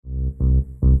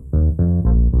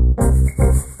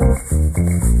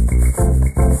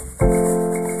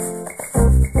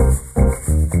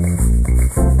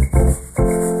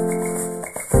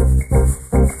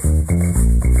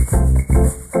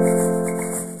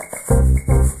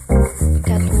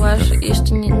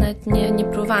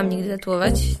próbowałam nigdy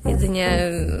tatuować,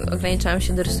 jedynie ograniczałam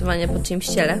się do rysowania po czyimś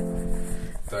ciele,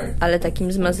 tak. Ale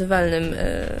takim zmazywalnym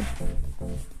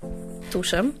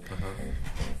tuszem. Aha.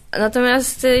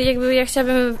 Natomiast jakby ja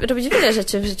chciałabym robić wiele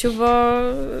rzeczy w życiu, bo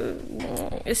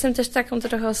jestem też taką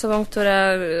trochę osobą,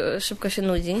 która szybko się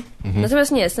nudzi.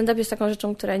 Natomiast nie, stand-up jest taką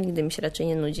rzeczą, która nigdy mi się raczej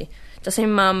nie nudzi. Czasami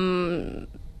mam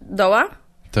doła,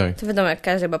 tak. To wiadomo, jak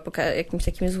każdy chyba po jakimś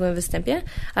takim złym występie,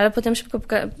 ale potem szybko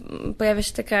pojawia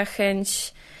się taka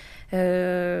chęć,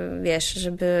 wiesz,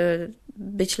 żeby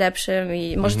być lepszym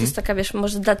i może to jest taka, wiesz,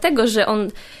 może dlatego, że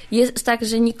on jest tak,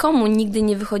 że nikomu nigdy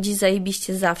nie wychodzi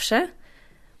zajebiście zawsze.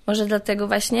 Może dlatego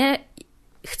właśnie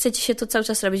chce ci się to cały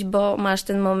czas robić, bo masz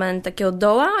ten moment takiego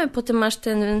doła, a potem masz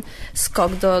ten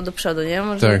skok do przodu, nie?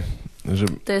 Może tak, że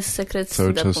to jest sekret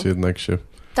cały stand-upu. czas jednak się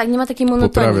tak, nie ma takiej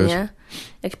monotonii, poprawiać. Nie?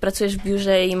 Jak pracujesz w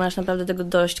biurze i masz naprawdę tego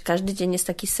dość, każdy dzień jest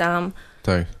taki sam.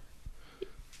 Tak.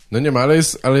 No nie ma,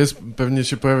 ale jest pewnie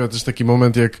się pojawia też taki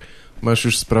moment, jak masz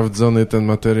już sprawdzony ten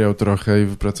materiał trochę i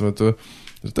wypracowany, to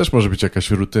też może być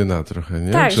jakaś rutyna trochę,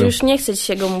 nie? Tak, że już nie chce ci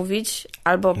się go mówić,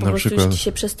 albo po prostu przykład. już ci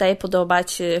się przestaje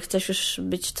podobać, chcesz już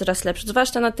być coraz lepszy.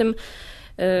 Zwłaszcza na tym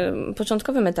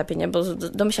początkowym etapie, nie? Bo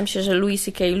domyślam się, że Louis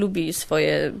C.K. lubi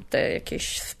swoje te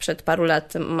jakieś sprzed paru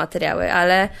lat materiały,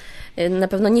 ale na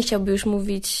pewno nie chciałby już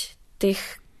mówić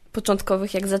tych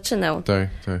początkowych, jak zaczynał. Tak.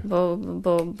 Bo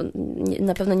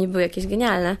na pewno nie były jakieś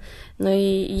genialne. No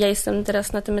i ja jestem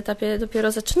teraz na tym etapie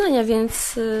dopiero zaczynania,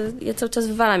 więc ja cały czas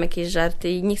wywalam jakieś żarty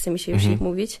i nie chce mi się już ich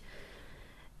mówić.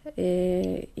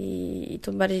 I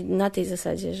to bardziej na tej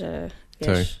zasadzie, że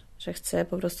wiesz, że chcę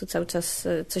po prostu cały czas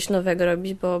coś nowego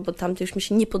robić, bo tamte już mi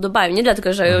się nie podobają. Nie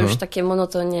dlatego, że już takie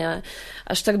monotonie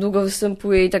aż tak długo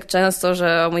występuję i tak często,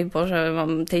 że o mój Boże,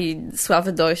 mam tej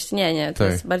sławy dość. Nie. To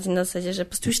jest bardziej na zasadzie, że po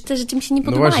prostu już te rzeczy mi się nie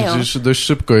podobają. No właśnie, jeszcze dość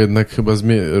szybko jednak chyba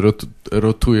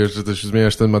rotujesz, że też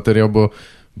zmieniasz ten materiał, bo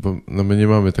no my nie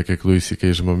mamy tak jak Louis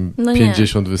C.K., że mamy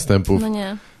 50 występów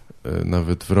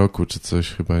nawet w roku czy coś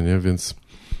chyba, nie? Więc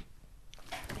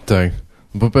tak.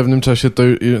 Po pewnym czasie to,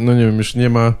 no nie wiem, już nie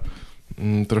ma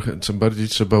trochę, bardziej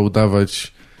trzeba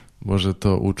udawać może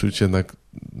to uczucie,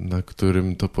 na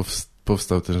którym to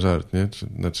powstał ten żart, nie?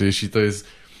 Znaczy, jeśli to jest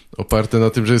oparte na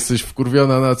tym, że jesteś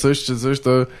wkurwiona na coś, czy coś,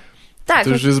 to to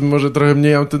już jest może trochę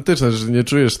mniej autentyczne, że nie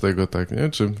czujesz tego, tak, nie?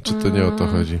 Czy to nie o to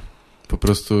chodzi? Po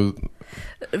prostu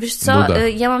wiesz co,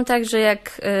 ja mam tak, że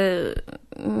jak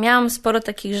miałam sporo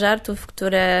takich żartów,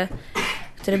 które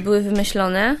były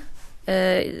wymyślone,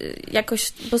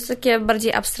 jakoś po prostu takie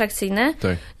bardziej abstrakcyjne,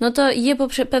 no to je po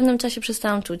pewnym czasie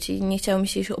przestałam czuć i nie chciało mi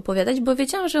się już opowiadać, bo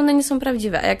wiedziałam, że one nie są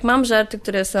prawdziwe. A jak mam żarty,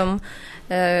 które są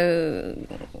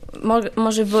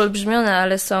może wyolbrzymione,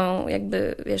 ale są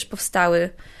jakby, wiesz, powstały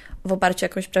w oparciu o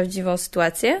jakąś prawdziwą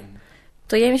sytuację,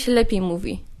 to je mi się lepiej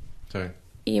mówi. Tak.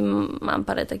 I mam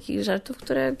parę takich żartów,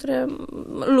 które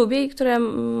lubię i które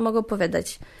mogę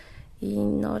opowiadać. I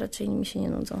no raczej mi się nie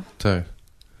nudzą. Tak.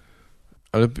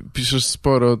 Ale piszesz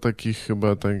sporo takich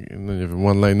chyba, tak, no nie wiem,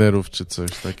 one-linerów czy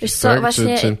coś takiego. Wiesz co, tak?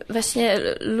 właśnie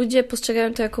ludzie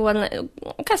postrzegają to jako one-liner.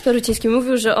 Kasper Ruciński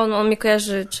mówił, że on mnie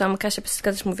kojarzy, czy tam Kasia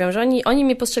Piasecka też mówią, że oni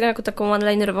mnie postrzegają jako taką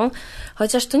one-linerową,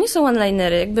 chociaż to nie są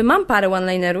one-linery. Jakby mam parę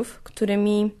one-linerów,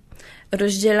 którymi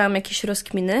rozdzielam jakieś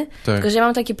rozkminy, tylko że ja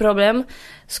mam taki problem,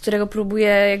 z którego próbuję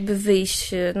jakby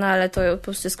wyjść, no ale to po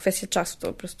prostu jest kwestia czasu, to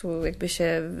po prostu jakby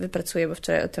się wypracuje, bo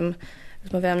wczoraj o tym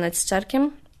rozmawiałam nawet z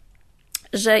Czarkiem,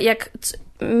 że jak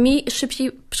mi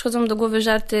szybciej przychodzą do głowy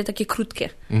żarty takie krótkie.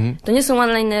 To nie są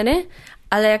one-linery,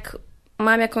 ale jak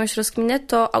mam jakąś rozkminę,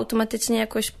 to automatycznie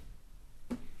jakoś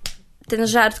ten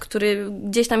żart, który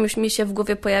gdzieś tam już mi się w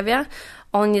głowie pojawia,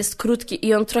 on jest krótki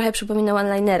i on trochę przypomina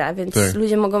one-linera, więc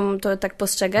ludzie mogą to tak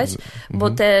postrzegać, bo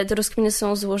te rozkminy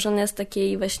są złożone z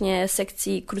takiej właśnie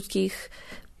sekcji krótkich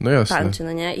punchy,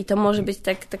 no nie? I to może być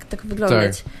tak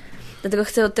wyglądać. Tak. Dlatego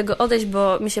chcę od tego odejść,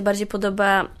 bo mi się bardziej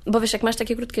podoba, bo wiesz, jak masz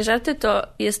takie krótkie żarty, to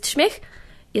jest śmiech,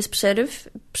 jest przeryw,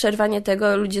 przerwanie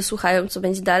tego, ludzie słuchają, co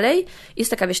będzie dalej.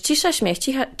 Jest taka, wiesz, cisza, śmiech,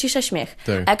 cisza, śmiech.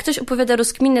 Tak. A jak ktoś opowiada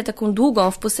rozkminę taką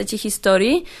długą w postaci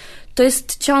historii, to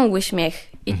jest ciągły śmiech.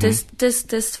 I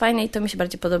to jest fajne i to mi się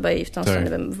bardziej podoba i w tą stronę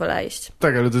bym wolała iść.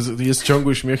 Tak, ale to jest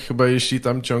ciągły śmiech chyba, jeśli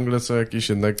tam ciągle są jakieś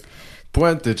jednak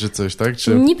puenty czy coś, tak?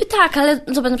 Czy... Niby tak, ale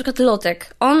zobacz, na przykład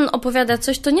Lotek. On opowiada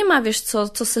coś, to nie ma, wiesz,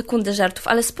 co sekundę żartów,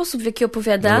 ale sposób, w jaki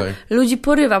opowiada, ludzi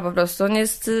porywa po prostu. On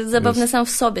jest zabawny sam w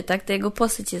sobie, tak? Ta jego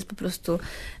postać jest po prostu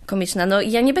komiczna. No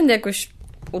i ja nie będę jakoś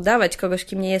udawać kogoś,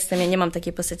 kim nie jestem. Ja nie mam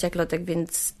takiej postaci jak Lotek,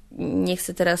 więc nie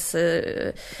chcę teraz...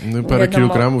 no parę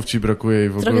kilogramów ci brakuje i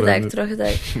w ogóle... Trochę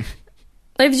tak.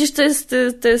 No i widzisz,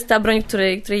 to jest ta broń,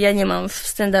 której ja nie mam w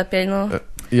stand-upie, no.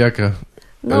 Jaka?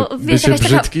 No, wiesz, bycie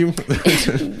brzydkim?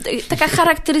 Taka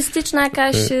charakterystyczna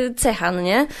jakaś cecha, no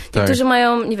nie? Niektórzy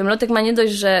mają, nie wiem, Lotek ma nie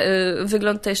dość, że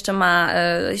wygląd to jeszcze ma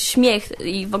śmiech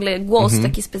i w ogóle głos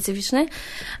taki specyficzny,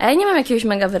 a ja nie mam jakiegoś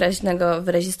mega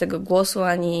wyrazistego głosu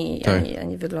ani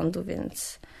wyglądu,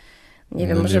 więc nie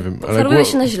wiem, może faruję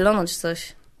się na zielono czy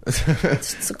coś.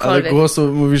 Ale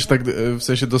głosu mówisz tak w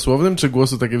sensie dosłownym, czy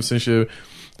głosu takim w sensie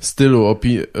stylu,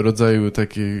 rodzaju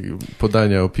takiej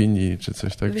podania opinii, czy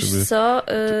coś tak? Wiesz co,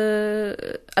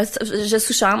 że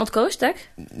słyszałam od kogoś, tak?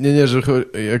 Nie, że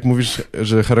jak mówisz,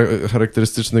 że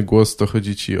charakterystyczny głos, to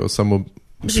chodzi ci o samo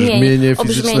brzmienie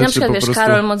fizyczne, na przykład, czy wiesz, po prostu...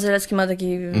 Karol Modzelecki ma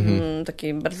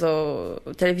taki bardzo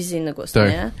telewizyjny głos, tak.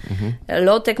 Nie?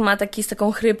 Lotek ma z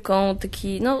taką chrypką,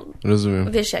 taki, no...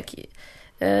 Rozumiem. Wiesz jaki.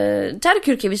 Czarek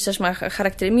Jurkiewicz też ma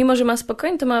charakter, mimo że ma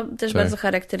spokojny, to ma też bardzo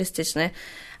charakterystyczny.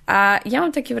 A ja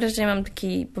mam takie wrażenie, mam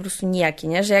taki po prostu nijaki,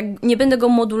 nie? Że jak nie będę go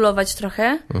modulować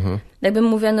trochę, jakbym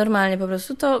mówiła normalnie po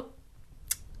prostu, to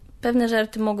pewne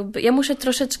żarty mogłyby... Ja muszę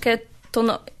troszeczkę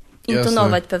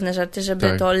intonować pewne żarty,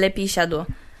 żeby to lepiej siadło.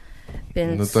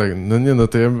 Więc... No tak, no nie, no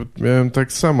to ja miałem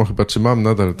tak samo chyba, czy mam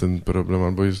nadal ten problem,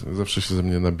 albo zawsze się ze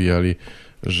mnie nabijali,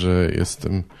 że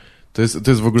jestem... To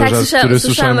jest w ogóle żart, który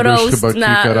słyszałem już chyba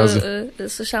kilka razy.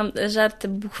 Słyszałam żart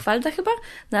Buchwalda chyba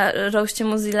na roaście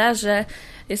Mozilla, że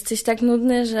jesteś tak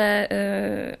nudny, że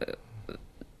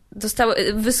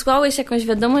wysłałeś jakąś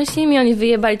wiadomość im i oni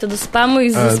wyjebali to do spamu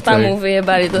i ze spamu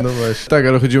wyjebali to. No właśnie. Tak,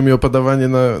 ale chodziło mi o podawanie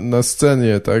na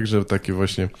scenie, tak, że takie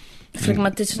właśnie...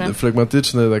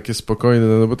 Flegmatyczne, takie spokojne,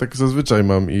 no bo tak zazwyczaj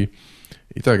mam i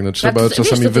tak, no trzeba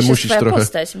czasami wymusić trochę.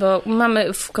 Postać, bo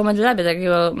mamy w Comedy Labie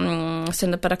takiego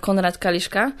stand-upera Konrad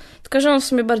Kaliszka, tylko że on w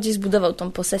sumie bardziej zbudował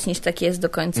tą postać niż taki jest do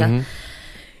końca.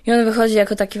 I on wychodzi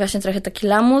jako taki właśnie trochę taki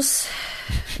lamus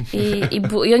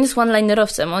i on jest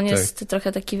one-linerowcem. On jest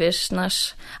trochę taki, wiesz,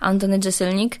 nasz Antony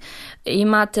Jeselnik i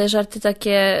ma te żarty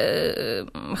takie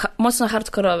mocno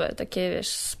hardkorowe, takie, wiesz,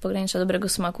 z pogranicza dobrego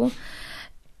smaku.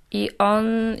 I on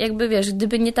jakby, wiesz,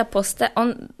 gdyby nie ta postać,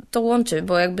 on to łączy,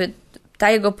 bo jakby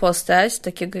ta jego postać,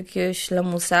 takiego jakiegoś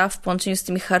lamusa w połączeniu z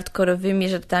tymi hardkorowymi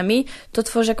żartami, to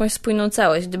tworzy jakąś spójną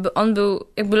całość. Gdyby on był,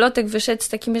 jakby Lotek wyszedł z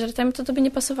takimi żartami, to by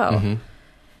nie pasowało.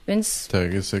 Więc...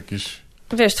 Tak, jest jakiś...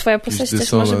 Wiesz, twoja postać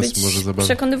też może być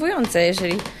przekonywująca,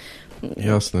 jeżeli...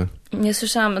 Jasne. Nie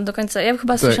słyszałam do końca. Ja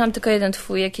chyba słyszałam tylko jeden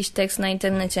twój jakiś tekst na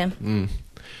internecie.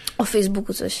 O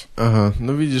Facebooku coś. Aha,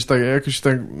 no widzisz, tak, jakoś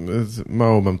tak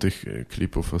mało mam tych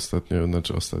klipów ostatnio.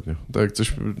 Tak,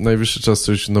 najwyższy czas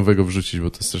coś nowego wrzucić, bo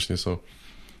to strasznie są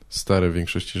stare w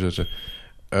większości rzeczy.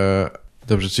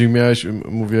 Dobrze, czyli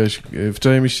mówiłaś,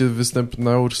 wczoraj mieliście występ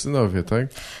na Ursynowie, tak?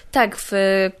 Tak, w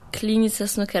klinice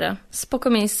Snookera. Spoko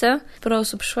miejsce. Sporo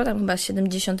osób przyszło, tam chyba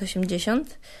 70-80.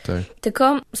 Tak.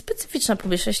 Tylko specyficzna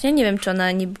publiczność. Ja nie wiem, czy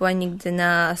ona nie była nigdy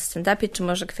na stand-upie, czy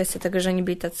może kwestia tego, że oni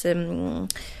byli tacy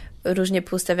różnie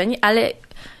poustawiani, ale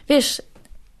wiesz,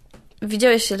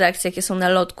 widziałeś reakcje, jakie są na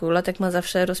Lotku. Lotek ma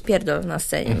zawsze rozpierdol na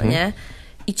scenie, no nie?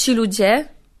 I ci ludzie...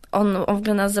 On w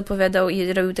ogóle nas zapowiadał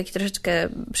i robił taki troszeczkę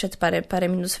przed parę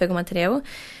minut swojego materiału.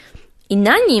 I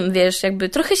na nim, wiesz, jakby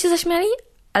trochę się zaśmiali,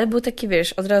 ale był taki,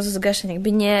 wiesz, od razu zgaszenie.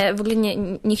 Jakby w ogóle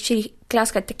nie chcieli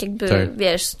klaskać, tak jakby,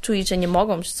 wiesz, czuli, że nie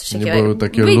mogą, czy coś takiego. Nie było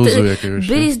takiego luzu jakiegoś.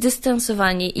 Byli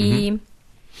zdystansowani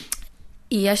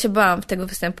i ja się bałam tego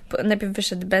występu. Najpierw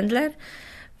wyszedł Bendler,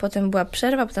 potem była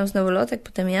przerwa, potem znowu Lotek,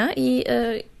 potem ja i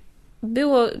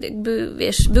było jakby,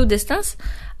 wiesz, był dystans,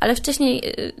 ale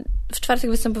wcześniej w czwartek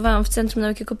występowałam w Centrum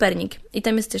Nauki Kopernik i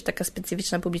tam jest też taka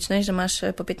specyficzna publiczność, że masz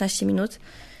po 15 minut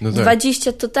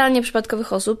 20 totalnie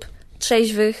przypadkowych osób,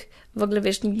 trzeźwych, w ogóle,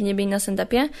 wiesz, nigdy nie byli na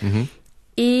stand-upie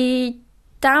i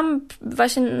tam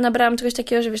właśnie nabrałam czegoś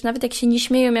takiego, że wiesz, nawet jak się nie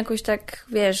śmieją jakoś tak,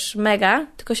 wiesz, mega,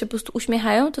 tylko się po prostu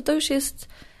uśmiechają, to już jest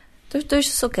to już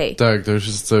jest okej. Tak, to już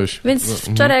jest coś. Więc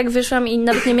wczoraj jak wyszłam i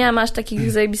nawet nie miałam aż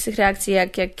takich zajebistych reakcji,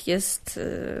 jak jest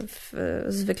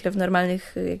zwykle w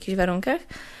normalnych jakichś warunkach,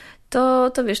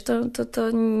 to wiesz,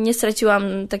 to nie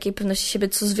straciłam takiej pewności siebie,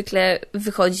 co zwykle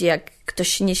wychodzi, jak ktoś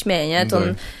się nie śmieje, nie? To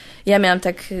ja miałam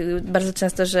tak bardzo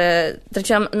często, że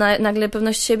traciłam nagle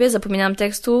pewność siebie, zapominałam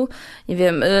tekstu, nie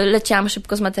wiem, leciałam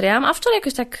szybko z materiałem, a wczoraj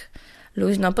jakoś tak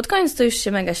luźno. Pod koniec to już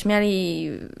się mega śmiali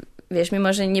i wiesz,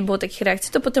 mimo że nie było takich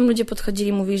reakcji, to potem ludzie podchodzili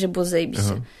i mówili, że było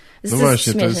zajebiście. No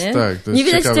właśnie, to jest nie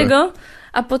widać ciekawe. tego,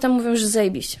 a potem mówią, że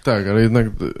zajebiście. Tak, ale jednak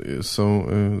są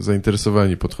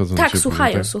zainteresowani, podchodzą do ciebie.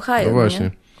 Słuchają. No właśnie.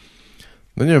 Nie?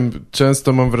 No nie wiem,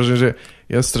 często mam wrażenie, że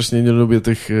ja strasznie nie lubię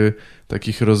tych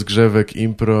takich rozgrzewek,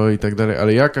 impro i tak dalej,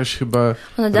 ale jakaś chyba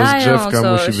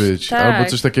rozgrzewka musi być. Tak. Albo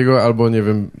coś takiego, albo nie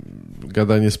wiem,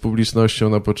 gadanie z publicznością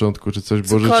na początku, czy coś,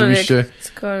 bo rzeczywiście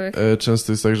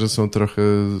często jest tak, że są trochę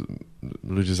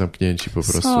ludzie zamknięci po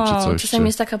prostu, czy coś. Czasami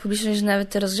jest taka publiczność, że nawet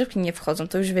te rozgrzewki nie wchodzą,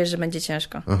 to już wiesz, że będzie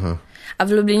ciężko. Aha. A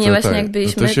w Lublinie to właśnie jak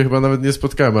byliśmy... No to się chyba nawet nie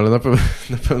spotkałem, ale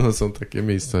na pewno są takie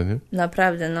miejsca, nie?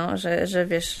 Naprawdę, no, że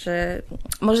wiesz, że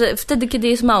może wtedy, kiedy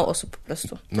jest mało osób po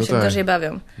prostu, to się gorzej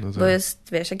bawią. No bo jest,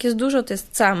 wiesz, jak jest dużo, to jest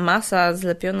cała masa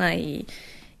zlepiona i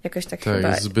jakoś tak chyba...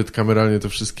 jest zbyt kameralnie to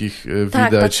wszystkich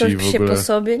widać i w ogóle... się po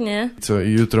sobie, nie? Co,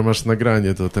 i jutro masz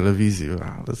nagranie do telewizji.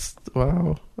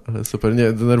 Wow, ale super.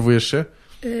 Nie, denerwujesz się?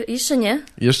 Jeszcze nie.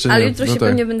 Ale jutro się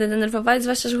pewnie będę denerwować,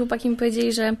 zwłaszcza, że chłopaki mi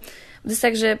powiedzieli, że to jest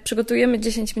tak, że przygotujemy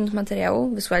 10 minut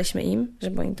materiału, wysłaliśmy im,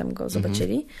 żeby oni tam go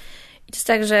zobaczyli. I to jest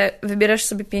tak, że wybierasz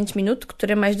sobie 5 minut,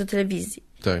 które masz do telewizji.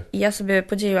 Tak. I ja sobie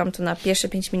podzieliłam to na pierwsze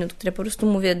 5 minut, które po prostu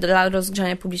mówię dla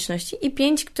rozgrzania publiczności i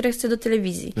 5, które chcę do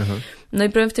telewizji. Aha. No i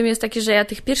problem w tym jest taki, że ja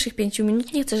tych pierwszych 5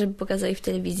 minut nie chcę, żeby pokazali w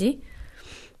telewizji,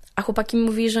 a chłopaki mi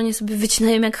mówili, że oni sobie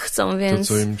wycinają jak chcą, więc...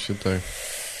 To co im się tak...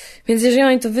 Więc jeżeli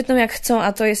oni to wytną jak chcą,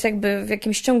 a to jest jakby w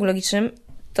jakimś ciągu logicznym,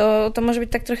 to może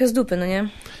być tak trochę z dupy, no nie?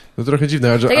 No trochę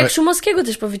dziwne. Tak jak Szumowskiego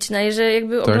też powycinali, że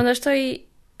jakby oglądasz to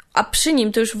a przy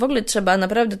nim to już w ogóle trzeba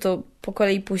naprawdę to po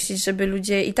kolei puścić, żeby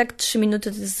ludzie... I tak 3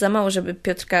 minuty to jest za mało, żeby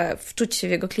Piotrka wczuć się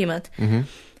w jego klimat. Mhm.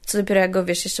 Co dopiero jak go,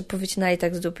 wiesz, jeszcze powycinali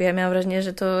tak z dupy. Ja miałam wrażenie,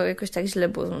 że to jakoś tak źle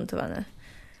było zmontowane.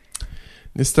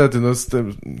 Niestety, no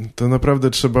to naprawdę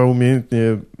trzeba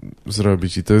umiejętnie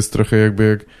zrobić i to jest trochę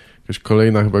jakby jakaś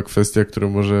kolejna chyba kwestia, którą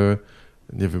może,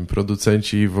 nie wiem,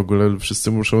 producenci i w ogóle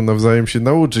wszyscy muszą nawzajem się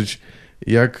nauczyć,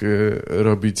 jak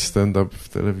robić stand-up w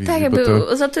telewizji. Tak, jakby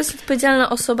za to jest odpowiedzialna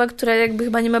osoba, która jakby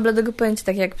chyba nie ma bladego pojęcia,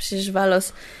 tak jak przecież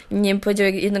Walos, nie wiem, powiedział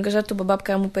jednego żartu, bo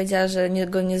babka mu powiedziała, że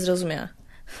go nie zrozumiała.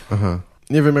 Aha.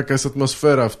 Nie wiem, jaka jest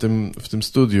atmosfera w tym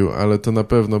studiu, ale to na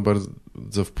pewno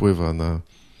bardzo wpływa na...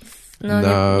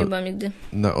 nie byłam nigdy.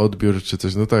 Na odbiór czy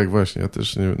coś. No tak, właśnie, ja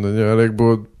też nie, ale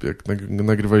jak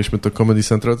nagrywaliśmy to Comedy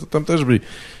Central, to tam też byli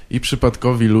i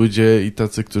przypadkowi ludzie i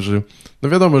tacy, którzy, no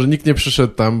wiadomo, że nikt nie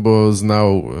przyszedł tam, bo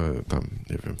znał tam,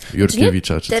 nie wiem,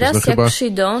 Jurkiewicza czy teraz coś. Teraz jak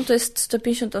przyjdą, to jest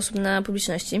 150 osób na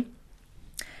publiczności.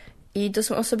 I to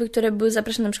są osoby, które były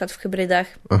zapraszane na przykład w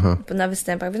hybrydach, na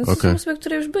występach, więc to są osoby,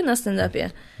 które już były na stand-upie.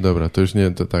 Dobra, to już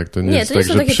nie, to nie jest to tak,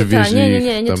 że przywieźli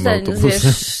nie, tam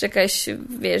autobusem. Jakaś,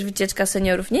 wycieczka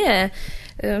seniorów. Nie.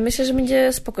 Myślę, że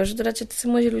będzie spoko, że to raczej tacy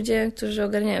młodzi ludzie, którzy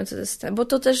ogarniają to stand-up. Bo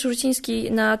to też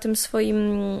Ruciński na tym swoim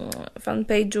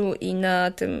fanpage'u i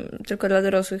na tym tylko dla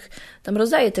dorosłych tam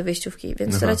rozdaje te wyjściówki,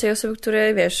 więc to raczej osoby,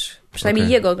 które, przynajmniej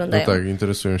jego oglądają. No tak,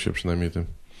 interesują się przynajmniej tym.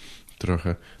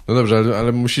 Trochę. No dobrze,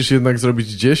 ale musisz jednak zrobić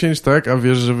 10, tak? A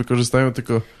wiesz, że wykorzystają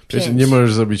tylko 5. Nie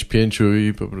możesz zrobić 5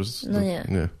 i po prostu...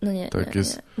 Nie. Tak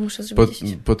jest. Nie. Muszę zrobić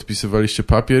 10. Podpisywaliście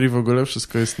papier i w ogóle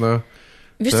wszystko jest na...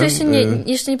 Wiesz co,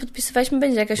 jeszcze nie podpisywaliśmy,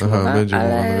 będzie jakaś umowa, ale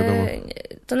wiadomo.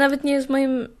 To nawet nie jest w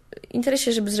moim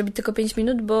interesie, żeby zrobić tylko 5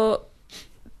 minut, bo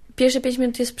pierwsze 5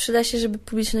 minut przyda się, żeby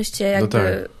publiczność cię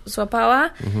jakby złapała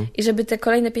i żeby te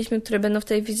kolejne 5 minut, które będą w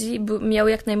telewizji,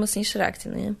 miały jak najmocniejsze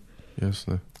reakcje, no nie?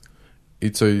 Jasne.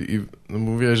 I co?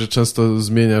 Mówiłaś, że często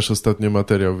zmieniasz ostatnio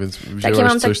materiał, więc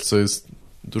wzięłaś coś, co jest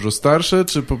dużo starsze,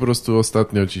 czy po prostu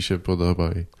ostatnio ci się podoba?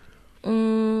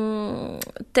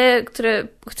 Te, które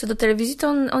chcę do telewizji, to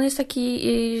on jest taki,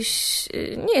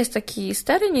 nie jest taki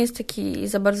stary, nie jest taki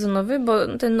za bardzo nowy,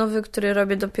 bo ten nowy, który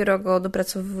robię, dopiero go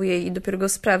dopracowuję i dopiero go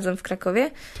sprawdzam w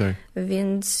Krakowie, tak.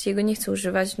 Więc jego nie chcę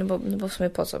używać, no bo w sumie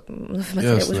po co nowy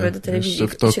materiał używać do telewizji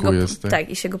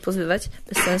i się go pozbywać,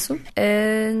 bez sensu.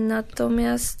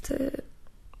 Natomiast...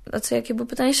 A co, jakie było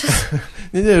pytanie jeszcze?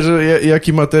 Nie, że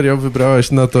jaki materiał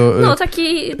wybrałaś na to? No,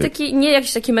 taki nie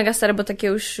jakiś taki mega stary, bo takie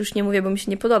już nie mówię, bo mi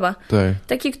się nie podoba. Tak.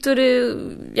 Taki, który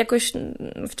jakoś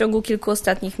w ciągu kilku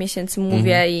ostatnich miesięcy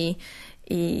mówię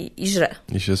i żre.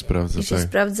 I się sprawdza, I się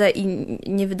sprawdza i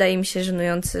nie wydaje mi się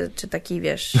żenujący, czy taki,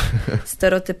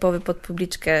 stereotypowy pod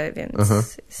publiczkę, więc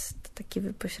jest taki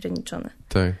wypośredniczony.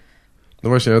 Tak. No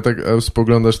właśnie, a tak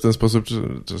spoglądasz w ten sposób,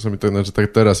 czasami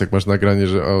tak teraz, jak masz nagranie,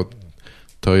 że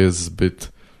to jest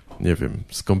zbyt, nie wiem,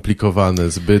 skomplikowane,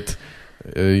 zbyt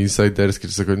insiderskie,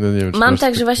 czy cokolwiek, no nie wiem. Mam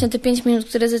tak, że właśnie te 5 minut,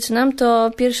 które zaczynam,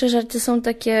 to pierwsze żarty są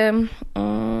takie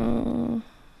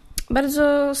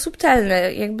bardzo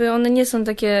subtelne, jakby one nie są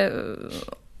takie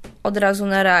od razu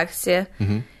na reakcję.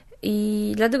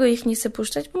 I dlatego ich nie chcę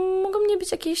puszczać, bo mogą nie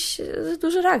być jakieś za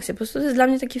duże reakcje, po prostu to jest dla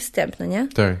mnie taki wstęp, no nie?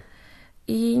 Tak.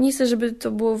 I nie chcę, żeby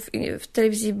to było w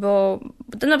telewizji, bo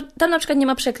tam na przykład nie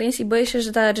ma przekleństw i boję się,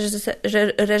 że ta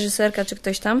reżyserka czy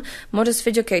ktoś tam może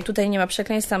stwierdzić, okej, tutaj nie ma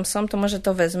przekleństw, tam są, to może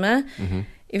to wezmę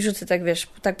i wrzucę tak,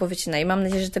 tak powycinaj. I mam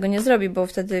nadzieję, że tego nie zrobi, bo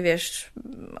wtedy,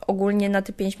 ogólnie na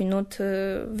te 5 minut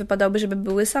wypadałoby, żeby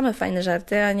były same fajne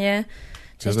żarty, a nie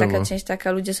część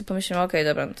taka, ludzie sobie pomyślą, okej,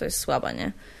 dobra, no to jest słaba,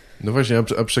 nie? No właśnie,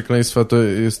 a przekleństwa to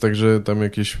jest tak, że tam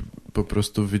jakieś po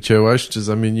prostu wycięłaś, czy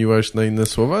zamieniłaś na inne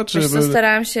słowa? Czy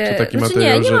starałam się... Czy taki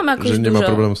materiał, nie mam jakoś że nie ma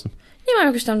problemu z tym? Nie mam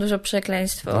jakoś tam dużo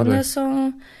przekleństw. One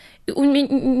są... U mnie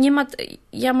nie ma...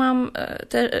 Ja mam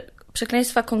te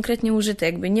przekleństwa konkretnie użyte,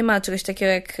 jakby nie ma czegoś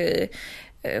takiego jak...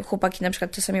 Chłopaki na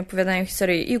przykład czasami opowiadają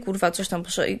historię i kurwa, coś tam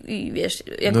poszło i wiesz,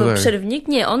 jako przerywnik.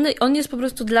 Nie, on jest po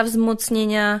prostu dla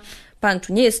wzmocnienia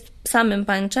punchu. Nie jest samym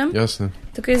punchem, jasne,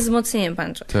 tylko jest wzmocnieniem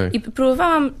punchu. Tak. I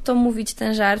próbowałam to mówić,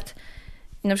 ten żart,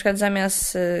 i na przykład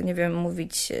zamiast, nie wiem,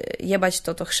 mówić jebać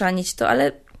to chrzanić to,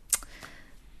 ale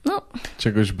no...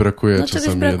 Czegoś brakuje czasami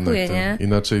czegoś brakuje, jednak. Nie?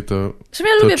 Inaczej to...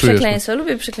 Zresztą ja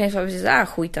lubię przekleństwa, powiedzieć,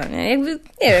 chuj to, nie? Jakby,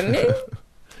 nie wiem...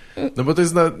 No bo to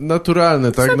jest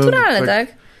naturalne, tak? To jest naturalne, tak?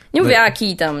 Nie mówię,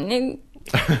 kij tam, nie?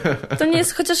 To nie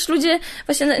jest, chociaż ludzie,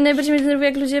 właśnie najbardziej mnie denerwuje,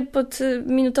 jak ludzie pod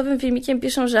minutowym filmikiem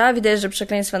piszą, że widać, że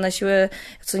przekleństwa na siłę,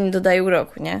 co nie dodają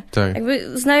uroku, nie? Tak. Jakby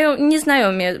nie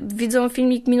znają mnie, widzą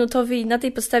filmik minutowy i na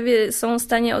tej podstawie są w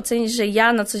stanie ocenić, że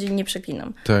ja na co dzień nie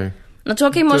przeklinam. Tak.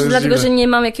 Znaczy może dlatego, że nie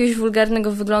mam jakiegoś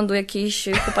wulgarnego wyglądu jakiejś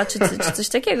chłopaczycy czy coś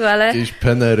takiego, ale... Jakieś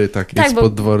penery takie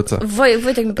spod dworca.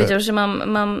 Wojtek mi powiedział, że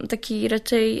mam taki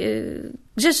raczej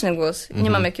grzeczny głos. Nie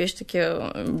mam jakiegoś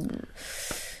takiego...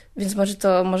 Więc może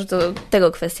to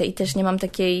tego kwestia. I też nie mam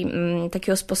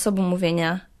takiego sposobu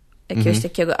mówienia jakiegoś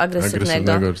takiego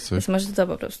agresywnego. Więc może to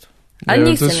po prostu. Ale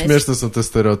nie chcę to śmieszne są te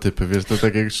stereotypy, wiesz, to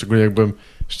tak jak szczególnie jak byłem,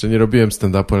 jeszcze nie robiłem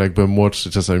stand-upu, ale jak byłem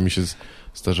młodszy, czasami mi się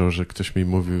zdarzało, że ktoś mi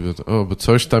mówił, bo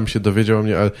coś tam się dowiedział o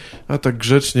mnie, a tak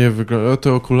grzecznie wygląda,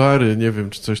 te okulary, nie wiem,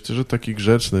 czy coś, że taki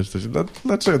grzeczny, czy coś.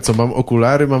 Dlaczego? Co, mam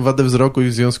okulary, mam wadę wzroku i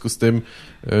w związku z tym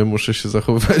muszę się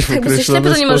zachowywać w określony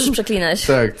sposób. To nie możesz przeklinać.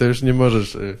 Tak, to już nie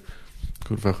możesz,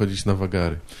 chodzić na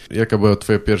wagary. Jaka była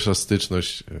twoja pierwsza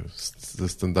styczność ze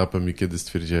stand-upem i kiedy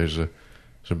stwierdziłeś,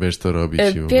 że będziesz to robić?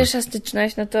 Pierwsza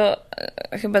styczność, no to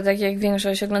chyba tak jak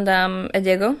większość oglądałam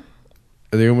Ediego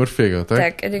Murphy'ego, tak?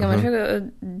 Tak, Ediego Murphy'ego,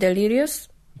 Delirious.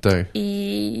 Tak.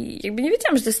 I jakby nie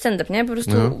wiedziałam, że to jest stand-up, nie? Po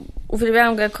prostu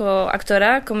uwielbiałam go jako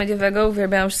aktora komediowego,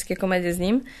 uwielbiałam wszystkie komedie z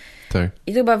nim. Tak.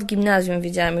 I to chyba w gimnazjum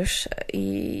widziałam już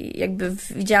i jakby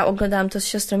oglądałam to z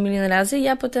siostrą milion razy i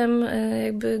ja potem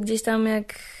jakby gdzieś tam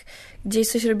gdzieś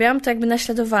coś robiłam, to jakby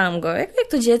naśladowałam go. Jak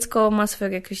to dziecko ma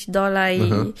swojego jakiegoś idola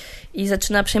i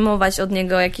zaczyna przejmować od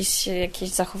niego jakieś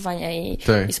zachowania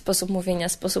i sposób mówienia,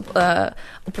 sposób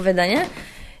opowiadania.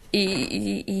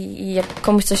 I jak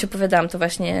komuś coś opowiadałam, to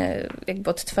właśnie jakby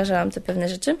odtwarzałam te pewne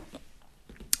rzeczy.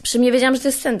 Przy mnie wiedziałam, że to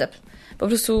jest stand-up. Po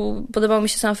prostu podobał mi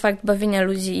się sam fakt bawienia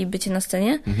ludzi i bycie na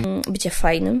scenie, bycie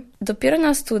fajnym. Dopiero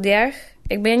na studiach,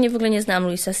 jakby ja w ogóle nie znałam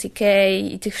Louisa C.K.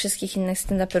 i tych wszystkich innych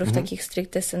stand-uperów, takich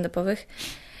stricte stand-upowych.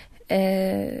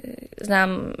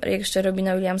 Znałam jeszcze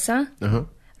Robina Williamsa.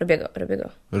 Robię go.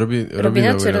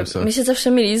 Robina Williamsa. Mi się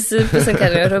zawsze myli z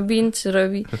piosenkarą. Robin czy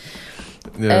Robi.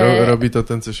 Nie, Robi to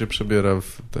ten, co się przebiera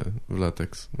w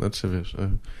lateks. Znaczy, wiesz...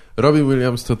 Robin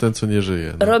Williams to ten, co nie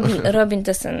żyje. No. Robin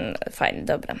to jest ten fajny,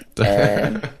 dobra.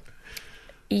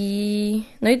 I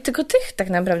tylko tych tak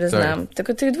naprawdę znam.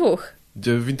 Tylko tych dwóch.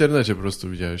 W internecie po prostu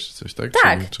widziałeś coś, tak?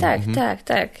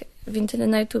 Tak. W internecie,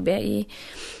 na YouTubie.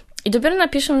 I dopiero na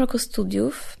pierwszym roku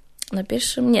studiów,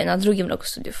 na drugim roku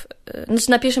studiów. Znaczy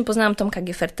na pierwszym poznałam Tomka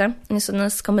Gifferta. On jest od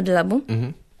nas z Comedy Labu.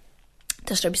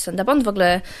 Też robi stand-up. On w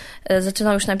ogóle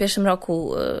zaczynał już na pierwszym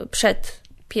roku przed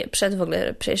w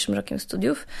ogóle pierwszym rokiem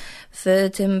studiów w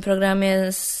tym programie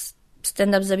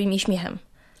stand-up Zabij mnie śmiechem.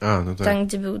 No tak. Tam,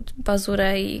 gdzie był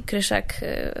Pazura i Kryszak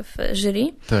w jury.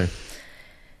 Tak.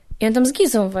 I on tam z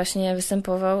Gizą właśnie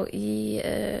występował i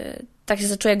tak się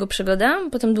zaczęła jego przygoda,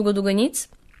 potem długo nic.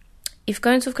 I w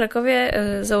końcu w Krakowie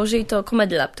założyli to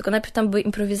Comedy Lab, tylko najpierw tam były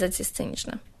improwizacje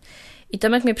sceniczne. I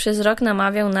Tomek mnie przez rok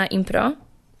namawiał na impro,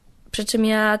 przy czym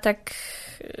ja tak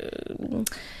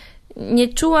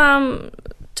nie czułam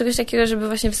czegoś takiego, żeby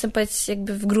właśnie występować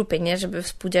jakby w grupie, nie? Żeby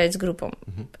współdziałać z grupą.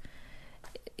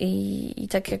 I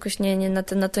tak jakoś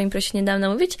na to imprezie nie dałam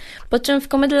namówić. Po czym w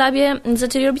Comedy Labie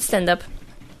zaczęli robić stand-up.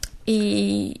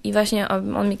 I właśnie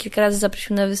on mnie kilka razy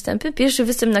zaprosił na występy. Pierwszy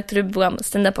występ, na który byłam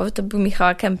stand-upowy, to był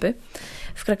Michała Kępy.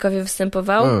 W Krakowie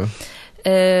występował.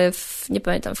 Nie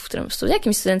pamiętam w którym studiu,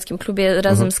 jakimś studenckim klubie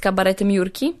razem z kabaretem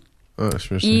Jurki.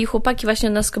 I chłopaki właśnie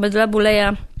od nas z Comedy Labu,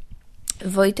 Leja,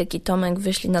 Wojtek i Tomek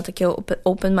wyszli na takiego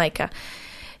open mic'a.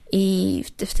 I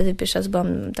wtedy pierwszy raz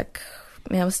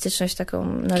miałam styczność taką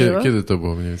na żywo. Kiedy to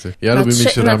było mniej więcej? Ja lubię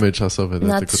mieć ramy czasowe.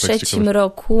 Na trzecim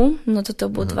roku, no to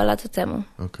było 2 lata temu.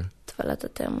 2 lata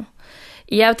temu.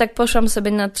 I ja tak poszłam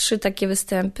sobie na 3 takie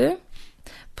występy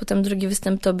Potem drugi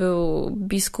występ to był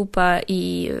Biskupa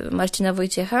i Marcina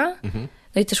Wojciecha.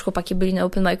 No i też chłopaki byli na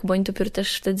open micu, bo oni dopiero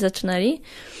też wtedy zaczynali.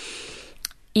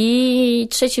 I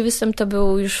trzeci występ to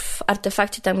był już w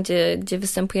Artefakcie, tam gdzie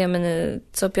występujemy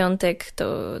co piątek,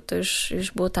 to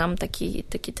już było tam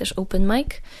taki też open mic.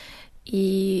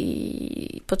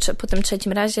 I po tym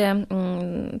trzecim razie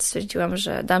stwierdziłam,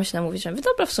 że dam się namówić, że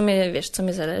dobra, w sumie wiesz, co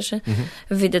mi zależy,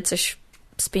 wyjdę coś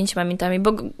z 5 minutami,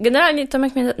 bo generalnie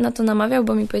Tomek mnie na to namawiał,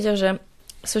 bo mi powiedział, że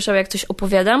słyszał, jak coś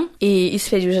opowiadam i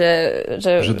stwierdził,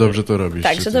 że dobrze to robisz.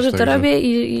 Tak, że dobrze to robię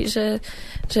i że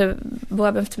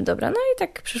byłabym w tym dobra. No i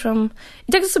tak przyszłam.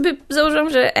 I tak sobie założyłam,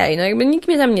 że no jakby nikt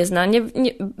mnie tam nie zna. Nie,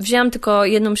 wzięłam tylko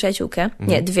jedną przyjaciółkę.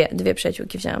 Nie, dwie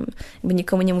przyjaciółki wzięłam. Jakby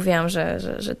nikomu nie mówiłam,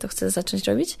 że to chcę zacząć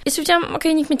robić. I stwierdziłam,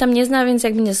 nikt mnie tam nie zna, więc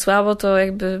jak będzie słabo, to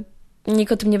jakby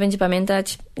nikt o tym nie będzie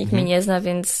pamiętać. Nikt mnie nie zna,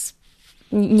 więc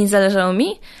nie zależało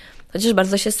mi. Chociaż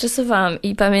bardzo się stresowałam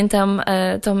i pamiętam,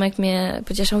 Tomek mnie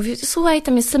pocieszał, mówi, słuchaj,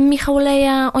 tam jest Michał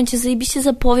Leja, on cię zajebiście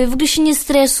zapowie, w ogóle się nie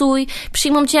stresuj,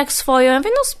 przyjmą cię jak swoją. Ja mówię,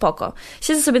 no spoko.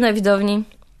 Siedzę sobie na widowni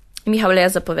i Michał Leja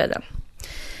zapowiada.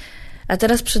 A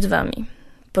teraz przed wami,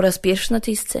 po raz pierwszy na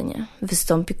tej scenie,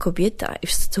 wystąpi kobieta i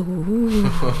wszyscy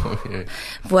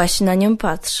właśnie na nią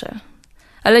patrzę,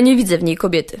 ale nie widzę w niej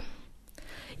kobiety.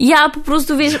 Ja po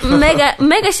prostu, wiesz,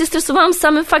 mega się stresowałam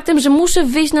samym faktem, że muszę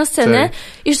wyjść na scenę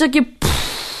i już takie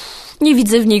nie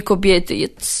widzę w niej kobiety.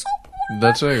 Co?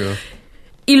 Dlaczego?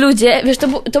 I ludzie, wiesz, to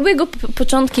były jego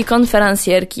początki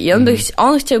konferencjerki i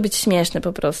on chciał być śmieszny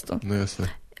po prostu. No jasne.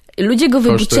 I ludzie go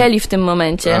wybucieli w tym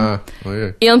momencie.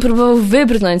 I on próbował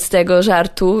wybrnąć z tego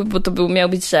żartu, bo to miał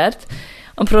być żart.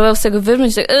 On próbował z tego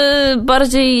wybrnąć, tak,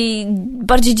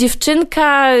 bardziej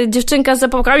dziewczynka z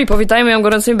zapałkami, powitajmy ją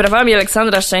gorącymi brawami,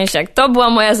 Aleksandra Szczęśniak. To była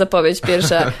moja zapowiedź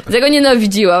pierwsza. Tego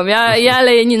nienawidziłam.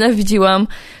 Ale je nienawidziłam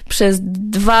przez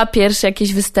 2 pierwsze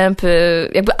jakieś występy.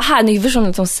 No i wyszłam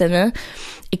na tą scenę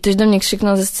i ktoś do mnie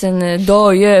krzyknął ze sceny,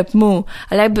 dojeb mu.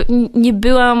 Ale jakby nie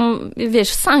byłam, wiesz,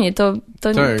 w stanie.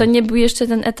 To nie był jeszcze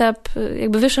ten etap,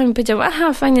 jakby wyszłam i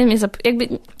powiedziałam, fajnie mnie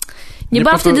Nie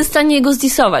byłam wtedy w stanie go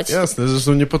zdisować. Jasne,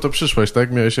 zresztą nie po to przyszłaś,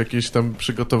 tak? Miałeś jakiś tam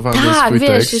przygotowany swój tekst. Tak,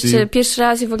 wiesz, jeszcze i... pierwszy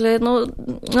raz i w ogóle,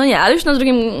 no nie, ale już na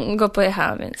drugim go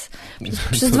pojechałam, więc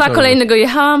przez 2 kolejne go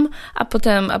jechałam,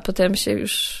 a potem się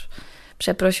już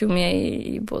przeprosił mnie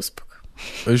i było spoko.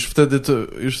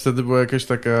 Już wtedy była jakaś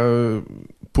taka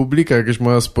publika, jakaś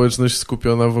mała społeczność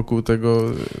skupiona wokół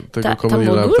tego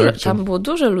Comedy Lab, tak? Tam było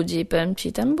dużo ludzi, powiem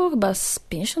ci, tam było chyba z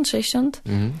 50-60.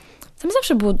 Tam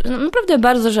zawsze było, naprawdę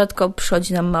bardzo rzadko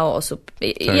przychodzi nam mało osób.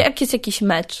 Jak jest jakiś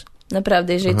mecz,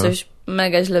 naprawdę, jeżeli coś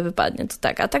mega źle wypadnie, to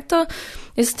tak. A tak to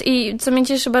jest i co mnie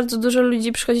cieszy, bardzo dużo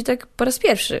ludzi przychodzi tak po raz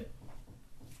pierwszy.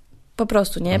 Po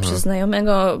prostu, nie? Przez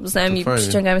znajomi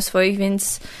przyciągają swoich,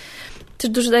 więc też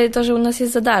dużo daje to, że u nas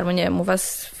jest za darmo. Nie wiem, u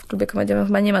was w klubie komediowym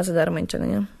chyba nie ma za darmo niczego,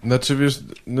 nie? Znaczy, wiesz,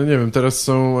 no nie wiem, teraz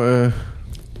są...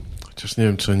 Chociaż nie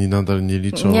wiem, czy oni nadal nie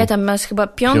liczą... Nie, tam masz chyba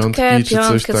piątkę,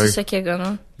 coś takiego,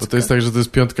 no. Bo to jest tak, że to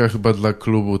jest 5 chyba dla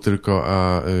klubu tylko,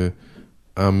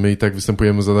 a my i tak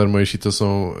występujemy za darmo, jeśli to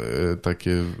są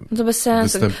takie to bez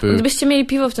sensu. Występy gdybyście mieli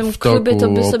piwo w tym klubie, to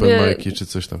by sobie czy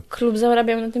coś tam. Klub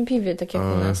zarabiał na tym piwie, tak jak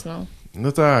u nas, no.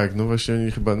 No tak, no właśnie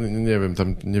oni chyba, nie wiem,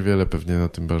 tam niewiele pewnie na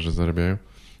tym barze zarabiają.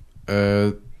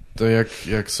 To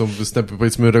jak są występy,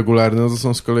 powiedzmy, regularne, no to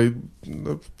są z kolei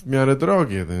w miarę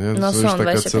drogie, nie? No to już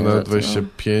taka cena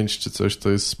 25 czy coś, to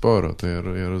jest sporo. To ja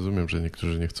rozumiem, że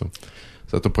niektórzy nie chcą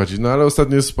za to płacić. No ale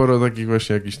ostatnio jest sporo takich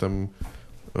właśnie jakichś tam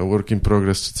work in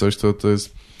progress czy coś, to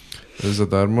jest za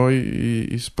darmo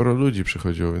i sporo ludzi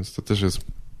przychodziło, więc to też jest...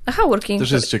 Aha, working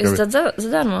też jest ciekawe. Jest za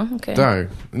darmo, okej. Tak.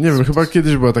 Nie wiem, chyba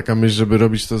kiedyś była taka myśl, żeby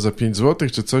robić to za 5 zł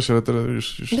czy coś, ale teraz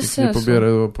już nikt nie pobiera.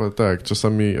 Tak,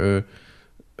 czasami...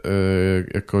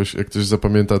 jakoś, jak ktoś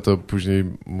zapamięta, to później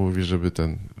mówi, żeby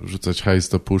rzucać hajs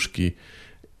do puszki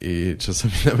i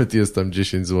czasami nawet jest tam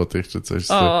 10 zł czy coś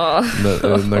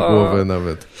na głowę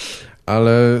nawet.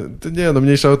 Ale nie,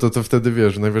 mniejsza o to wtedy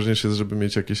wiesz, najważniejsze jest, żeby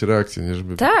mieć jakieś reakcje, nie?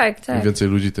 Żeby im więcej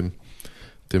ludzi,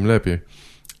 tym lepiej.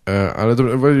 Ale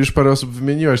już parę osób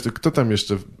wymieniłaś, to kto tam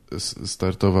jeszcze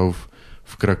startował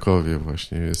w Krakowie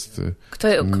właśnie jest...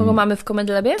 Kogo mamy w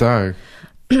Comedy Labie? Tak.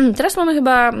 Teraz mamy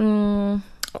chyba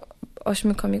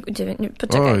 8 komików, 9,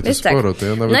 poczekaj. Oj, to sporo, to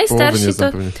ja nawet połowy nie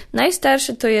znam pewnie.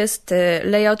 Najstarszy to jest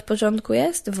Leja od początku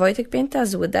jest, Wojtek Pięta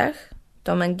z Łydach,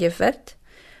 Tomek Gieffert.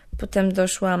 Potem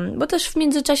doszłam, bo też w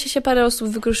międzyczasie się parę osób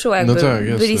wykruszyło, jakby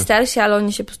byli starsi, ale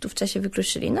oni się po prostu w czasie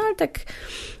wykruszyli. No ale tak,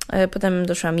 potem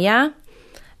doszłam ja,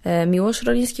 Miłosz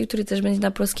Roliński, który też będzie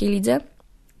na polskiej lidze.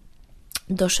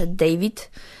 Doszedł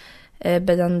David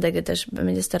Bedandege, też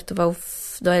będzie startował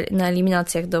na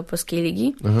eliminacjach do polskiej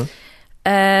ligi.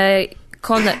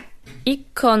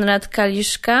 Konrad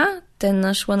Kaliszka, ten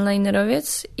nasz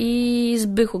one-linerowiec, i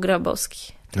Zbychu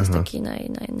Grabowski. To jest taki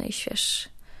najświeższy.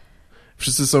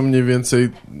 Wszyscy są mniej więcej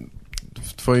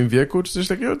w twoim wieku, czy coś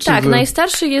takiego? Czy tak,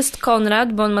 najstarszy jest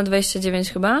Konrad, bo on ma 29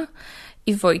 chyba,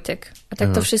 i Wojtek. A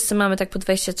tak to wszyscy mamy tak po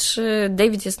 23.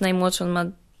 David jest najmłodszy,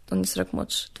 on jest rok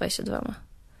młodszy, 22 ma.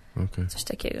 Okay. Coś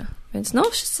takiego. Więc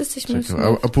wszyscy jesteśmy...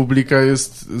 A publika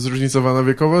jest zróżnicowana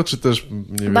wiekowo, czy też mniej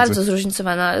więcej? Bardzo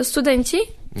zróżnicowana. Studenci,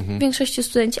 w większości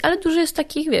studenci, ale dużo jest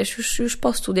takich, wiesz, już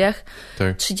po studiach.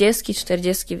 Tak. 30,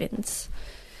 40, więc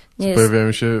nie jest...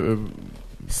 Pojawiają się...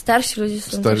 Starsi ludzie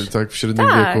są tak, w średnim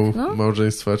wieku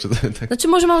małżeństwa, czy tak? Znaczy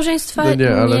może małżeństwa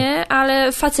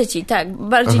ale faceci, tak,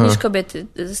 bardziej niż kobiety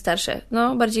starsze.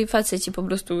 Bardziej faceci po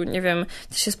prostu, nie wiem,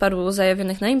 też jest paru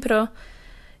zajawionych na impro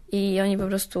i oni po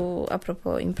prostu, a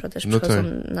propos impro, też przychodzą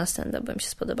na stand-up, bo im się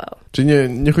spodobało. Czyli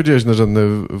nie chodziłeś na żadne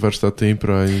warsztaty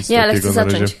impro, ani nic takiego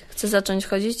ale chcę zacząć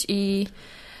chodzić i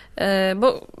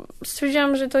bo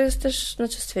stwierdziłam, że to jest też,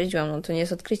 stwierdziłam, to nie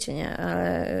jest odkrycie, nie,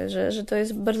 ale że to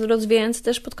jest bardzo rozwijające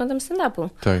też pod kątem stand-upu.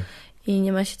 Tak. I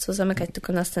nie ma się co zamykać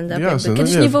tylko na stand-up. Jasne,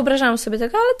 Kiedyś nie wyobrażałam sobie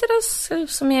tego, ale teraz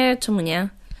w sumie czemu nie?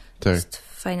 Tak. To jest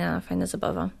fajna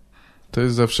zabawa. To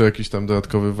jest zawsze jakiś tam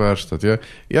dodatkowy warsztat.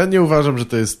 Ja nie uważam, że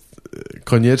to jest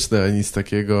konieczne ani nic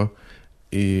takiego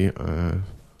i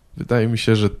wydaje mi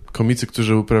się, że komicy,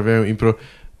 którzy uprawiają impro,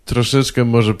 troszeczkę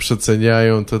może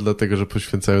przeceniają to, dlatego że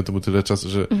poświęcają temu tyle czasu,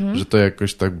 że to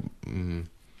jakoś tak...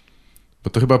 Bo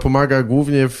to chyba pomaga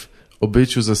głównie w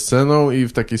obyciu ze sceną i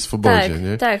w takiej swobodzie,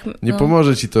 nie? Tak. Nie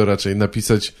pomoże ci to raczej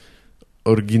napisać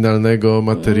oryginalnego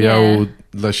materiału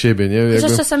dla siebie, nie?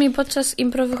 Chociaż czasami podczas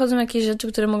impro wychodzą jakieś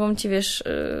rzeczy, które mogą ci, wiesz...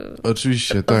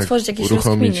 Oczywiście, tak. Otworzyć jakieś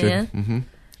rozkminy, nie?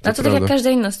 To tak jak każda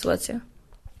inna sytuacja.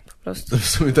 Po prostu. W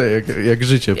sumie tak, jak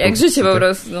życie. Jak życie po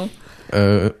prostu,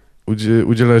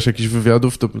 Udzielałeś jakichś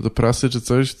wywiadów do prasy czy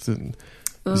coś?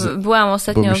 Byłam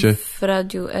ostatnio w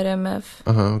radiu RMF.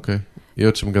 Aha, okej. I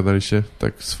o czym gadaliście?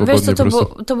 Tak swobodnie. Wiesz co,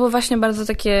 to było właśnie bardzo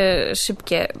takie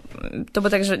szybkie. To było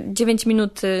tak, że 9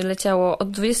 minut leciało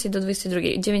od 20 do 22.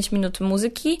 9 minut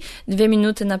muzyki, 2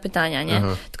 minuty na pytania, nie?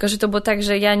 Aha. Tylko, że to było tak,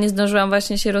 że ja nie zdążyłam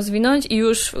właśnie się rozwinąć i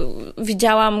już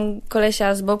widziałam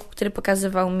kolesia z boku, który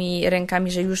pokazywał mi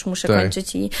rękami, że już muszę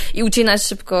kończyć i ucinać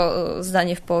szybko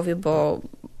zdanie w połowie, bo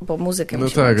muzykę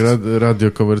musi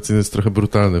radio komercyjne jest trochę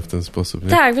brutalne w ten sposób, nie?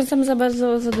 Tak, więc tam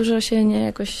za dużo się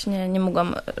nie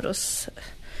mogłam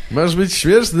Masz być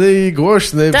śmieszny i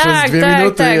głośny przez 2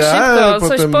 minuty, szybko,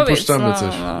 potem powiedz, puszczamy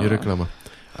coś i reklama.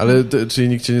 Ale czyli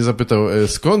nikt cię nie zapytał,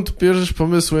 skąd bierzesz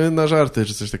pomysły na żarty,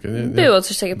 czy coś takiego? Nie? Było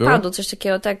coś takiego, padło coś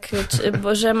takiego, tak,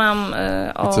 bo że mam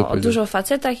o dużo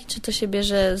facetach i czy to się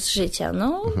bierze z życia.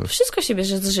 Wszystko się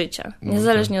bierze z życia,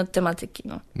 niezależnie od tematyki.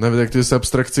 Nawet jak to jest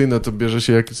abstrakcyjne, to bierze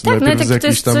się najpierw z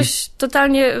jakiś tam... to jest coś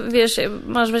totalnie, wiesz,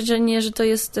 masz wrażenie, że to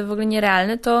jest w ogóle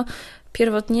nierealne, to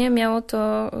pierwotnie miało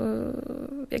to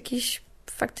jakieś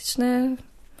faktyczne...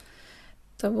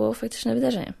 To było faktyczne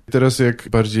wydarzenie. Teraz jak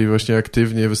bardziej właśnie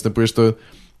aktywnie występujesz, to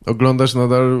oglądasz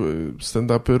nadal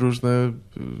stand-upy różne,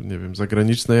 nie wiem,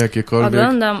 zagraniczne, jakiekolwiek?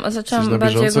 Oglądam. Zaczęłam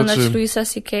bardziej oglądać Louisa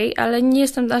C.K., ale nie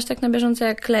jestem aż tak na bieżąco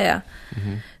jak Klea.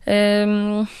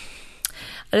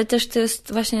 Ale też to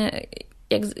jest właśnie...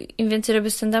 Im więcej robię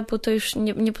stand-upu, to już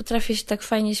nie potrafię się tak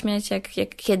fajnie śmiać,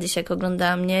 jak kiedyś, jak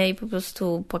oglądałam mnie i po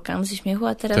prostu płakałam ze śmiechu,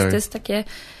 a teraz to jest takie...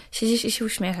 Siedzisz i się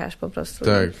uśmiechasz po prostu.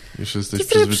 Tak, już jesteś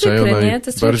przyzwyczajona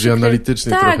i bardziej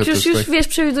analitycznie trochę też. Już wiesz,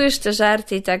 przewidujesz te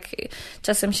żarty i tak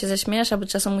czasem się zaśmiesz, albo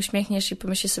czasem uśmiechniesz i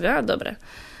pomyślisz sobie, dobra.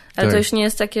 Ale to już nie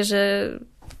jest takie, że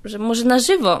może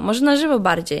na żywo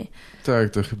bardziej. Tak,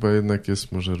 to chyba jednak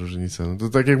jest może różnica. To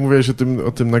tak jak mówiłeś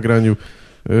o tym nagraniu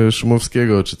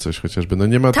Szumowskiego czy coś chociażby.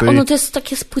 Nie ma tej... Ono to jest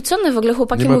takie spłycone w ogóle,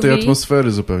 chłopaki mówili... Nie ma tej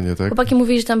atmosfery zupełnie, tak? Chłopaki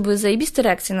mówili, że tam były zajebiste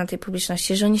reakcje na tej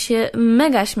publiczności, że oni się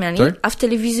mega śmiali, a w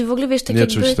telewizji w ogóle, wiesz, tak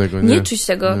jakby... Nie czuć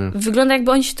tego. Wygląda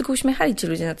jakby oni się tylko uśmiechali, ci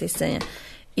ludzie na tej scenie.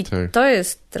 I to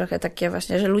jest trochę takie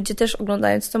właśnie, że ludzie też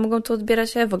oglądając to mogą to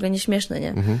odbierać, w ogóle nieśmieszne,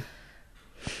 nie?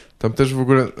 Tam też w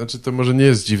ogóle, to może nie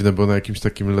jest dziwne, bo na jakimś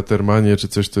takim Lettermanie czy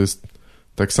coś to jest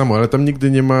tak samo, ale tam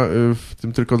nigdy nie ma, w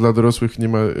tym tylko dla dorosłych nie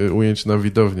ma ujęć na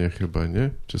widownię chyba, nie?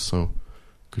 Czy są?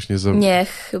 Jakoś nie,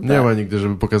 chyba. Nie ma nigdy,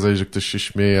 żeby pokazać, że ktoś się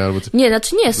śmieje albo... Nie,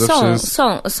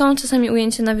 są czasami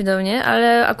ujęcia na widownię,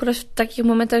 ale akurat w takich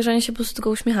momentach, że oni się po prostu tylko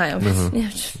uśmiechają, więc nie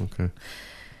wiem, czy...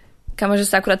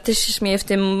 Kamerzysta akurat też się śmieje w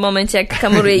tym momencie, jak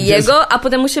kameruje jego, a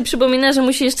potem mu się przypomina, że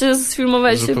musi jeszcze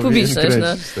sfilmować publiczność.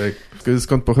 Tak.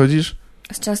 Skąd pochodzisz?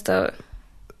 Z Częstochowy.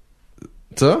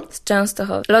 Co? Z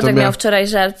Częstochowy. Lodek miał wczoraj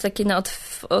żart taki na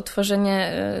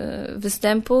otworzenie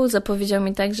występu. Zapowiedział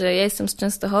mi tak, że ja jestem z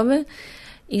Częstochowy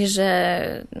i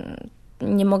że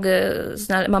nie mogę,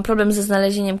 mam problem ze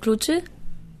znalezieniem kluczy,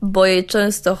 bo je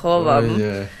często chowam. Oj,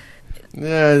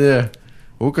 nie.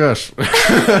 Łukasz.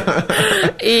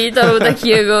 I to był taki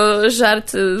jego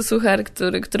żart, suchar,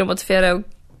 którym otwierał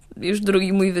już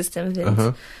drugi mój występ, więc...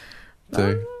 Aha,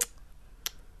 tak.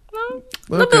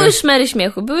 No były szmery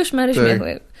śmiechu.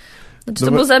 Znaczy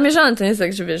to było zamierzone, to nie jest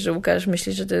tak, że wiesz, że Łukasz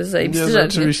myśli, że to jest zajebisty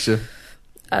żart. Oczywiście.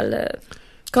 Ale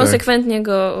konsekwentnie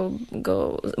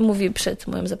go mówi przed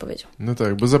moją zapowiedzią. No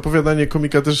tak, bo zapowiadanie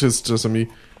komika też jest czasami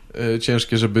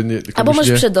ciężkie, żeby nie... Albo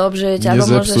możesz przedobrzyć, nie albo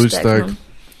zepsuć, możesz... tak.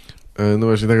 No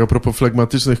właśnie, tak a propos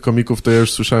flegmatycznych komików, to ja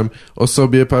już słyszałem o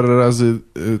sobie parę razy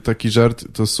taki żart,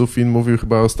 to Sufin mówił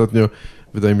chyba ostatnio,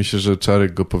 wydaje mi się, że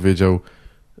Czarek go powiedział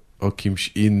o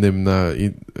kimś innym,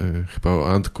 chyba o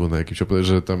Antku, na jakimś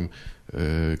że tam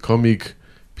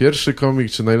pierwszy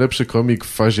komik, czy najlepszy komik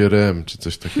w fazie REM, czy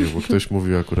coś takiego, bo ktoś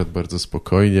mówił akurat bardzo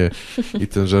spokojnie i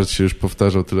ten żart się już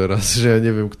powtarzał tyle razy, że ja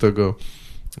nie wiem,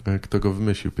 kto go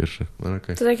wymyślił pierwszy. No,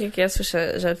 okay. To tak jak ja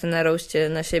słyszę żarty na roście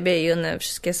na siebie i one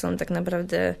wszystkie są tak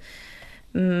naprawdę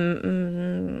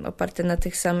oparte na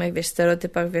tych samych, wiesz,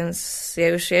 stereotypach, więc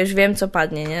ja już wiem, co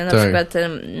padnie, nie? Na przykład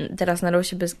teraz na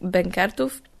roście bez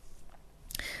bankartów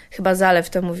chyba Zalew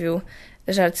to mówił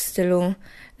żart w stylu,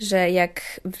 że jak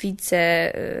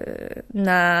widzę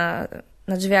na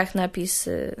drzwiach napis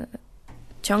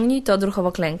ciągnij, to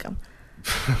odruchowo klękam.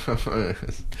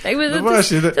 Jakby no to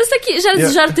właśnie. To jest taki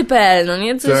żart z żarty.pl, no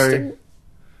nie? Coś tak.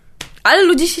 Ale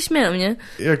ludzie się śmieją, nie?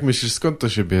 Jak myślisz, skąd to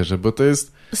się bierze? Bo to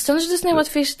jest... Stąd, że to jest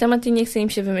najłatwiejszy temat i nie chce im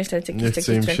się wymyślać jakichś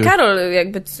takich... Karol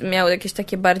jakby miał jakieś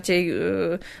takie bardziej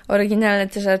oryginalne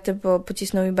te żarty, bo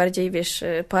pocisnął mi bardziej, wiesz,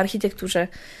 po architekturze,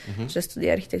 że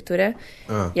studia architekturę.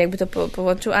 Jakby to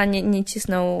połączył, a nie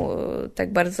cisnął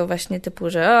tak bardzo właśnie typu,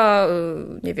 że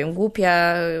nie wiem,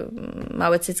 głupia,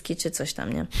 małe cycki czy coś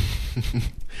tam, nie?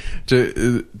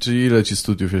 Czy ile ci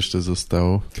studiów jeszcze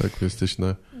zostało? Tak, jesteś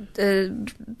na...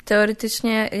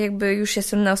 Teoretycznie jakby już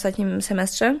jestem na ostatnim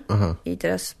semestrze. I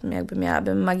teraz jakby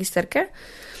miałabym magisterkę.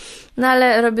 No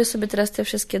ale robię sobie teraz te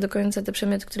wszystkie do końca te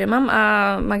przedmioty, które mam,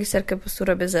 a magisterkę po prostu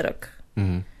robię za rok.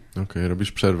 Okej,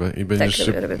 robisz przerwę i będziesz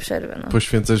robię przerwę,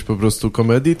 poświęcać po prostu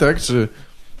komedii, tak? Czy...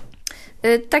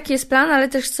 Taki jest plan, ale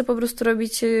też chcę po prostu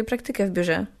robić praktykę w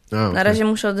biurze. Na razie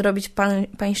muszę odrobić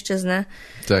pańszczyznę,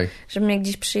 żeby mnie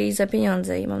gdzieś przyjść za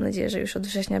pieniądze i mam nadzieję, że już od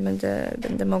września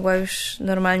będę mogła już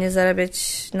normalnie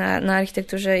zarabiać na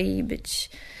architekturze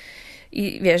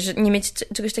i wiesz, nie mieć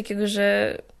czegoś takiego,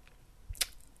 że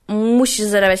musisz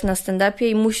zarabiać na stand-upie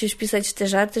i musisz pisać te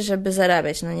żarty, żeby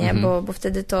zarabiać, no nie? Bo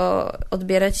wtedy to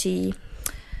odbiera ci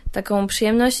taką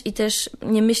przyjemność i też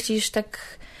nie myślisz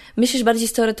myślisz bardziej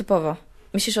stereotypowo.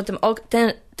 Myślisz o tym,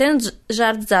 ten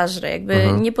żart zażre, jakby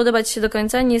nie podoba ci się do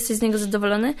końca, nie jesteś z niego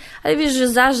zadowolony, ale wiesz, że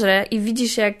zażre i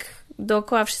widzisz, jak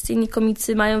dookoła wszyscy inni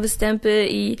komicy mają występy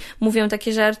i mówią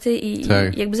takie żarty i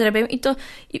jakby zarabiają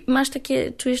i masz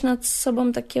czujesz nad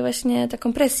sobą takie właśnie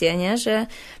taką presję, nie? Że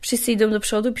wszyscy idą do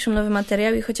przodu, piszą nowy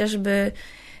materiał i chociażby,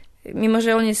 mimo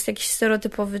że on jest jakiś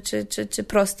stereotypowy czy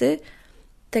prosty,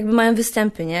 to jakby mają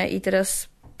występy, nie? I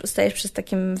teraz stajesz przed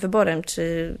takim wyborem,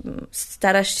 czy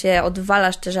starasz się,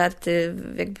 odwalasz te żarty,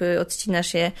 jakby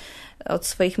odcinasz je od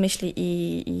swoich myśli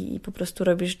i po prostu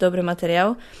robisz dobry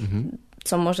materiał,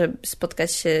 co może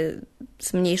spotkać się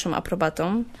z mniejszą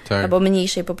aprobatą, albo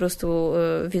mniejszej po prostu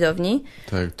widowni,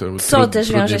 co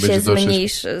też wiąże się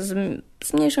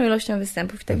z mniejszą ilością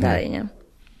występów i tak dalej, nie?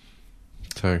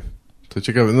 Tak, to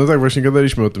ciekawe. No tak, właśnie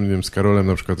gadaliśmy o tym, nie wiem, z Karolem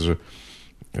na przykład, że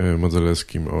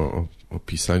Modzelewskim o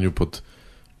pisaniu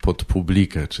pod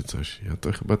publikę czy coś. Ja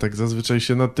to chyba tak zazwyczaj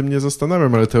się nad tym nie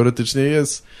zastanawiam, ale teoretycznie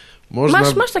jest.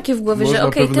 Masz takie w głowie, że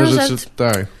okej, ten rzeczy, żart...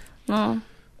 Tak. No.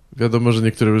 Wiadomo, że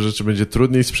niektóre rzeczy będzie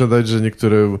trudniej sprzedać, że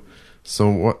niektóre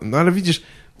są... No ale widzisz,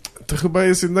 to chyba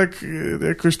jest jednak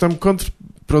jakoś tam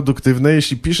kontrproduktywne,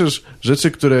 jeśli piszesz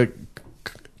rzeczy, które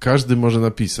każdy może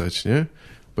napisać, nie?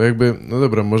 Bo jakby, no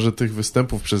dobra, może tych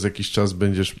występów przez jakiś czas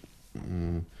będziesz...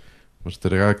 Może te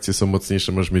reakcje są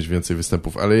mocniejsze, możesz mieć więcej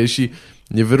występów, ale jeśli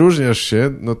nie wyróżniasz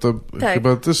się, no to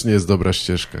chyba też nie jest dobra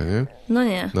ścieżka, nie? No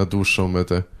nie. Na dłuższą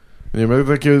metę. Nie wiem,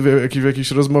 w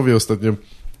jakiejś rozmowie ostatnio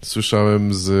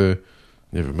słyszałem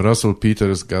nie wiem, Russell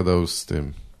Peters gadał z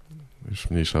tym, już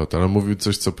mniejsza o to, ale mówił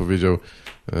coś, co powiedział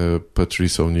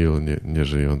Patrice O'Neill,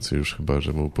 nieżyjący już chyba,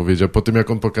 że mu powiedział, po tym jak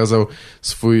on pokazał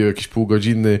swój jakiś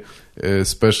półgodzinny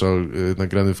special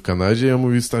nagrany w Kanadzie, i on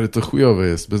mówił, stary, to chujowe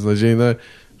jest, beznadziejne,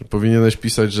 powinieneś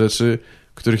pisać rzeczy,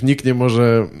 których nikt nie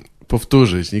może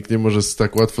powtórzyć, nikt nie może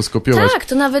tak łatwo skopiować. Tak,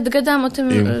 to nawet gadałam o tym...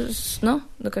 No,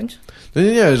 dokończ. No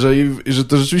nie, że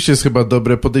to rzeczywiście jest chyba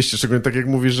dobre podejście, szczególnie tak jak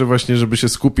mówisz, że właśnie, żeby się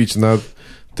skupić na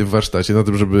tym warsztacie, na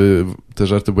tym, żeby te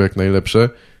żarty były jak najlepsze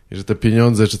i że te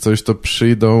pieniądze czy coś to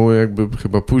przyjdą jakby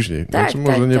chyba później. Tak, znaczy,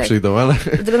 może nie przyjdą, ale...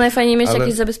 Dlatego najfajniej mieć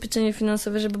jakieś zabezpieczenie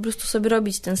finansowe, żeby po prostu sobie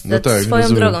robić ten stand swoją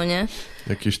drogą, nie?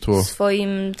 Jakieś tło. Swoim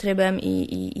trybem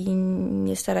i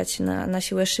nie starać się na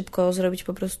siłę szybko zrobić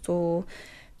po prostu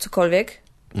cokolwiek,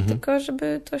 tylko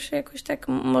żeby to się jakoś tak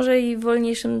może i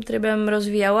wolniejszym trybem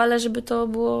rozwijało, ale żeby to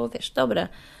było, wiesz, dobre.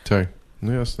 Tak,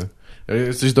 no jasne.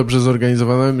 Jesteś dobrze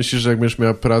zorganizowana? Myślisz, że jak będziesz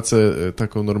miała pracę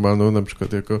taką normalną, na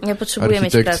przykład jako Ja potrzebuję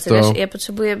architekt, mieć pracę, wiesz, ja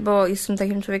potrzebuję, bo jestem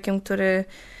takim człowiekiem, który...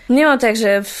 Nie mam tak,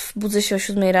 że budzę się o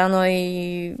 7 rano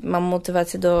i mam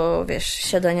motywację do, wiesz,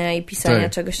 siadania i pisania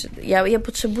czegoś. Ja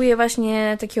potrzebuję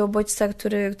właśnie takiego bodźca,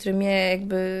 który mnie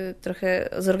jakby trochę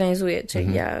zorganizuje,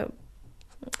 czyli ja...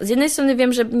 Z jednej strony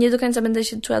wiem, że nie do końca będę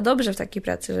się czuła dobrze w takiej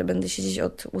pracy, że będę siedzieć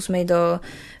od 8 do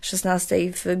 16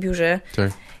 w biurze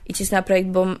i cisnę na projekt,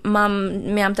 bo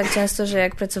miałam tak często, że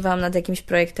jak pracowałam nad jakimś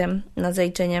projektem, nad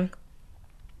zaliczeniem,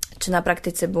 czy na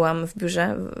praktyce byłam w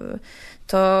biurze,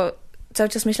 to cały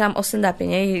czas myślałam o stand-upie,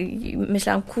 nie? I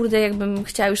myślałam, kurde, jakbym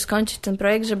chciała już skończyć ten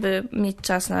projekt, żeby mieć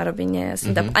czas na robienie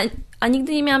stand-upu. A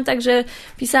nigdy nie miałam tak, że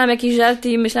pisałam jakieś żarty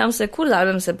i myślałam sobie, kurde,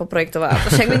 ale bym sobie poprojektowała.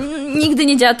 To się jakby nigdy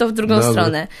nie działa to w drugą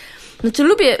stronę. Znaczy,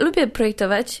 lubię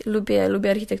projektować,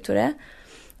 lubię architekturę,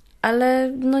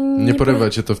 ale no nie porywa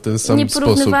cię to w ten sam sposób.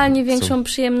 Nieporównywalnie większą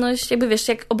przyjemność. Jakby wiesz,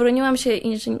 jak obroniłam się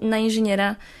na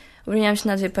inżyniera, obroniłam się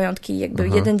na 2 pajątki i jakby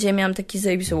jeden dzień miałam taki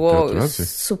zajebisty, wow,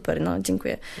 super, no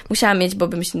dziękuję. Musiałam mieć, bo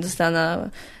bym się nie dostała na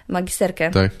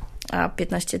magisterkę. Tak. A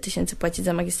 15 000 płacić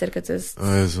za magisterkę to jest...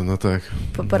 O Jezu, no tak.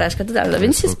 Porażka totalna,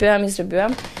 więc się spięłam i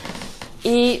zrobiłam.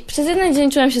 I przez jeden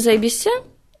dzień czułam się zajebiście,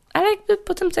 ale jakby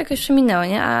potem to jakoś przeminęło,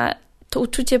 nie? A to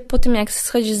uczucie po tym, jak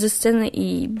schodzisz ze sceny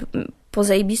i po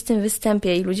zajebistym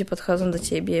występie i ludzie podchodzą do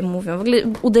ciebie, mówią, w ogóle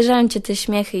uderzają cię te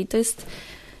śmiechy i to jest...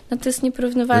 No to jest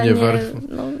nieporównywalnie...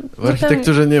 W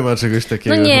architekturze nie ma czegoś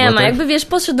takiego. No nie ma, tak? Jakby wiesz,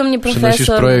 podszedł do mnie profesor...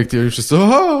 Przynosisz projekt i oni wszyscy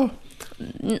oho!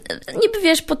 Niby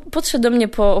wiesz, podszedł do mnie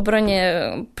po obronie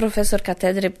profesor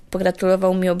katedry,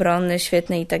 pogratulował mi obrony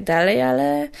świetnej i tak dalej,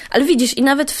 ale widzisz, i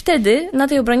nawet wtedy na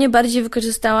tej obronie bardziej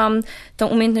wykorzystałam tą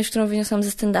umiejętność, którą wyniosłam ze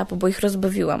stand-upu, bo ich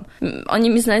rozbawiłam. Oni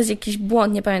mi znaleźli jakiś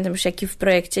błąd, nie pamiętam już jaki w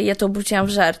projekcie, i ja to obróciłam w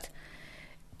żart.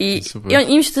 I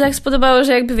im się to tak spodobało,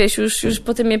 że jakby wiesz, już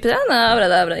potem mnie pyta,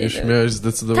 dobra. Już miałeś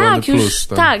zdecydowany plus.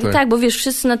 Tak, bo wiesz,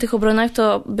 wszyscy na tych obronach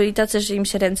to byli tacy, że im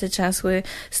się ręce trzęsły,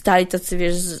 stali tacy,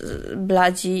 wiesz,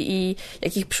 bladzi i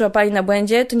jak ich przyłapali na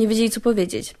błędzie, to nie wiedzieli, co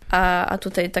powiedzieć. A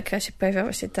tutaj taka się pojawia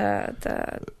właśnie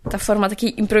ta forma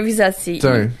takiej improwizacji.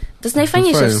 Tak. To jest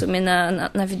najfajniejsze w sumie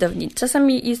na widowni.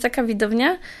 Czasami jest taka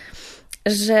widownia,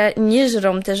 że nie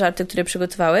żrą te żarty, które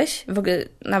przygotowałeś. W ogóle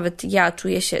nawet ja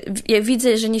czuję się... Ja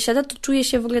widzę, że nie siada, to czuję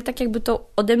się w ogóle tak, jakby to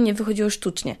ode mnie wychodziło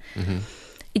sztucznie.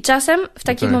 I czasem w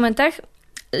takich momentach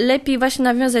lepiej właśnie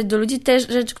nawiązać do ludzi te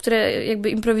rzeczy, które jakby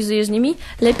improwizujesz z nimi,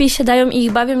 lepiej siadają i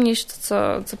ich bawią niż to,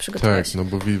 co przygotowałeś. Tak, no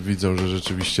bo widzą, że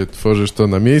rzeczywiście tworzysz to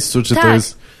na miejscu, czy to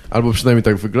jest... Albo przynajmniej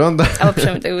tak wygląda. Albo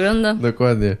przynajmniej tak wygląda.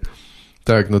 Dokładnie.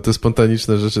 Tak, no te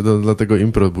spontaniczne rzeczy, dlatego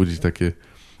impro budzi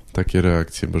takie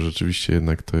reakcje, bo rzeczywiście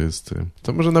jednak to jest...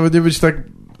 To może nawet nie być tak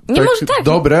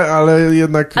dobre, ale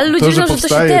jednak ale to, że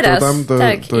powstaje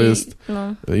to jest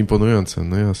imponujące,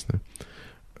 no jasne.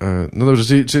 No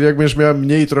dobrze, czyli jak będziesz miała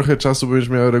mniej trochę czasu, będziesz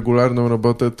miała regularną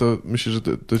robotę, to myślę, że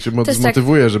to cię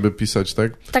zmotywuje, żeby pisać,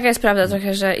 tak? Taka jest prawda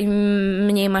trochę, że im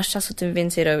mniej masz czasu, tym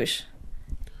więcej robisz.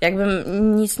 Jakbym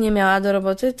nic nie miała do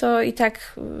roboty, to i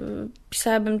tak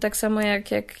pisałabym tak samo, jak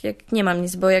nie mam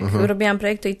nic, bo jak robiłam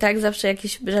projekt, to i tak zawsze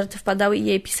jakieś żarty wpadały i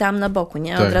je pisałam na boku,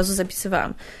 nie? Od razu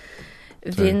zapisywałam.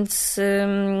 Tak. Więc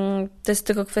to jest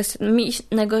tylko kwestia... Mi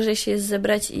najgorzej się jest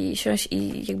zebrać i siąść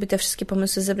i jakby te wszystkie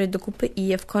pomysły zebrać do kupy i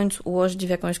je w końcu ułożyć w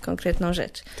jakąś konkretną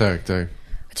rzecz. Tak.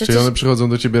 Czyli one przychodzą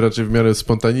do ciebie raczej w miarę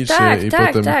spontanicznie i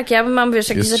potem... Tak. Ja mam, wiesz,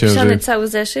 jakiś zapisany cały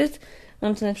zeszyt.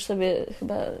 Mam tu przy sobie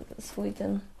chyba swój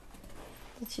ten...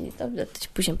 To ci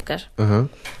później pokażę. Aha.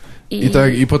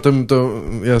 I potem to,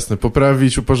 jasne,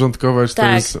 poprawić, uporządkować, to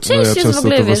jest... Część jest w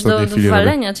ogóle, wiesz, do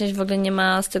walenia, część w ogóle nie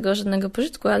ma z tego żadnego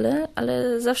pożytku,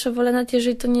 ale zawsze wolę, nawet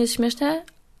jeżeli to nie jest śmieszne,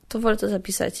 to wolę to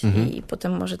zapisać i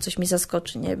potem może coś mi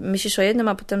zaskoczy, nie? Myślisz o jednym,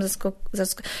 a potem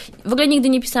W ogóle nigdy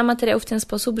nie pisałam materiału w ten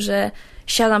sposób, że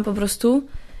siadam po prostu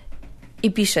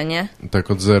i piszę, nie?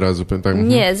 Tak od zera zupełnie, tak?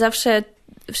 Nie, zawsze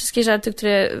wszystkie żarty,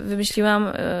 które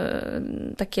wymyśliłam,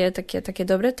 takie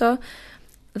dobre, to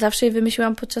zawsze je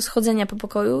wymyśliłam podczas chodzenia po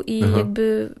pokoju i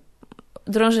jakby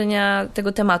drążenia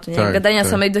tego tematu, nie? Gadania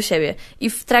samej do siebie. I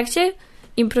w trakcie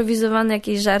improwizowane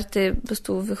jakieś żarty po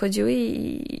prostu wychodziły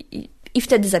i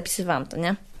wtedy zapisywałam to,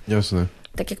 nie? Jasne.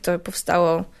 Tak jak to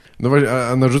powstało. No właśnie,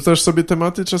 a narzucasz sobie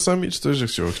tematy czasami? Czy coś, że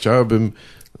chciałabym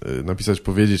napisać,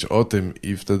 powiedzieć o tym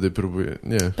i wtedy próbuję...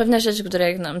 Nie. Pewne rzeczy,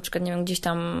 które na przykład, nie wiem, gdzieś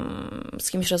tam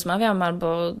z kimś rozmawiam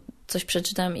albo coś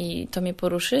przeczytam i to mnie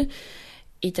poruszy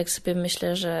i tak sobie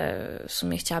myślę, że w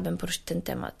sumie chciałabym poruszyć ten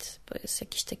temat, bo jest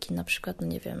jakiś taki na przykład, no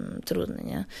nie wiem, trudny,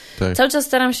 nie? Tak. Cały czas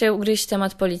staram się ugryźć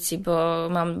temat policji, bo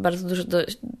mam bardzo dużo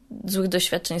złych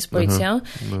doświadczeń z policją.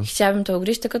 Chciałabym to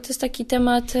ugryźć, tylko to jest taki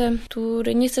temat,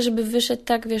 który nie chcę, żeby wyszedł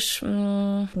tak, wiesz,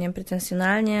 nie wiem,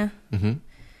 pretensjonalnie.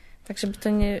 Tak, żeby to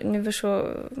nie wyszło...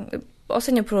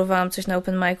 Ostatnio próbowałam coś na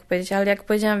open micu powiedzieć, ale jak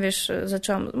powiedziałam, wiesz,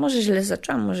 może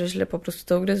źle po prostu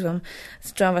to ugryzłam.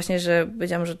 Zaczęłam właśnie, że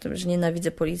powiedziałam, że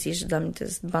nienawidzę policji, że dla mnie to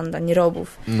jest banda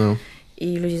nierobów. No.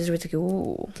 I ludzie zrobili takie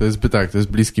To jest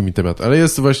bliski mi temat, ale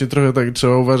jest właśnie trochę tak,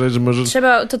 trzeba uważać, że może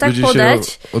trzeba to tak ludzie podać,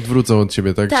 się odwrócą od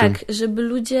ciebie, tak? Tak, żeby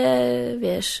ludzie,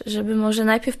 wiesz, żeby może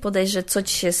najpierw podać, że co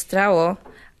ci się stało,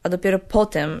 a dopiero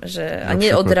potem, a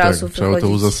nie od razu wychodzić. Trzeba to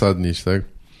uzasadnić, tak?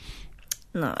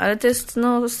 No, ale to jest,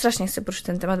 strasznie chcę poruszyć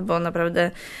ten temat, bo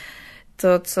naprawdę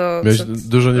Miałeś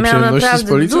dużo nieprzyjemności z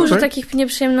policją, dużo tak? takich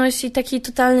nieprzyjemności, takiej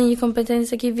totalnej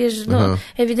niekompetencji, takiej, wiesz,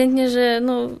 ewidentnie, że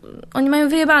oni mają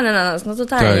wyjebane na nas,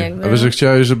 totalnie. Tak. Jakby. Ale że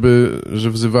chciałeś, że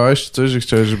wzywałeś coś, że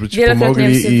chciałeś, żeby ci wielokrotnie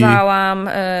pomogli wzywałam.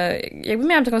 Jakby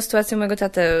miałam taką sytuację, mojego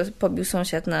tatę pobił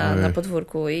sąsiad na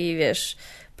podwórku i wiesz...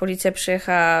 Policja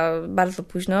przyjechała bardzo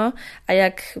późno, a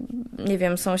jak, nie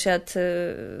wiem, sąsiad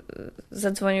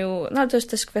zadzwonił, ale to jest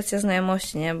też kwestia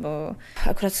znajomości, nie, bo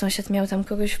akurat sąsiad miał tam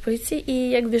kogoś w policji i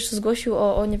jak, wiesz, zgłosił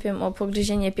nie wiem, o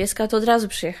pogryzienie pieska, to od razu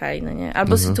przyjechali, no nie.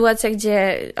 Albo sytuacja,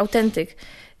 gdzie autentyk,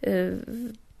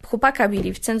 chłopaka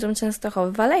bili w centrum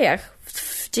Częstochowy, w Alejach,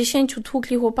 w 10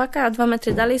 tłukli chłopaka, a 2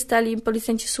 metry dalej stali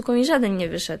policjanci z suką i żaden nie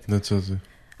wyszedł. No co ty?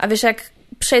 A wiesz, jak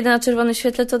przejdę na czerwonym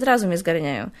świetle, to od razu mnie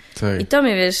zgarniają. Tak. I to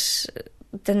mnie, wiesz,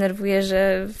 denerwuje,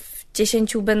 że w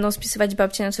 10 będą spisywać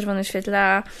babcie na czerwonym świetle,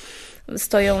 a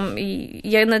stoją i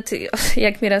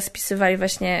jak mi raz spisywali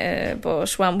właśnie, bo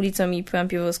szłam ulicą i piłam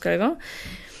piwo z kolegą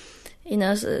i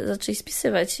nas zaczęli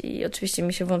spisywać i oczywiście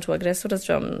mi się włączył agresor,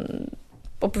 zaczęłam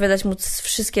opowiadać mu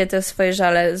wszystkie te swoje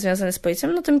żale związane z policją,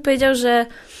 no to mi powiedział, że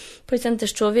policjant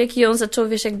też człowiek i on zaczął,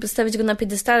 wiesz, jakby stawiać go na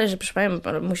piedestale, że proszę panią,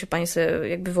 musi pani sobie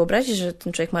jakby wyobrazić, że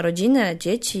ten człowiek ma rodzinę,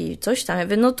 dzieci, coś tam. Ja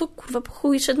mówię, no to kurwa po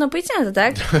chuj szedł na policjanta,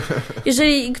 tak?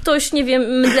 Jeżeli ktoś, nie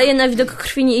wiem, mdleje na widok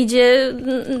krwi, nie idzie,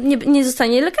 nie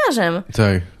zostanie lekarzem.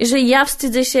 Tak. Jeżeli ja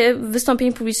wstydzę się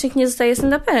wystąpień publicznych, nie zostaję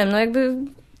stand-uperem. No jakby,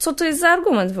 co to jest za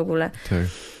argument w ogóle? Tak.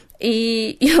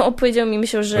 I on powiedział mi,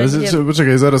 myślał, że... Ale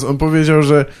poczekaj, zaraz, on powiedział,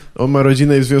 że on ma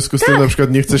rodzinę i w związku z tym na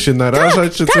przykład nie chce się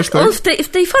narażać, czy coś tak? On w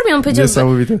tej formie on powiedział...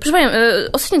 Niesamowite. Proszę panią,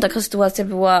 ostatnio taka sytuacja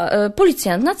była.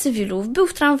 Policjant na cywilu był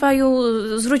w tramwaju,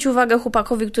 zwrócił uwagę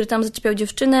chłopakowi, który tam zaczepiał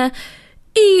dziewczynę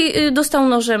i dostał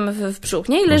nożem w brzuch,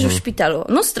 nie? I leży w szpitalu.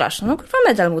 No straszne, no kurwa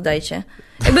medal mu dajcie.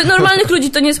 Jakby normalnych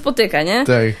ludzi to nie spotyka, nie?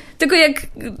 Tak. Tylko jak,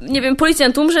 nie wiem,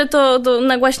 policjant umrze, to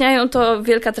nagłaśniają to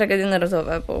wielka tragedia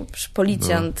narodowa, bo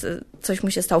policjant, coś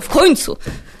mu się stało. W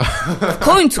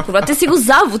końcu, kurwa, to jest jego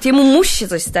zawód, jemu musi się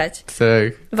coś stać.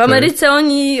 Tak. W Ameryce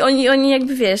oni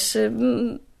jakby, wiesz,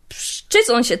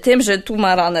 szczycą się tym, że tu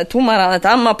ma ranę,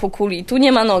 tam ma po kuli, tu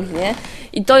nie ma nogi, nie?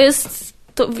 I to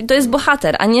jest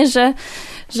bohater, a nie, że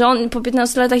on po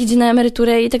 15 latach idzie na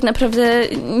emeryturę i tak naprawdę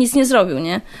nic nie zrobił,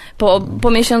 nie?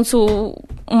 Po miesiącu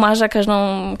umarza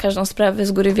każdą sprawę,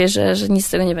 z góry wie, że nic z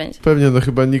tego nie będzie. Pewnie,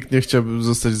 chyba nikt nie chciałby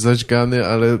zostać zaćgany,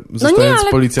 ale zostając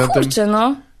policjantem...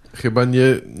 Kurczę, chyba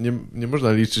nie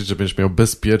można liczyć, że będziesz miał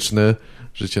bezpieczne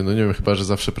życie. No nie wiem, chyba, że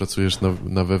zawsze pracujesz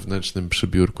na wewnętrznym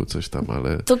przybiórku, coś tam,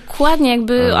 ale... Dokładnie,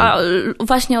 jakby, a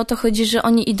właśnie o to chodzi, że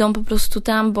oni idą po prostu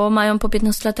tam, bo mają po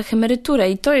 15 latach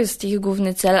emeryturę i to jest ich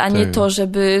główny cel, a nie to,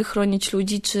 żeby chronić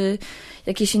ludzi, czy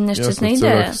jakieś inne szczytne idee. W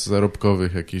celach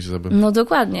zarobkowych jakichś No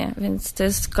dokładnie, więc to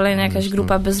jest kolejna jakaś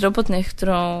grupa bezrobotnych,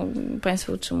 którą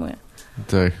państwo utrzymuje.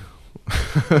 Tak.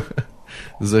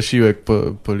 Zasiłek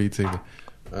policyjny.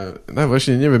 No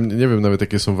właśnie, nie wiem nawet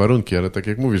jakie są warunki, ale tak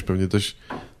jak mówisz, pewnie dość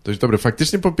dobre.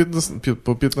 Faktycznie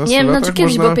po 15 nie wiem, latach znaczy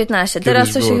kiedyś było 15,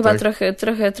 teraz to się chyba tak?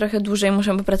 trochę dłużej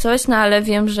muszę popracować, no ale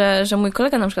wiem, że mój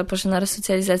kolega na przykład poszedł na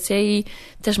resocjalizację i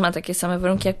też ma takie same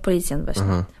warunki jak policjant właśnie.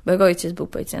 Aha. Bo jego ojciec był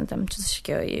policjantem, czy coś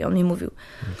takiego i on mi mówił.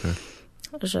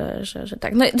 Okay. Że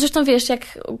tak. No zresztą wiesz, jak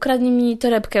ukradli mi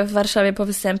torebkę w Warszawie po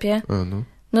występie,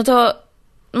 no to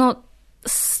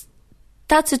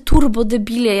tacy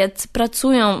turbodebile, jacy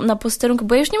pracują na posterunku,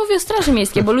 bo ja już nie mówię o Straży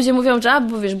Miejskiej, bo ludzie mówią, że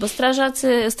bo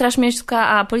Straż Miejska,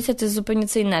 a policja to jest zupełnie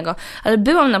co innego. Ale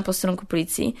byłam na posterunku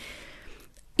policji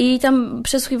i tam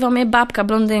przesłuchiwała mnie babka,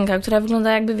 blondynka, która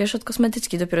wygląda jakby, wiesz, od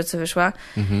kosmetyczki dopiero co wyszła.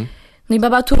 Mhm. No i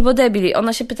baba turbo debil.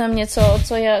 Ona się pyta mnie,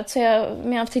 co ja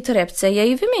miałam w tej torebce. Ja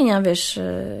jej wymieniam, wiesz,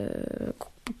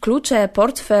 klucze,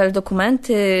 portfel,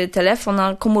 dokumenty, telefon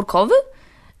komórkowy?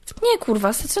 Nie,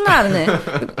 kurwa, stacjonarny.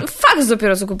 Faks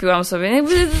dopiero co kupiłam sobie.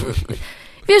 Jakby,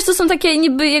 wiesz, to są takie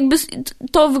niby jakby...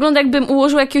 To wygląda jakbym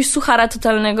ułożyła jakiegoś suchara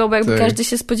totalnego, bo jakby każdy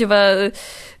się spodziewa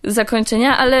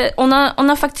zakończenia, ale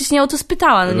ona faktycznie o to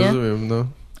spytała, no nie? Rozumiem, no.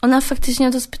 Ona faktycznie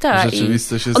o to spytała.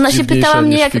 Rzeczywistość jest ona się pytała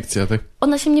mnie, jak fikcja, tak?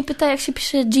 Ona się mnie pyta, jak się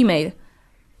pisze Gmail.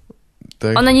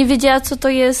 Tak? Ona nie wiedziała, co to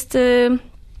jest...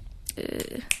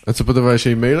 A co, podawałaś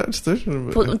jej maila, czy coś?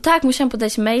 Tak, musiałam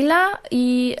podać maila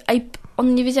i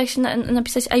on nie wiedział, jak się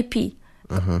napisać IP.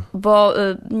 Aha. Bo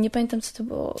nie pamiętam, co to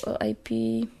było IP...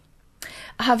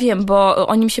 Aha, wiem, bo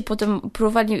oni mi się potem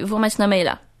próbowali włamać na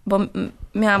maila. Bo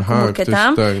miałam komórkę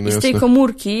tam no i z tej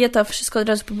komórki ja to wszystko od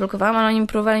razu publikowałam, ale oni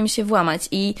próbowali mi się włamać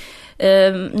i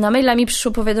na maila mi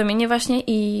przyszło powiadomienie właśnie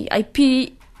i IP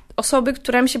osoby,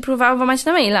 która mi się próbowała włamać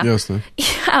na maila. Jasne.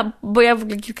 Bo ja w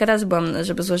ogóle kilka razy byłam,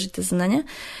 żeby złożyć te zeznanie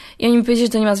i oni mi powiedzieli,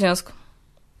 że to nie ma związku.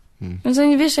 Więc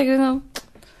oni, wiesz, jakby no...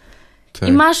 Tak.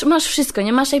 I masz wszystko,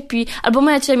 nie masz IP. Albo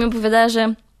moja ciocia mi opowiadała,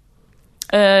 że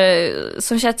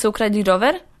sąsiadcy ukradli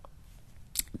rower.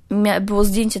 Było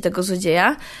zdjęcie tego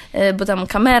złodzieja, bo tam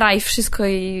kamera i wszystko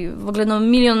i w ogóle no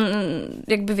milion,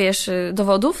 jakby wiesz,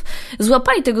 dowodów.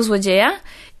 Złapali tego złodzieja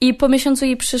i po miesiącu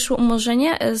jej przyszło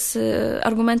umorzenie z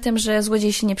argumentem, że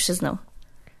złodziej się nie przyznał.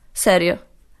 Serio.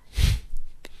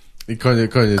 I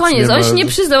koniec. Koniec, on się nie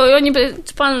przyznał i oni by,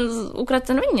 czy pan ukradł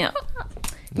ten...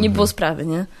 Nie było sprawy,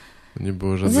 nie? Nie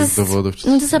było żadnych dowodów.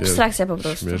 No to jest abstrakcja po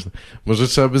prostu. Śmieszne. Może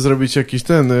trzeba by zrobić jakiś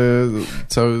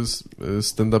cały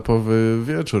stand-upowy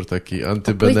wieczór, taki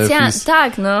antybenefis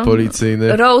tak, no.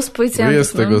 policyjny. Roast policjantów.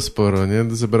 Jest tego sporo, nie?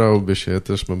 Zebrałoby się, ja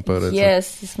też mam parę.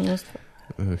 Jest mnóstwo.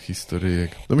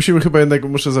 Historyjek. No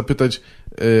muszę zapytać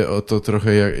o to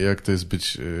trochę, jak to jest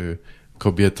być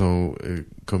kobietą,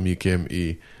 komikiem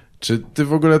i czy ty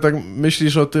w ogóle tak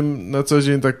myślisz o tym na co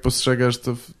dzień, tak postrzegasz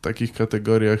to w takich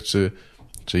kategoriach,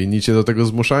 czy inni cię do tego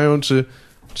zmuszają, czy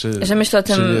że myślę o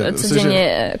tym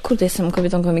codziennie, kurde, jestem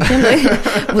kobietą komikiem,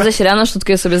 budzę się rano,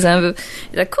 szczotkuję sobie zęby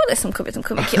i tak, kurde, jestem kobietą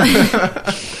komikiem.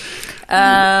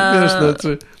 Wiesz, no,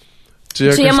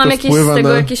 czy ja mam jakieś z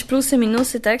tego jakieś plusy,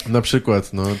 minusy, tak? Na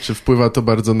przykład, no, czy wpływa to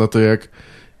bardzo na to, jak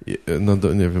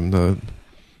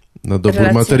na dobór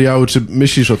relacje. Materiału, czy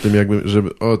myślisz o tym, jakby, że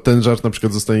ten żart na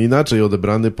przykład zostanie inaczej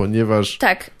odebrany, ponieważ...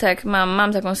 Tak,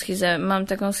 mam taką schizę. Mam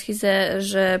taką schizę,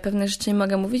 że pewnych rzeczy nie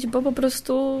mogę mówić, bo po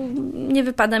prostu nie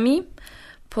wypada mi.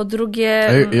 Po drugie...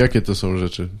 A jakie to są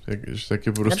rzeczy? Jakieś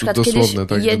takie po prostu dosłowne,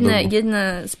 tak?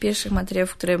 Jedne z pierwszych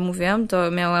materiałów, które mówiłam,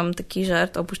 to miałam taki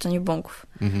żart o opuszczaniu bąków.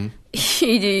 Mhm.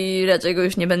 I raczej go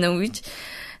już nie będę mówić.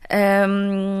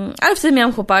 Ale wtedy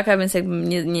miałam chłopaka, więc jakby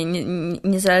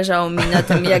nie zależało mi na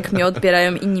tym, jak mnie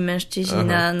odbierają inni mężczyźni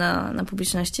na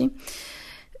publiczności.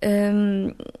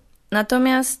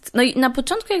 Natomiast, no i na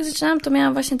początku jak zaczynałam, to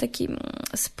miałam właśnie taki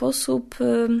sposób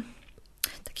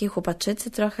takiej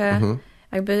chłopaczycy trochę,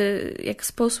 jakby jak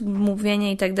sposób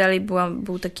mówienia i tak dalej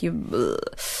był taki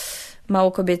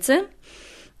mało kobiecy.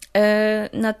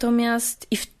 Natomiast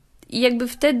i jakby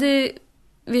wtedy,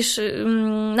 wiesz,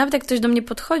 nawet jak ktoś do mnie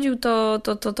podchodził,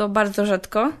 to bardzo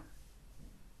rzadko.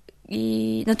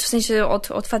 I znaczy w sensie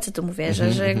od facetu mówię,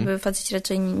 że jakby faceci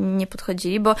raczej nie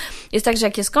podchodzili, bo jest tak, że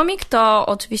jak jest komik, to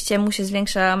oczywiście mu się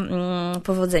zwiększa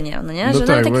powodzenie, no nie? No że tak,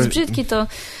 nawet jak jest brzydki, to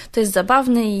jest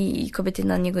zabawny i kobiety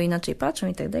na niego inaczej patrzą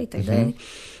i tak dalej, i tak dalej.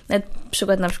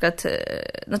 Przykład na przykład,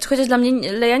 znaczy chociaż dla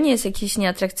mnie Leja nie jest jakiś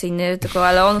nieatrakcyjny, tylko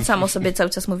ale on sam o sobie cały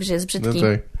czas mówi, że jest brzydki. No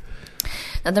tak.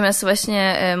 Natomiast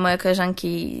właśnie moje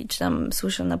koleżanki, czy tam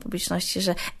słyszę na publiczności,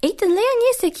 że ten Leja nie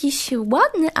jest jakiś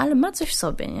ładny, ale ma coś w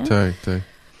sobie, nie? Tak.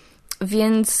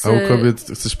 Więc... A u kobiet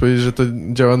chcesz powiedzieć, że to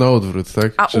działa na odwrót,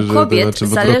 tak? A u kobiet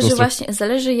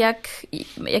zależy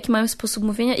jaki mają sposób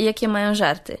mówienia i jakie mają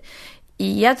żarty.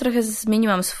 I ja trochę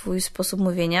zmieniłam swój sposób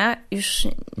mówienia. Już...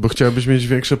 Bo chciałabyś mieć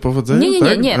większe powodzenie?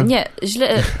 Nie.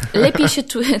 Lepiej się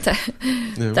czuję.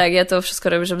 Tak, ja to wszystko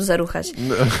robię, żeby zaruchać.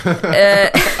 No.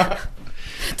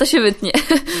 To się wytnie.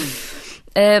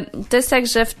 To jest tak,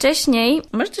 że wcześniej,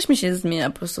 może też mi się zmienia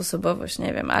po prostu osobowość,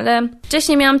 nie wiem, ale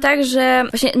wcześniej miałam tak, że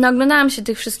właśnie naoglądałam się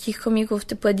tych wszystkich komików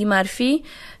typu Eddie Murphy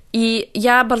i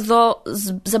ja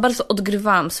za bardzo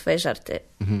odgrywałam swoje żarty.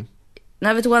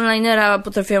 Nawet one-linera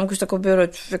potrafiłam jakoś taką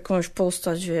biorąc w jakąś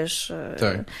postać, wiesz.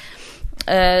 Tak.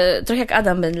 Trochę jak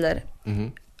Adam Bendler.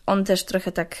 on też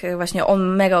trochę tak właśnie,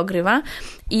 on mega ogrywa.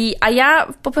 A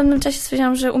ja po pewnym czasie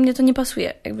stwierdziłam, że u mnie to nie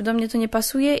pasuje. Jakby do mnie to nie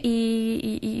pasuje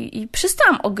i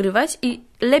przestałam ogrywać i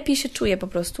lepiej się czuję po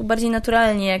prostu. Bardziej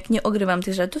naturalnie, jak nie ogrywam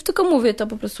tych żartów, tylko mówię to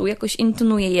po prostu, jakoś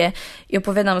intonuję je i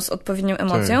opowiadam z odpowiednią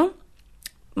emocją. Tak.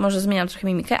 Może zmieniam trochę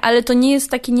mimikę, ale to nie jest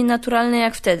takie nienaturalne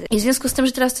jak wtedy. I w związku z tym,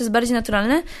 że teraz to jest bardziej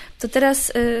naturalne, to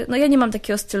teraz, no ja nie mam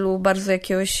takiego stylu bardzo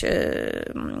jakiegoś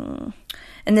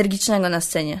energicznego na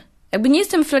scenie. Jakby nie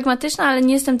jestem flegmatyczna, ale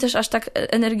nie jestem też aż tak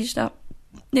energiczna,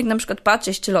 jak na przykład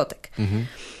Patrzyś czy Lotek. Mhm.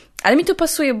 Ale mi to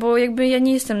pasuje, bo jakby ja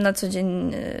nie jestem na co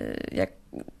dzień jak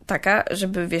taka,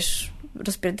 żeby, wiesz,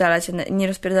 nie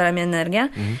rozpierdala mnie energia.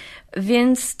 Mhm.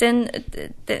 Więc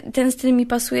ten styl mi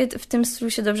pasuje, w tym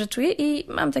stylu się dobrze czuję i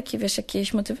mam takie, wiesz,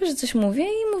 jakieś motywy, że coś mówię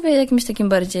i mówię jakimś takim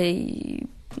bardziej,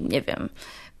 nie wiem,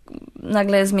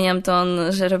 nagle zmieniam ton,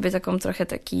 że robię taką trochę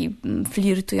taki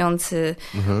flirtujący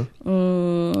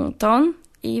ton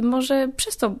i może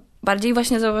przez to bardziej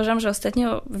właśnie zauważam, że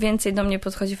ostatnio więcej do mnie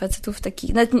podchodzi facetów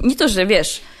takich, nawet nie to, że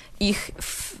wiesz, ich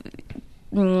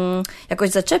jakoś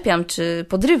zaczepiam, czy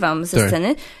podrywam ze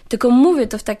sceny, tylko mówię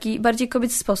to w taki bardziej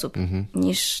kobiecy sposób,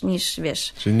 niż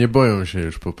wiesz. Czyli nie boją się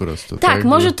już po prostu. Tak,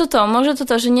 może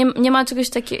to, że nie ma czegoś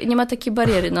takiego, nie ma takiej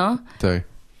bariery, no. Tak.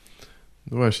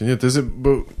 No właśnie, nie, to jest,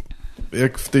 bo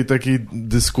jak w tej takiej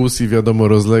dyskusji, wiadomo,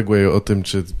 rozległej o tym,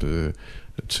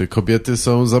 czy kobiety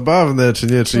są zabawne, czy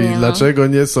nie, czy dlaczego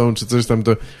nie są, czy coś tam,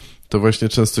 to właśnie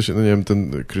często się, no nie wiem,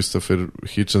 ten Christopher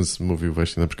Hitchens mówił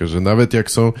właśnie na przykład, że nawet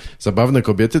jak są zabawne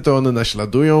kobiety, to one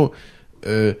naśladują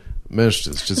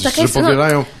mężczyzn, czy coś, że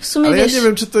powielają. No, ale wiesz, ja nie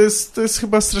wiem, czy to jest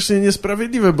chyba strasznie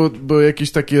niesprawiedliwe, bo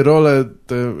jakieś takie role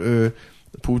te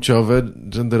płciowe,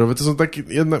 genderowe, to są takie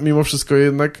mimo wszystko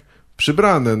jednak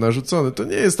przybrane, narzucone. To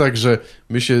nie jest tak, że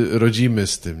my się rodzimy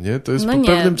z tym, nie? To jest po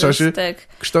pewnym czasie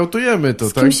kształtujemy to,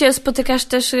 tak? Z kim się spotykasz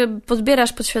też,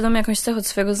 podbierasz podświadomie jakąś cechę od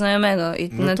swojego znajomego i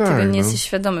tego nie jesteś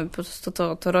świadomy, po prostu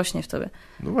to rośnie w tobie.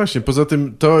 No właśnie, poza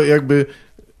tym to jakby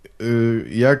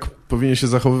jak powinien się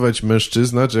zachowywać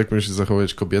mężczyzna, czy jak powinien się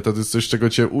zachowywać kobieta, to jest coś, czego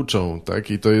cię uczą,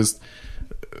 tak? I to jest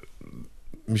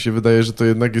mi się wydaje, że to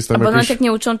jednak jest tam jakoś... Bo nawet jak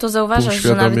nie uczą, to zauważasz,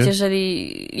 że nawet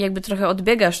jeżeli jakby trochę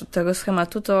odbiegasz od tego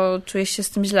schematu, to czujesz się z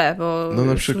tym źle, bo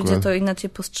ludzie to inaczej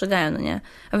postrzegają, no nie?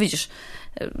 A widzisz,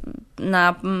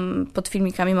 pod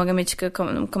filmikami mogę mieć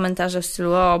komentarze w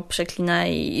stylu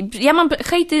przeklinaj. Ja mam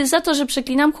hejty za to, że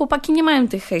przeklinam, chłopaki nie mają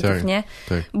tych hejtów, nie?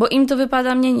 Tak. Bo im to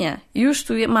wypada, mnie nie. Już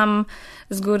tu mam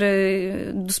z góry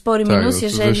spory minus,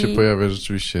 jeżeli... To się pojawia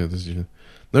rzeczywiście, to jest dziwne.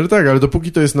 No ale tak, ale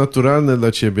dopóki to jest naturalne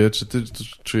dla ciebie, czy ty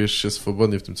czujesz się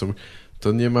swobodnie w tym, co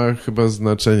to nie ma chyba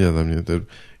znaczenia dla mnie.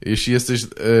 Jeśli jesteś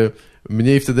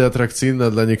mniej wtedy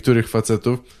atrakcyjna dla niektórych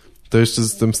facetów, to jeszcze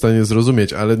jestem w stanie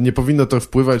zrozumieć, ale nie powinno to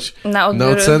wpływać na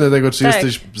ocenę tego, czy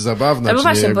jesteś zabawna, czy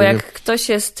właśnie, nie. No właśnie, bo jak ktoś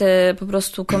jest po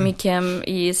prostu komikiem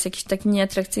i jest jakiś taki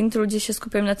nieatrakcyjny, to ludzie się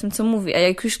skupiają na tym, co mówi, a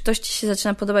jak już ktoś ci się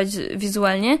zaczyna podobać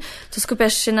wizualnie, to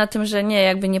skupiasz się na tym, że nie,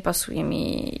 jakby nie pasuje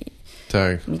mi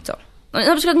to. No,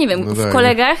 na przykład, nie wiem, w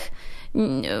kolegach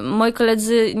moi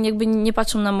koledzy jakby nie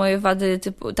patrzą na moje wady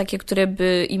typu takie, które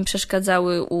by im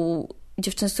przeszkadzały u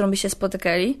dziewczyn, z którą by się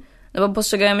spotykali, no bo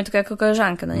postrzegają mnie tylko jako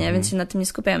koleżankę, no nie? Więc się na tym nie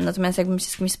skupiają. Natomiast jakbym się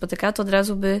z kimś spotykała, to od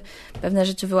razu by pewne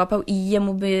rzeczy wyłapał i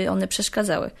jemu by one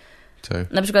przeszkadzały.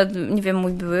 Tak. Na przykład, nie wiem,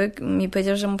 mój były mi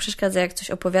powiedział, że mu przeszkadza, jak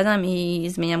coś opowiadam i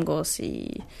zmieniam głos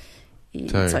i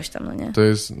coś tam, no nie? To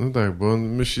jest, no tak, bo on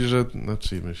myśli, że...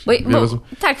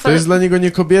 to jest dla niego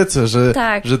nie kobiece, że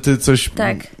ty coś...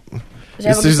 Tak.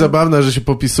 Jesteś zabawna, że się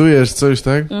popisujesz, coś,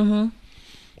 tak? Mhm.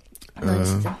 No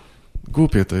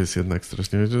głupie to jest jednak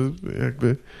strasznie, że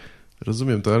jakby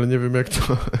rozumiem to, ale nie wiem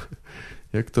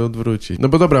jak to odwrócić. No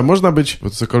bo dobra, można być, bo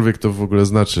cokolwiek to w ogóle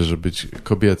znaczy, że być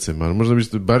kobiecym, ale można być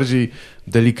bardziej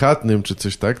delikatnym, czy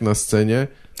coś tak, na scenie,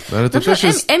 no ale to też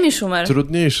jest Amy Schumer.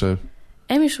 Trudniejsze.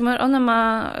 Amy Schumer,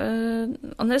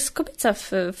 ona jest kobieca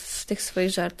w tych swoich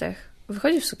żartach.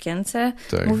 Wychodzi w sukience,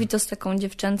 mówi to z taką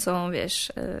dziewczęcą,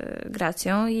 wiesz,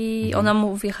 gracją i ona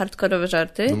mówi hardkorowe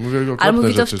żarty,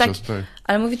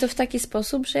 ale mówi to w taki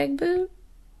sposób, że jakby,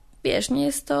 wiesz, nie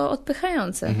jest to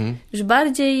odpychające. Już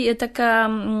bardziej taka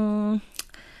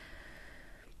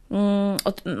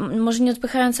może nie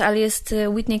odpychająca, ale jest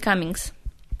Whitney Cummings.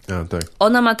 A, tak.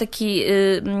 Ona ma taki,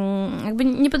 jakby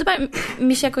nie podoba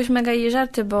mi się jakoś mega jej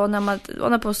żarty, bo ona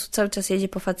po prostu cały czas jedzie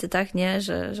po facetach, nie,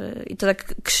 że i to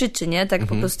tak krzyczy, nie, tak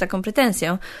po prostu taką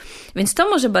pretensją. Więc to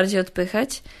może bardziej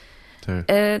odpychać. Tak.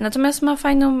 Natomiast ma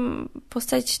fajną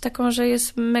postać taką, że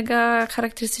jest mega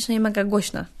charakterystyczna i mega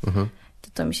głośna.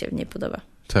 To mi się nie podoba.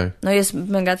 Tak. No jest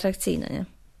mega atrakcyjna, nie?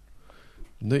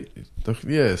 No i to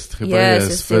jest, chyba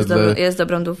jest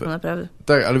dobrą dupą, naprawdę.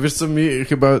 Tak, ale wiesz co, mi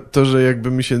chyba to, że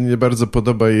jakby mi się nie bardzo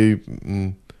podoba jej,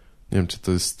 nie wiem, czy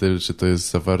to jest styl, czy to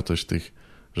jest zawartość tych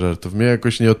żartów, mnie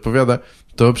jakoś nie odpowiada,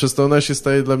 to przez to ona się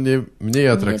staje dla mnie mniej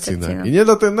atrakcyjna. I nie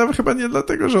dlatego, nawet chyba nie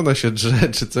dlatego, że ona się drze,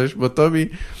 czy coś, bo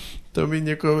to mi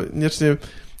niekoniecznie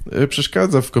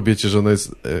przeszkadza w kobiecie, że ona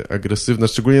jest agresywna,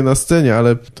 szczególnie na scenie,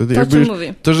 ale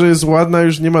to, że jest ładna,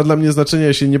 już nie ma dla mnie znaczenia,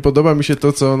 jeśli nie podoba mi się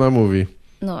to, co ona mówi.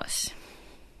 No właśnie.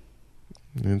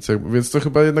 Więc to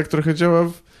chyba jednak trochę działa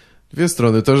w dwie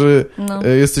strony. To, że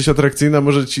jesteś atrakcyjna,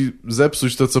 może ci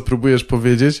zepsuć to, co próbujesz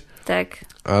powiedzieć. Tak.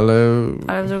 Ale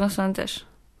w drugą stronę też.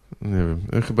 Nie wiem.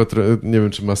 Ja chyba nie wiem,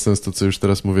 czy ma sens to, co już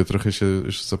teraz mówię. Trochę się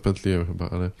już zapętliłem chyba,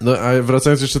 ale... No, a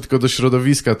wracając jeszcze tylko do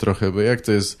środowiska trochę, bo jak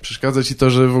to jest? Przeszkadza ci to,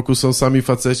 że wokół są sami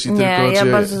faceci? Nie, ja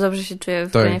bardzo dobrze się czuję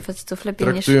w gronie facetów. Lepiej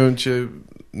traktują cię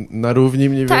na równi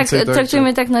mniej więcej? Tak, traktują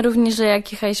mnie tak na równi, że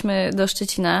jak jechaliśmy do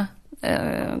Szczecina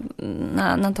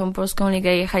na tą polską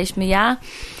ligę, jechaliśmy ja,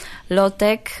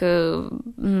 Lotek,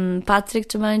 Patryk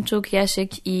Czymańczuk, Jasiek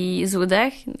i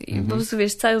Złudek. I po prostu,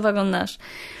 wiesz, cały wagon nasz.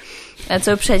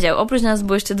 Cały przedział. Oprócz nas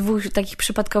było jeszcze 2 takich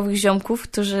przypadkowych ziomków,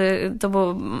 którzy, to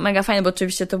było mega fajne, bo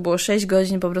oczywiście to było 6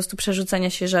 godzin po prostu przerzucania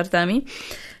się żartami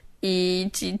i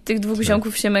tych 2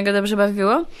 ziomków się mega dobrze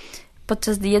bawiło,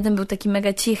 podczas gdy jeden był taki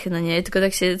mega cichy, no nie, tylko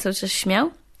tak się cały czas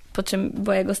śmiał, po czym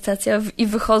była jego stacja i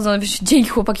wychodzą, wiesz, dzięki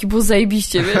chłopaki, było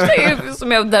zajebiście, wiesz, tak po prostu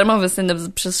miał darmowy stand-up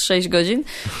przez 6 godzin.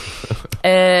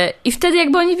 I wtedy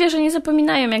jakby oni, wiesz, że nie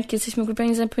zapominają, jak jesteśmy w grupie,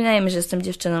 nie zapominajmy, że jestem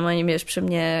dziewczyną, oni, wiesz, przy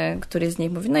mnie, któryś z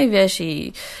nich mówi, no i wiesz,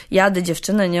 i jadę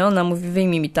dziewczynę, nie, ona mówi,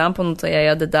 wyjmij mi tampon, no to ja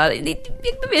jadę dalej. I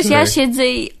jakby, wiesz, ja siedzę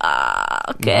i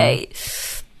okej.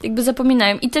 Jakby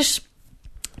zapominają. I też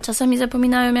czasami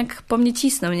zapominają, jak po mnie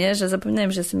cisną, nie, że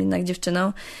zapominają, że jestem jednak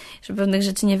dziewczyną, że pewnych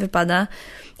rzeczy nie wypada.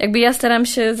 Jakby ja staram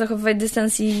się zachowywać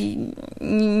dystans i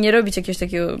nie robić jakiegoś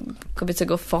takiego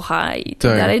kobiecego focha i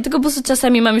tak dalej. Tylko po prostu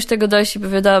czasami mam już tego dość i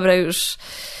mówię, dobra, już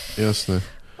jasne.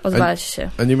 Odwalać się.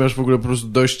 A nie masz w ogóle po prostu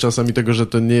dość czasami tego,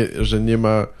 że nie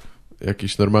ma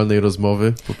jakiejś normalnej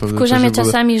rozmowy? Wkurza mnie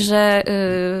czasami, że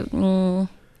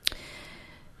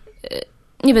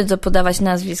nie będę podawać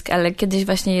nazwisk, ale kiedyś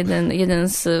właśnie jeden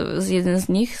z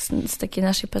nich, z takiej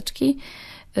naszej paczki,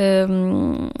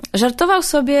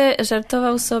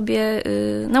 żartował sobie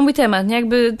na mój temat, nie?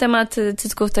 Jakby temat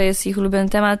cycków to jest ich ulubiony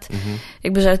temat,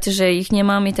 jakby żarty, że ich nie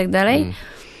mam i tak dalej.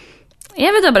 Ja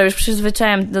mówię, dobra, już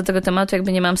przyzwyczaiłem do tego tematu,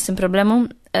 jakby nie mam z tym problemu.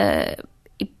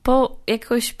 I po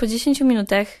 10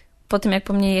 minutach, po tym jak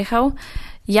po mnie jechał,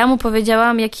 ja mu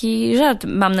powiedziałam, jaki żart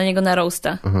mam na niego na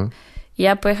roasta.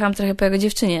 Ja pojechałam trochę po jego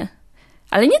dziewczynie.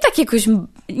 Ale nie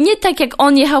tak jak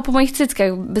on jechał po moich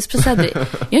cyckach, bez przesady.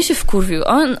 I on się wkurwił.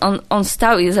 On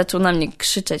stał i zaczął na mnie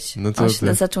krzyczeć. On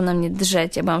się zaczął na mnie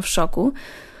drzeć. Ja byłam w szoku.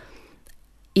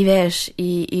 I wiesz,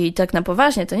 i tak na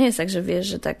poważnie, to nie jest tak, że wiesz,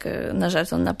 że tak na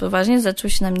żart, on na poważnie zaczął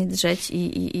się na mnie drzeć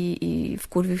i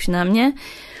wkurwił się na mnie.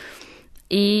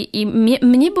 I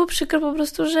mnie było przykro po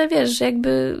prostu, że wiesz, że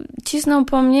jakby cisną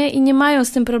po mnie i nie mają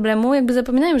z tym problemu, jakby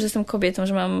zapominają, że jestem kobietą,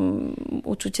 że mam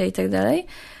uczucia i tak dalej.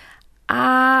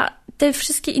 A te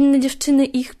wszystkie inne dziewczyny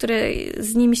które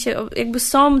z nimi się, jakby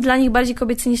są dla nich bardziej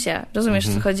kobiecy niż ja. Rozumiesz,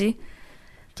 o co chodzi?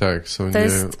 Tak,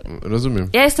 rozumiem.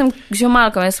 Ja jestem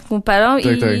ziomalką, ja jestem kumpelą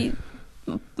i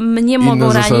mnie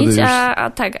mogą ranić,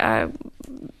 a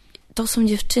to są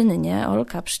dziewczyny, nie?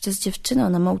 Olka, przecież to jest dziewczyna,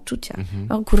 ona ma uczucia.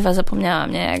 O kurwa,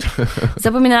 zapomniałam, nie?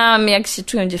 Zapomniałam, jak się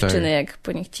czują dziewczyny, jak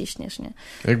po nich ciśniesz, nie?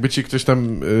 Jakby ci ktoś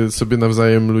tam sobie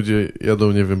nawzajem ludzie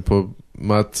jadą, nie wiem, po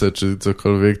matce czy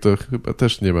cokolwiek, to chyba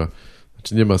też nie ma.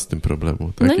 Znaczy nie ma z tym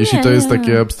problemu, tak? No jeśli to jest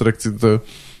takie abstrakcyjne, to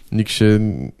nikt się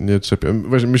nie czepia.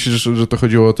 Właśnie myślisz, że to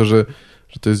chodziło o to, że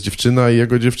to jest dziewczyna i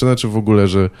jego dziewczyna, czy w ogóle,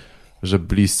 że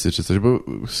bliscy, czy coś? Bo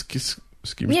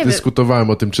z kimś dyskutowałem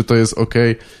o tym, czy to jest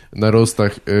okej na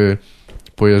roastach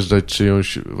pojeżdżać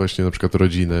czyjąś właśnie na przykład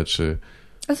rodzinę, czy...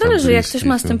 A zależy, jak ktoś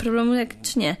ma z tym problem,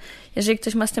 czy nie. Jeżeli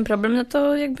ktoś ma z tym problem, no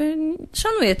to jakby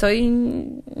szanuję to i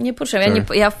nie poruszam.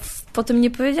 Ja potem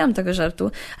nie powiedziałam tego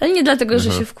żartu, ale nie dlatego,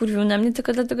 że się wkurwił na mnie,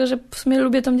 tylko dlatego, że w sumie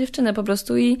lubię tą dziewczynę po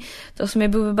prostu i to w sumie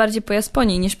byłby bardziej pojazd po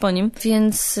niej niż po nim,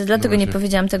 więc dlatego nie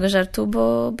powiedziałam tego żartu,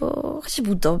 bo chociaż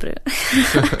był dobry.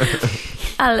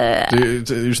 Ale...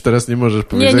 Ty już teraz nie możesz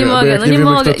powiedzieć, nie mogę, nie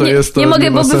mogę, kto to jest, to nie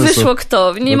mogę, bo by sensu. wyszło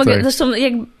kto. Nie mogę, tak. Zresztą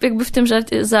jakby w tym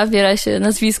żarcie zawiera się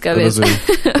nazwiska, więc...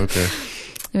 Okay.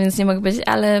 Więc nie mogę powiedzieć,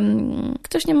 ale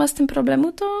ktoś nie ma z tym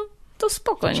problemu, to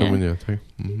spoko, nie? Czemu nie? Tak?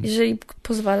 Jeżeli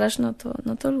pozwalasz, no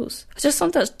to luz. Chociaż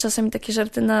są też czasami takie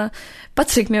żarty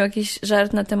Patryk miał jakiś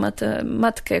żart na temat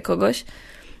matkę kogoś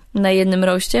na jednym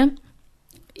roście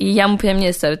I ja mu powiedziałam,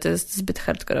 nie, stary, to jest zbyt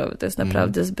hardkorowe, to jest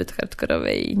naprawdę zbyt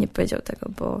hardkorowe i nie powiedział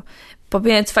tego, bo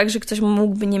pomijając fakt, że ktoś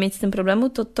mógłby nie mieć z tym problemu,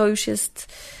 to już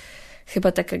jest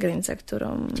chyba taka granica,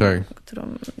 którą...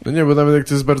 No nie, bo nawet jak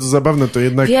to jest bardzo zabawne, to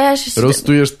jednak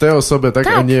rostujesz tę osobę, tak,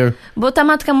 a nie... bo ta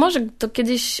matka może to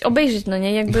kiedyś obejrzeć, no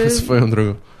nie, jakby... Swoją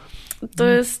drogą. To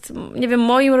jest, nie wiem,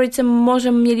 moim rodzicom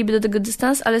może mieliby do tego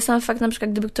dystans, ale sam fakt, na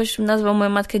przykład, gdyby ktoś nazwał moją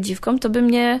matkę dziwką, to by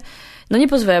mnie... No nie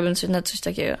pozwalałbym na coś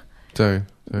takiego. Tak.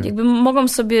 Jakby mogą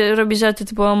sobie robić żarty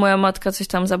typu moja matka coś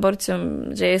tam z aborcją,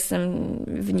 że jestem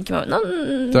wynikiem... No,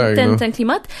 ten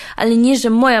klimat, ale nie, że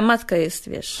moja matka jest,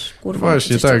 wiesz, kurwa.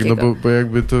 Właśnie, tak, takiego. No bo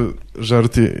jakby to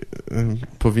żarty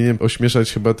powinien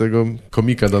ośmieszać chyba tego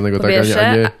komika danego, po tak, pierwsze,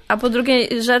 a nie... A po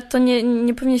drugie, żart to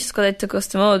nie powinien się składać tylko z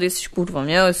tym, ty jesteś kurwą,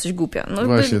 nie? Jesteś głupia. No,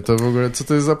 właśnie, to w ogóle, co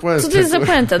to jest za puenta? Co to jest za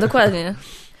puenta, dokładnie.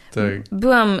 Tak.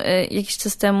 Byłam jakiś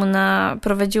czas temu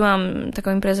prowadziłam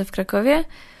taką imprezę w Krakowie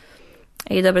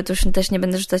i dobra, to już też nie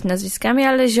będę rzucać nazwiskami,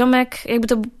 ale ziomek, jakby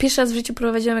to pierwszy raz w życiu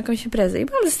prowadziłam jakąś imprezę i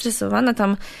byłam zestresowana,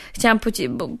 tam chciałam,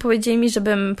 bo powiedzieli mi,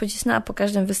 żebym pocisnęła po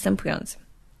każdym występującym.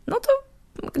 No to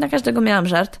na każdego miałam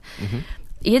żart.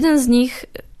 I jeden z nich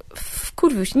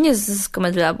wkurwił się, nie z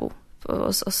Comedy Labu,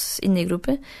 z innej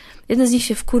grupy, jeden z nich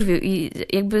się wkurwił i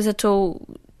jakby zaczął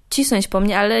cisnąć po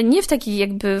mnie, ale nie w taki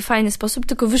jakby fajny sposób,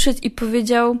 tylko wyszedł i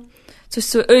powiedział coś,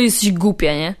 co jesteś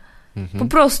głupia, nie? Po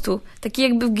prostu. Taki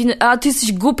jakby, a ty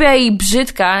jesteś głupia i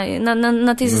brzydka,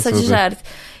 na tej zasadzie żart.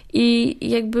 I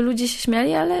jakby ludzie się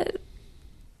śmiali, ale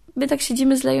my tak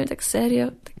siedzimy z Leją, tak serio.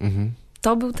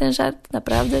 To był ten żart,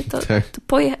 naprawdę?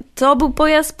 To był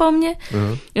pojazd po mnie?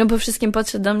 I on po wszystkim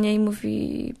podszedł do mnie i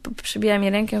mówi, przybija mi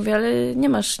rękę, mówi, ale nie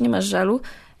masz żalu.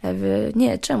 Ja mówię,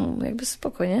 nie, czemu? Jakby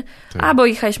spokojnie. Tak. Bo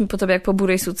jechaliśmy po tobie jak po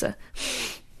burej suce.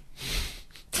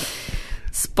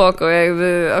 Spoko,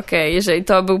 jakby okej, jeżeli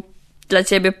to był dla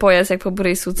ciebie pojazd jak po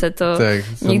burej suce, to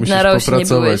nigdy na roście nie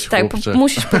byłeś. Tak,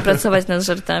 musisz popracować nad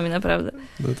żartami, naprawdę.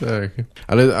 No tak.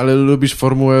 Ale lubisz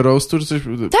formułę roastu, czy coś?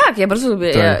 Tak, ja bardzo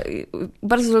lubię. Tak. Ja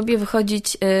bardzo lubię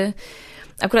wychodzić.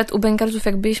 Akurat u Bękartów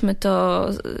jak byliśmy, to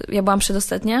ja byłam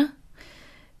przedostatnia.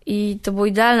 I to było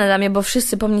idealne dla mnie, bo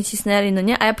wszyscy po mnie cisnęli, no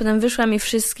nie? A ja potem wyszłam i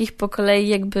wszystkich po kolei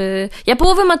jakby... Ja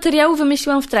połowę materiału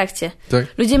wymyśliłam w trakcie. Tak?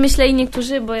 Ludzie myśleli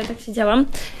niektórzy, bo ja tak siedziałam,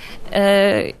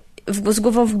 z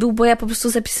głową w dół, bo ja po prostu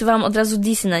zapisywałam od razu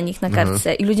disy na nich na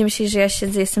kartce i ludzie myśleli, że ja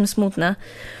siedzę, jestem smutna.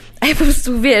 A ja po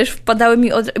prostu, wiesz, wpadały mi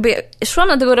bo ja szłam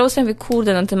na tego roasta i mówię,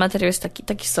 kurde, no ten materiał jest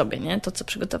taki sobie, nie? To, co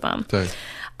przygotowałam. Tak.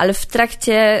 Ale w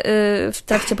trakcie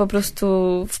po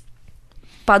prostu...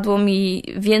 Padło mi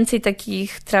więcej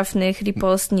takich trafnych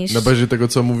ripost niż... Na bazie tego,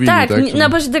 co mówili, tak? Tak, na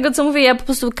bazie tego, co mówię. Ja po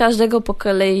prostu każdego po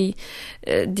kolei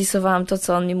disowałam to,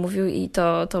 co on mi mówił i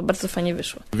to bardzo fajnie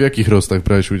wyszło. W jakich roastach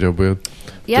brałeś udział? Bo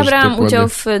ja brałam udział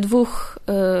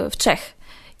w trzech.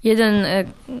 Jeden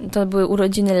to były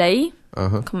urodziny Lei,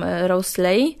 roast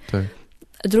Lei. Tak.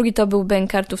 Drugi to był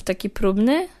Bękartów taki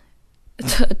próbny.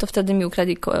 To wtedy mi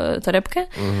ukradli torebkę.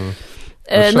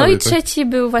 No i trzeci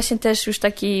był właśnie też już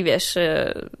taki, wiesz,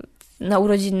 na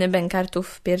urodziny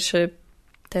Bękartów, pierwszy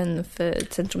ten w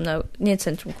centrum,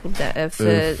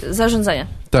 w zarządzania.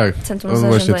 Tak, centrum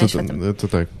zarządzania właśnie, światem.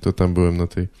 To tam byłem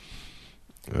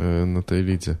na tej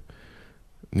lidze.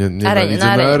 Nie na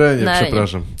arenie,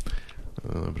 przepraszam.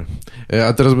 No, dobra.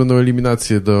 A teraz będą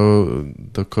eliminacje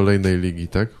do kolejnej ligi,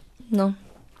 tak? No.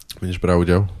 Będziesz brał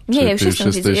udział? Nie, ja już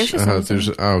jestem.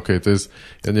 To jest...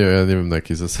 Ja nie wiem na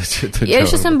jakiej zasadzie to działa. Ja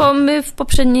już jestem, bo my w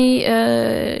poprzedniej...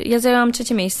 ja zajęłam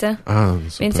 3. miejsce.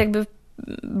 Więc jakby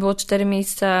było 4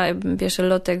 miejsca. Pierwszy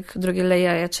Lotek, drugie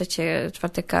Leja, ja 3.,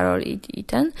 4. Karol i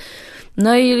ten.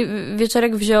 No i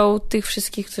Wieczorek wziął tych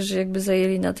wszystkich, którzy jakby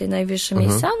zajęli na tej najwyższe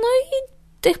miejsca. No i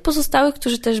tych pozostałych,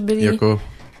 którzy też byli...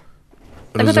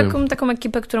 Taką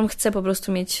ekipę, którą chcę po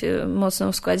prostu mieć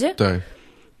mocną w składzie. Tak.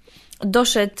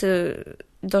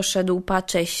 Doszedł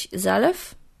Pacześ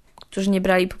Zalew, którzy nie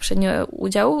brali poprzednio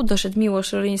udziału. Doszedł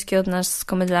Miłosz Roliński od nas z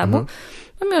Comedy Labu.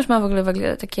 No Miłosz ma w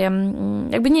ogóle takie...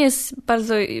 Jakby nie jest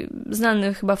bardzo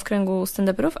znany chyba w kręgu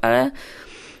stand-uperów,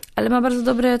 ale ma bardzo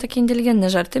dobre, takie inteligentne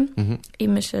żarty. I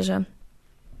myślę, że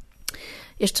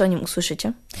jeszcze o nim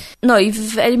usłyszycie. No i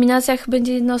w eliminacjach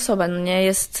będzie jedna osoba, no nie?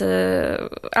 Jest...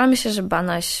 Ale myślę, że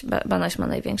Banaś ma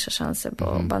największe szanse,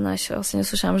 bo Banaś ostatnio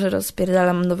słyszałam, że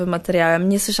rozpierdalam nowym materiałem.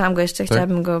 Nie słyszałam go jeszcze,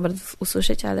 chciałabym go bardzo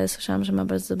usłyszeć, ale słyszałam, że ma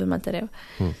bardzo dobry materiał.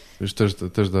 Już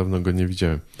też dawno go nie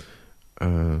widziałem.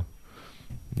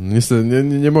 Niestety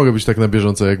nie mogę być tak na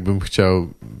bieżąco, jakbym chciał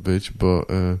być, bo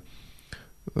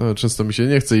często mi się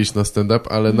nie chce iść na stand-up,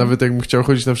 ale nawet jakbym chciał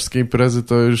chodzić na wszystkie imprezy,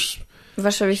 to już... W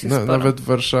Warszawie jest sporo. Nawet w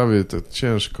Warszawie to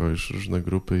ciężko, już różne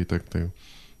grupy i tak.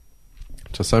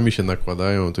 Czasami się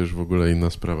nakładają, to już w ogóle inna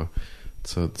sprawa.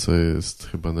 co jest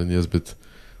chyba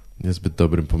niezbyt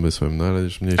dobrym pomysłem, no ale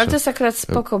już mniejsza. Ale to jest akurat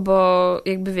spoko, bo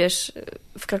jakby wiesz,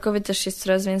 w Krakowie też jest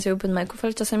coraz więcej open miców,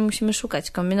 ale czasami musimy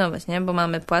szukać, kombinować, nie? Bo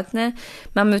mamy płatne,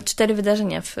 mamy 4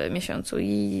 wydarzenia w miesiącu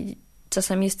i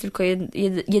czasami jest tylko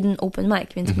jeden open mic,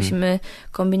 więc musimy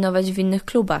kombinować w innych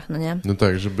klubach, no nie? No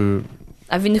tak, żeby...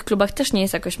 A w innych klubach też nie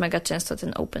jest jakoś mega często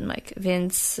ten open mic,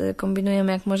 więc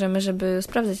kombinujemy jak możemy, żeby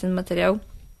sprawdzać ten materiał.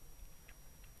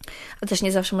 A też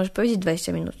nie zawsze możesz powiedzieć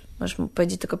 20 minut. Możesz mu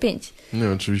powiedzieć tylko 5.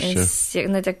 No, oczywiście. Więc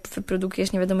nawet jak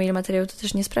wyprodukujesz nie wiadomo ile materiału, to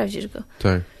też nie sprawdzisz go.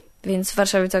 Tak. Więc w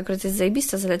Warszawie to akurat jest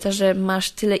zajebista zaleta, że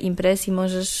masz tyle imprez i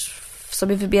możesz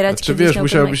sobie wybierać... Znaczy wiesz,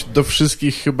 musiałbyś do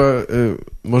wszystkich chyba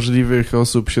możliwych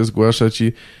osób się zgłaszać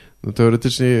i no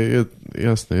teoretycznie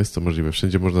jasne, jest to możliwe.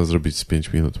 Wszędzie można zrobić z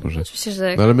 5 minut może. Oczywiście,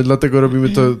 że... No ale my dlatego robimy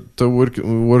to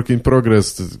work in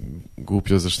progress.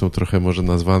 Głupio zresztą trochę może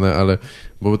nazwane, ale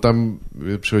bo tam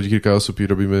przychodzi kilka osób i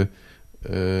robimy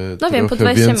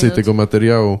trochę więcej minut. Tego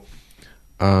materiału.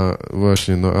 A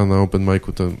właśnie, no a na open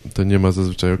micu to nie ma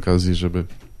zazwyczaj okazji, żeby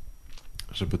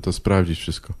to sprawdzić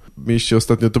wszystko. Mieliście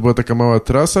ostatnio, to była taka mała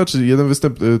trasa, czy jeden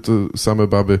występ, to same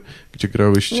baby, gdzie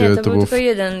grałyście? Nie, to był tylko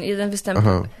jeden występ.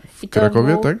 Aha, w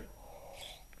Krakowie, tak?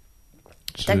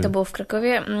 Czy... Tak, to było w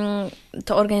Krakowie.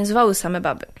 To organizowały same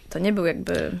baby. To nie był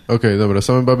jakby... Okej, dobra.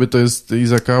 Same baby to jest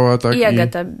Iza Kała, tak? I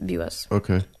Agata Biłas.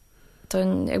 Okej. To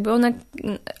jakby ona...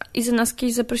 Iza nas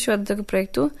kiedyś zaprosiła do tego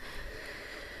projektu,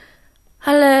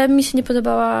 ale mi się nie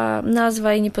podobała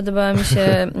nazwa i nie podobała mi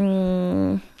się...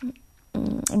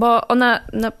 bo ona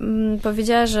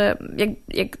powiedziała, że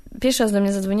jak pierwszy raz do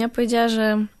mnie zadzwoniła, powiedziała,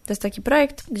 że to jest taki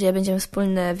projekt, gdzie będziemy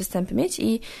wspólne występy mieć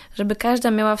i żeby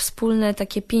każda miała wspólne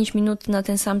takie 5 minut na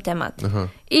ten sam temat. Aha.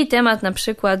 I temat na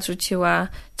przykład rzuciła,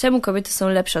 czemu kobiety są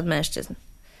lepsze od mężczyzn.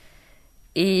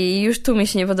 I już tu mi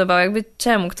się nie podobało, jakby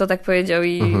czemu, kto tak powiedział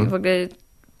i w ogóle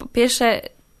po pierwsze,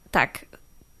 tak,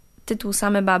 tytuł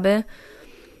Same Baby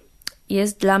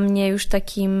jest dla mnie już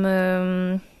takim...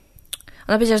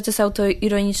 Ona powiedziała, że to jest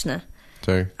autoironiczne.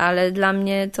 Tak. Ale dla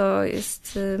mnie to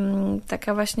jest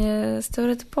taka właśnie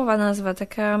stereotypowa nazwa,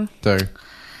 taka... Tak.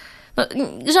 No,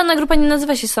 żadna grupa nie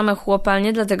nazywa się Same Chłopy, ale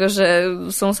nie dlatego, że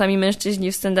są sami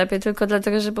mężczyźni w stand-upie, tylko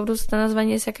dlatego, że po prostu ta nazwa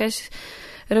nie jest jakaś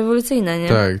rewolucyjna, nie?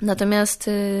 Tak. Natomiast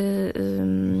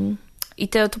i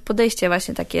to podejście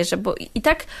właśnie takie, że bo i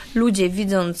tak ludzie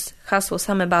widząc hasło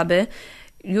Same Baby,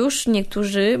 już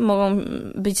niektórzy mogą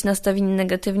być nastawieni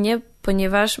negatywnie,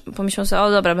 ponieważ pomyślą sobie,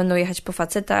 o dobra, będą jechać po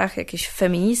facetach, jakieś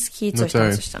feministki, coś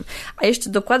tam, coś tam. A jeszcze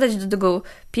dokładać do tego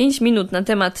 5 minut na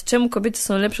temat, czemu kobiety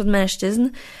są lepsze od mężczyzn,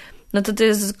 no to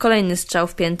jest kolejny strzał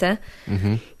w piętę.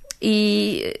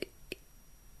 I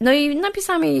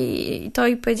napisałam jej to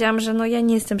i powiedziałam, że no ja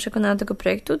nie jestem przekonana do tego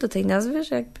projektu, do tej nazwy,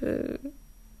 że jakby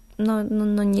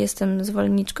no nie jestem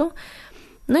zwolenniczką.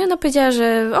 No i ona powiedziała,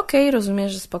 że okej, rozumie,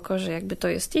 że spoko, że jakby to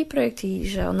jest jej projekt i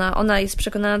że ona jest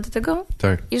przekonana do tego.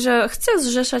 Tak. I że chce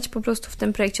zrzeszać po prostu w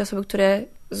tym projekcie osoby, które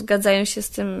zgadzają się z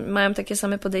tym, mają takie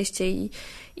same podejście i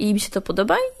im się to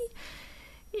podoba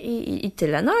i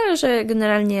tyle. No ale że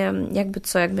generalnie jakby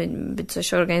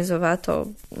coś organizowała, to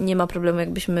nie ma problemu,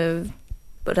 jakbyśmy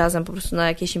razem po prostu na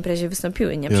jakiejś imprezie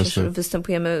wystąpiły, nie? Przecież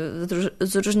występujemy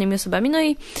z różnymi osobami. No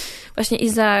i właśnie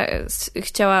Iza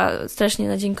chciała strasznie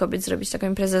na Dzień Kobiet zrobić taką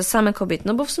imprezę same kobiet,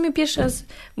 no bo w sumie pierwszy raz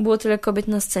było tyle kobiet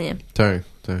na scenie. Tak.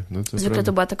 No to zwykle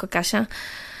to była tylko Kasia,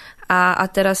 a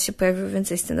teraz się pojawiło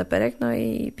więcej stand-uperek, no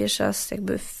i pierwszy raz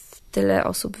jakby w tyle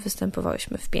osób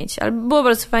występowałyśmy w 5. Ale było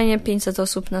bardzo fajnie, 500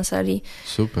 osób na sali.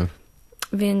 Super.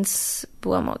 Więc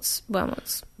była moc.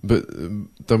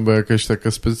 Tam była jakaś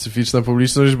taka specyficzna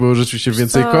publiczność? Było rzeczywiście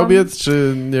więcej kobiet,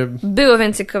 czy nie? Było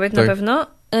więcej kobiet na pewno.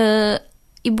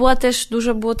 I było też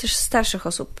starszych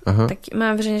osób.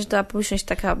 Mam wrażenie, że ta publiczność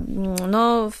taka,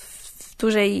 w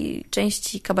dużej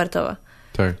części kabaretowa.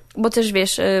 Tak. Bo też,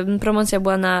 wiesz, promocja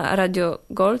była na Radio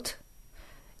Gold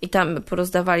i tam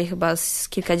porozdawali chyba z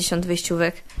kilkadziesiąt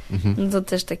wyjściówek. No to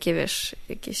też takie, wiesz,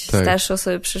 jakieś starsze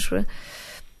osoby przyszły.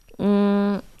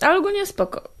 Ale ogólnie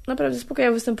spoko. Naprawdę spoko.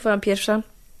 Ja występowałam pierwsza,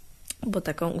 bo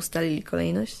taką ustalili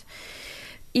kolejność.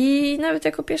 I nawet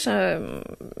jako pierwsza,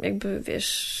 jakby,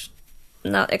 wiesz,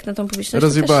 jak na tą publiczność...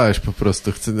 Rozjebałaś po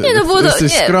prostu.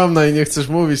 Jesteś skromna i nie chcesz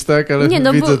mówić, tak? Ale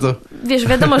widzę to... Wiesz,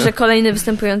 wiadomo, że kolejne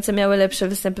występujące miały lepsze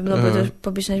występy, bo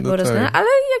publiczność była rozna, ale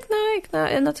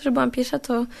jak na to, że byłam pierwsza,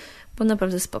 to było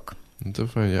naprawdę spoko. No to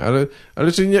fajnie.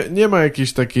 Ale czy nie ma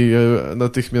jakiejś takiej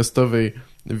natychmiastowej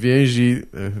więzi,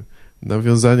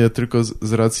 nawiązania tylko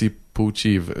z racji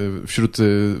płci wśród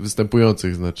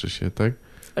występujących, znaczy się, tak?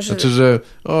 Znaczy, że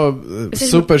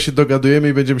super się dogadujemy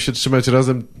i będziemy się trzymać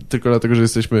razem tylko dlatego, że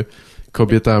jesteśmy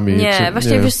kobietami. Nie,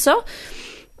 wiesz co?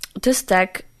 To jest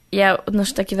tak, ja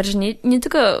odnoszę takie wrażenie, nie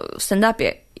tylko w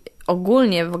stand-upie,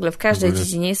 ogólnie w ogóle w każdej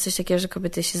dziedzinie jest coś takiego, że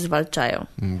kobiety się zwalczają.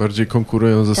 Bardziej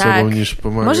konkurują ze sobą niż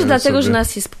pomagają. Może dlatego, sobie. że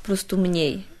nas jest po prostu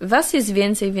mniej. Was jest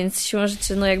więcej, więc siłą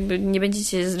rzeczy, no jakby nie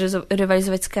będziecie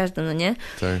rywalizować z każdym, no nie?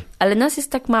 Tak. Ale nas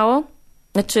jest tak mało,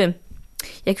 znaczy,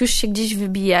 jak już się gdzieś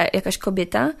wybija jakaś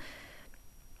kobieta,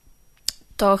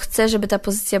 to chcę, żeby ta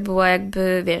pozycja była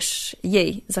jakby, wiesz,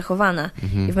 jej zachowana.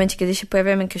 I w momencie, kiedy się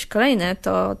pojawiają jakieś kolejne,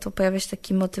 to pojawia się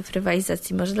taki motyw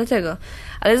rywalizacji, może dlatego.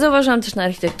 Ale zauważyłam też na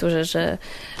architekturze,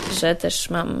 że też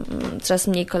mam coraz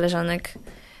mniej koleżanek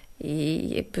i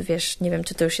jakby, wiesz, nie wiem,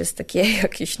 czy to już jest takie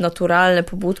jakieś naturalne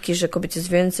pobudki, że kobiet jest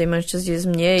więcej, mężczyzn jest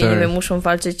mniej, tak. Nie wiem, muszą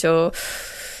walczyć o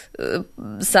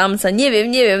samca, nie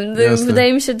wiem. Jasne.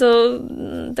 Wydaje mi się to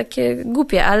takie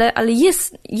głupie, ale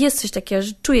jest coś takiego,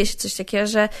 że czuję się coś takiego,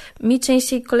 że mi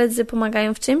częściej koledzy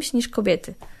pomagają w czymś niż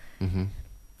kobiety. Mhm.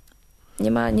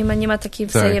 Nie ma takiej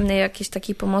wzajemnej jakiejś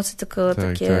takiej pomocy, tylko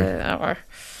takie... Tak.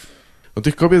 No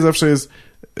tych kobiet zawsze jest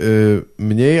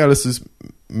mniej, ale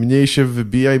mniej się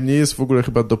wybija i mniej jest w ogóle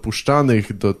chyba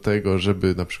dopuszczanych do tego,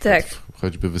 żeby na przykład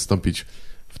choćby wystąpić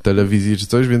w telewizji czy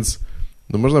coś, więc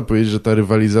no można powiedzieć, że ta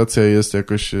rywalizacja jest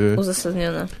jakoś...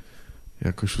 uzasadniona.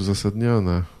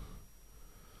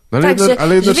 No ale,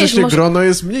 ale jednocześnie wiesz, grono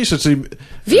jest mniejsze, czyli...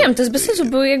 Wiem, to jest bez sensu,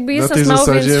 bo jakby jest nas mało,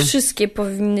 zasadzie... więc wszystkie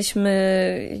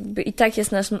powinnyśmy... Jakby i tak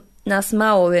jest nas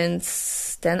mało, więc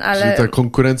ale... Czyli ta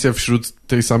konkurencja wśród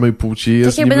tej samej płci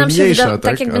jest niby mniejsza, tak?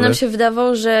 Tak jakby nam się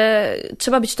wydawało, że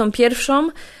trzeba być tą pierwszą,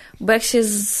 bo jak się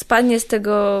spadnie z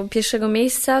tego pierwszego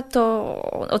miejsca, to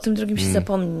o tym drugim się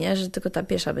zapomni, nie? Że tylko ta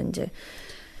pierwsza będzie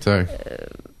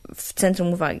w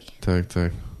centrum uwagi.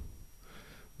 Tak.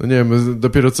 No nie wiem,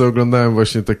 dopiero co oglądałem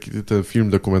właśnie ten film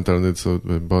dokumentalny, co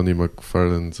Bonnie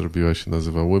McFarlane zrobiła, się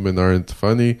nazywa Women Aren't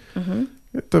Funny. Mhm.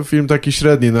 To film taki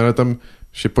średni, no ale tam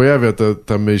się pojawia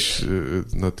ta myśl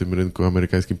na tym rynku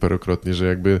amerykańskim parokrotnie, że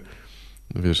jakby,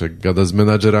 wiesz, jak gada z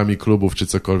menadżerami klubów czy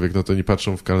cokolwiek, no to nie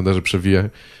patrzą w kalendarze,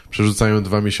 przerzucają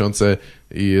 2 miesiące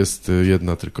i jest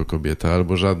jedna tylko kobieta,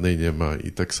 albo żadnej nie ma.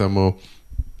 I tak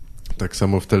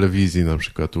samo w telewizji, na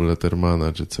przykład u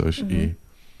Lettermana czy coś. Mhm.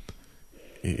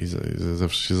 I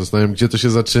zawsze się zastanawiam, gdzie to się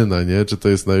zaczyna, nie? Czy to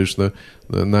jest już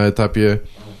na etapie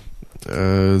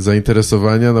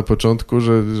zainteresowania na początku,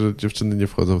 że dziewczyny nie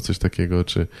wchodzą w coś takiego,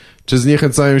 czy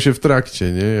zniechęcają się w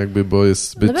trakcie, nie? Jakby, bo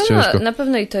jest zbyt ciężko. Na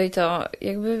pewno i to.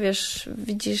 Jakby, wiesz,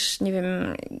 widzisz, nie wiem,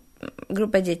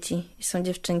 grupę dzieci. Są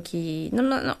dziewczynki.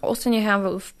 No, ostatnio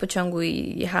jechałam w pociągu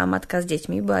i jechała matka z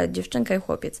dziećmi. Była dziewczynka i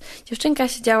chłopiec. Dziewczynka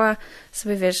siedziała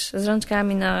sobie, wiesz, z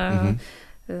rączkami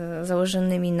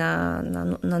założonymi na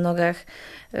nogach,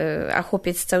 a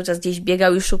chłopiec cały czas gdzieś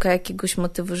biegał i szuka jakiegoś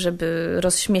motywu, żeby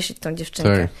rozśmieszyć tą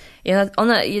dziewczynkę. Tak. I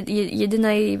ona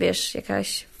jedyna jej, wiesz,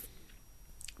 jakaś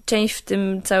część w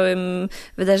tym całym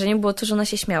wydarzeniu było to, że ona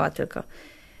się śmiała tylko.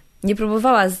 Nie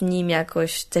próbowała z nim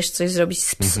jakoś też coś zrobić,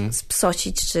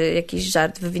 spsocić, czy jakiś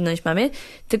żart wywinąć mamie,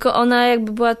 tylko ona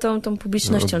jakby była tą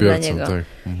publicznością dla niego. Tak.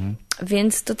 Mhm.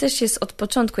 Więc to też jest od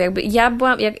początku. Jakby ja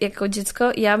byłam, jako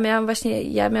dziecko, ja miałam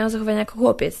zachowanie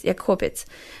jak chłopiec.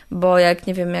 Bo jak,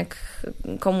 nie wiem, jak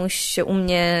komuś się u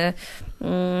mnie,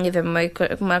 nie wiem,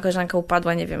 moja koleżanka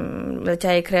upadła, nie wiem,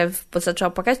 leciała jej krew, bo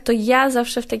zaczęła płakać, to ja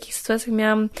zawsze w takich sytuacjach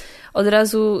miałam od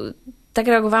razu, tak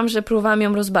reagowałam, że próbowałam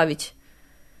ją rozbawić.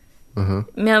 Aha.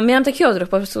 Miałam taki odruch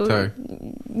po prostu. Tak.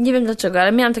 Nie wiem dlaczego,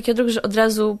 ale miałam taki odruch, że od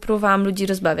razu próbowałam ludzi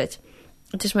rozbawiać.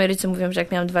 Też moi rodzice mówią, że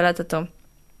jak miałam 2 lata, to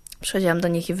przychodziłam do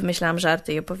nich i wymyślałam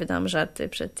żarty i opowiadałam żarty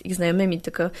przed ich znajomymi,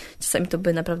 tylko czasami to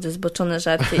były naprawdę zboczone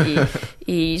żarty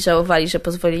i żałowali, że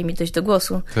pozwolili mi dojść do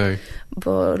głosu. Tak.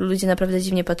 Bo ludzie naprawdę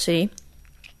dziwnie patrzyli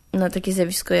na takie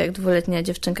zjawisko jak 2-letnia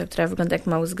dziewczynka, która wygląda jak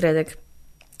mały zgredek.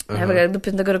 Ja do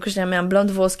 5 roku życia miałam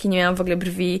blond włoski, nie miałam w ogóle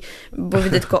brwi, było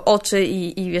widać tylko oczy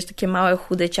i wiesz, takie małe,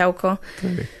 chude ciałko.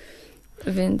 Tak.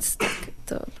 Więc tak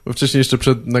to... Bo wcześniej jeszcze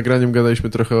przed nagraniem gadaliśmy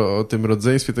trochę o tym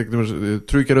rodzeństwie. Tak, masz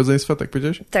 3 rodzeństwa, tak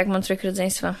powiedziałeś? Tak, mam 3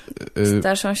 rodzeństwa.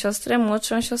 Starszą siostrę,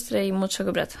 młodszą siostrę i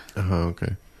młodszego brata. Aha, okej.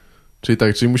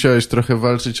 Czyli musiałeś trochę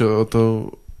walczyć o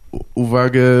tą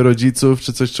uwagę rodziców,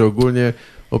 czy coś, czy ogólnie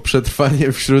o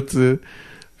przetrwanie wśród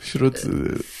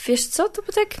wiesz co, to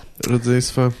by tak...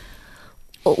 rodzeństwa?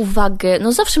 O uwagę.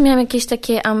 No zawsze miałam jakieś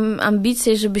takie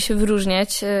ambicje, żeby się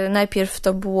wyróżniać. Najpierw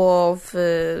to było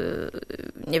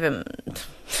nie wiem,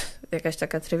 jakaś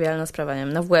taka trywialna sprawa, nie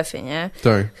wiem, na WF-ie, nie?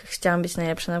 Tak. Chciałam być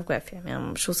najlepsza na WF-ie.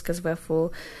 Miałam 6 z WF-u,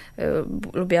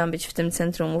 lubiłam być w tym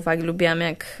centrum uwagi, lubiłam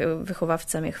jak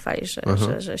wychowawca mnie chwali,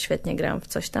 że świetnie grałam w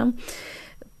coś tam.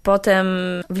 Potem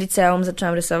w liceum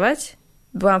zaczęłam rysować.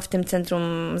 Byłam w tym centrum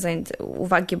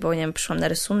uwagi, bo nie wiem, przyszłam na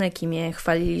rysunek i mnie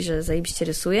chwalili, że zajebiście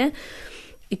rysuję.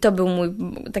 I to był mój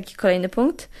taki kolejny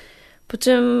punkt. Po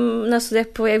czym na studiach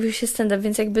pojawił się stand-up,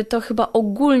 więc jakby to chyba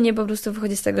ogólnie po prostu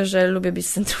wychodzi z tego, że lubię być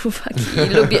z centrum uwagi.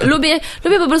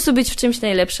 Lubię po prostu być w czymś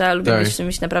najlepsza, lubię być w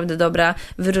czymś naprawdę dobra,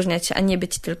 wyróżniać się, a nie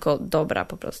być tylko dobra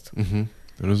po prostu.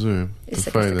 Rozumiem. Jest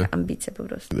to fajne. taka ambicja po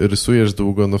prostu. Rysujesz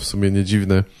długo, no w sumie nie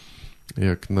dziwne,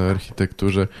 jak na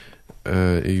architekturze.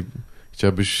 I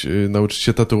chciałabyś nauczyć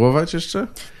się tatuować jeszcze?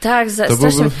 Tak,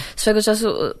 strasznie. Swego czasu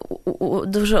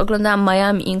dużo oglądałam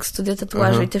Miami Ink, studio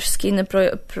tatuażu i te wszystkie inne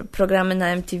programy na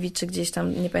MTV, czy gdzieś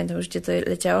tam, nie pamiętam już, gdzie to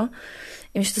leciało.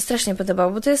 I mi się to strasznie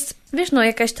podobało, bo to jest, wiesz, no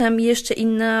jakaś tam jeszcze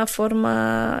inna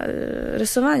forma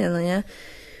rysowania, no nie?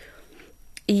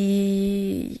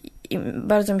 I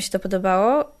bardzo mi się to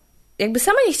podobało. Jakby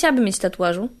sama nie chciałabym mieć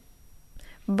tatuażu,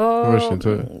 bo właśnie, to...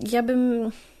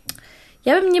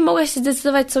 Ja bym nie mogła się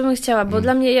zdecydować, co bym chciała, bo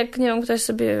dla mnie, jak nie wiem, ktoś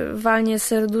sobie walnie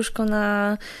serduszko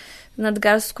na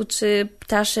nadgarstku, czy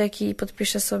ptaszek i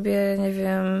podpisze sobie, nie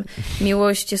wiem,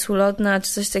 miłość jest ulotna,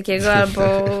 czy coś takiego, albo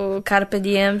carpe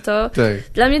diem, to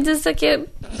dla mnie to jest takie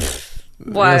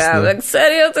błagam, tak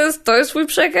serio, to jest twój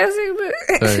przekaz jakby.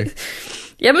 Tak.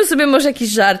 Ja bym sobie może jakiś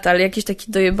żart, ale jakiś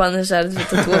taki dojebany żart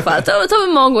wytatuowała. To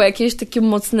by mogło jakiegoś takiego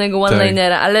mocnego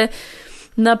one-linera, ale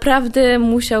naprawdę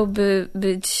musiałby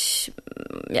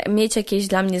mieć jakieś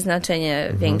dla mnie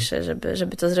znaczenie większe,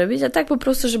 żeby to zrobić, a tak po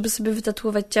prostu, żeby sobie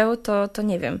wytatuować ciało, to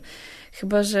nie wiem.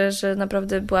 Chyba, że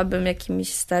naprawdę byłabym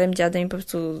jakimś starym dziadem i po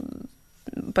prostu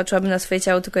patrzyłabym na swoje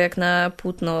ciało tylko jak na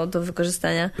płótno do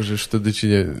wykorzystania. Że już wtedy ci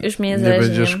nie zależy,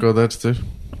 będzie szkoda, czy coś?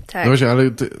 Tak. No właśnie,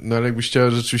 ale jakbyś chciała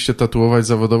rzeczywiście tatuować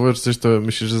zawodowo, czy coś, to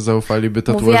myślisz, że zaufaliby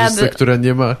tatuażystce, która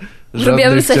nie ma żadnych...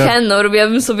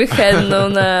 Robiłabym sobie henną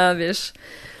na, wiesz...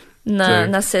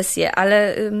 Na sesję,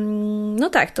 ale no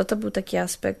tak, to był taki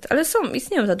aspekt, ale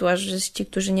istnieją tatuażyści,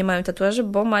 którzy nie mają tatuaży,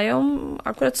 bo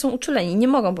akurat są uczuleni, nie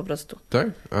mogą po prostu. Tak?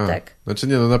 Tak. Znaczy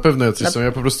nie, no na pewno jacyś są,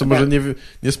 ja po prostu może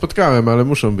nie spotkałem, ale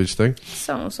muszą być, tak?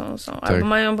 Są. Albo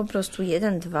mają po prostu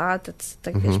 1, 2,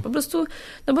 tak wiesz, po prostu,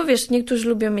 no bo wiesz, niektórzy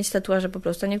lubią mieć tatuaże po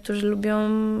prostu, a niektórzy lubią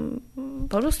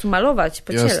po prostu malować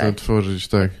po ciele. Jasne, tworzyć,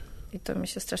 tak. I to mi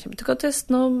się strasznie... Tylko to jest,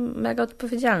 mega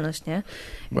odpowiedzialność, nie?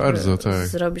 Bardzo, tak.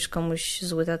 Zrobisz komuś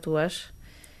zły tatuaż.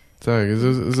 Tak,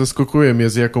 zaskakuje mnie,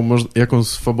 z jaką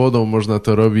swobodą można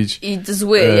to robić. I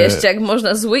zły jeszcze, jak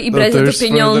można zły i brać za to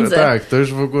pieniądze. Tak, to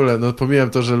już w ogóle, pomijam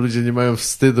to, że ludzie nie mają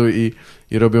wstydu i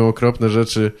robią okropne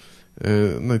rzeczy.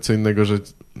 No i co innego, że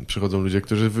przychodzą ludzie,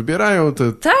 którzy wybierają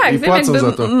te i płacą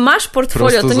za to. Masz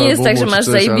portfolio, to nie jest tak, że masz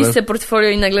zajebiste portfolio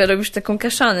i nagle robisz taką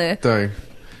kaszany. Tak.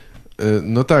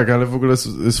 No tak, ale w ogóle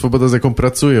swoboda, z jaką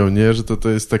pracują, nie? Że to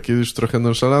jest takie już trochę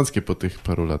nonszalanckie po tych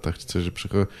paru latach, czy coś, że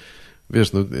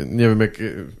wiesz, nie wiem, jak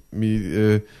mi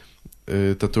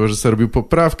tatuażysta robił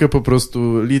poprawkę po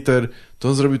prostu liter, to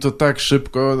on zrobił to tak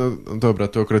szybko, no dobra,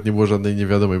 to akurat nie było żadnej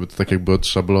niewiadomej, bo to tak jakby od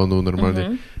szablonu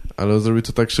normalnie, ale on zrobił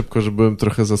to tak szybko, że byłem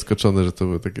trochę zaskoczony, że to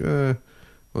było takie,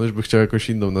 on już by chciał jakąś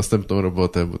inną, następną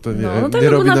robotę, bo to nie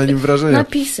robi na nim wrażenia.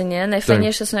 Napisy, nie?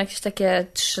 Najfajniejsze są jakieś takie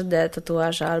 3D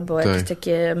tatuaże albo jakieś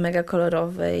takie mega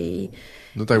kolorowe i...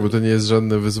 No tak, bo to nie jest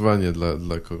żadne wyzwanie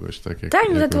dla kogoś. Tak,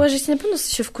 tatuażyści na pewno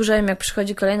się wkurzają, jak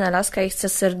przychodzi kolejna laska i chce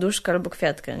serduszko albo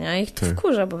kwiatkę, nie? Ich to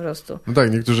wkurza po prostu. No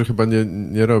tak, niektórzy chyba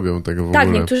nie robią tego w ogóle.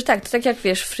 Tak, niektórzy tak. To tak jak,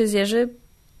 wiesz, fryzjerzy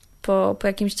po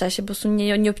jakimś czasie po prostu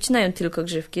nie obcinają tylko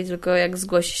grzywki, tylko jak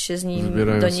zgłosisz się z nim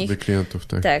wybierają do nich... sobie klientów,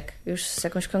 tak. Tak, już z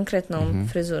jakąś konkretną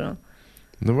fryzurą.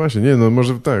 No właśnie,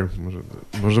 może tak,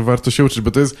 może warto się uczyć,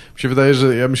 bo to jest, mi się wydaje,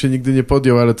 że ja bym się nigdy nie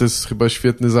podjął, ale to jest chyba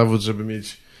świetny zawód, żeby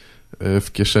mieć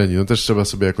w kieszeni. No też trzeba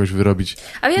sobie jakoś wyrobić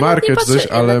markę czy coś,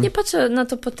 ale... Ja nie patrzę na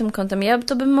to pod tym kątem. Ja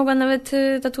to bym mogła nawet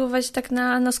tatuować tak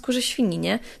na skórze świni,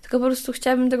 nie? Tylko po prostu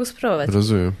chciałabym tego spróbować.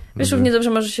 Rozumiem. Wiesz, równie dobrze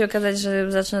może się okazać,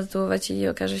 że zacznę tatuować i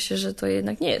okaże się, że to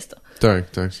jednak nie jest to. Tak.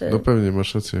 No pewnie,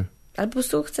 masz rację. Ale po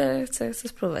prostu chcę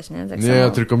spróbować, nie? Tak nie, samo. Ja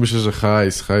tylko myślę, że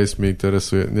hajs mnie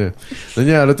interesuje. Nie. No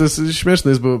nie, ale to jest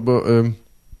śmieszne, bo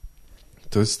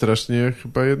to jest strasznie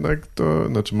chyba jednak to,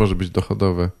 znaczy może być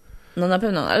dochodowe. No na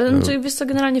pewno, ale wiesz co,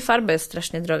 generalnie farba jest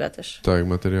strasznie droga też. Tak,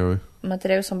 materiały.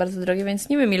 Materiały są bardzo drogie, więc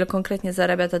nie wiem, ile konkretnie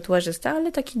zarabia tatuażysta,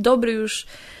 ale taki dobry już,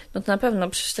 no to na pewno,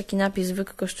 przecież taki napis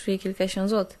zwykły kosztuje kilkadziesiąt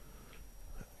złotych.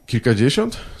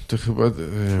 Kilkadziesiąt? To chyba...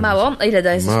 Mało? A ile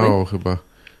dajesz mało chyba.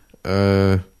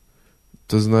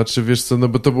 To znaczy, wiesz co, no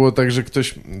bo to było tak, że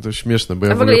ktoś... To śmieszne, bo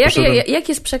ja w ogóle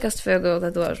jaki jest przekaz twojego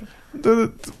tatuażu?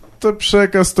 To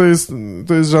przekaz to jest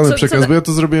żaden przekaz, bo ja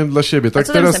to zrobiłem dla siebie. Tak,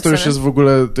 teraz to już jest w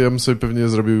ogóle, to ja bym sobie pewnie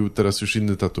zrobił teraz już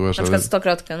inny tatuaż. Na przykład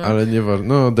stokrotkę, Ale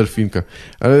nieważne, delfinka.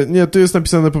 Ale nie, tu jest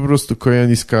napisane po prostu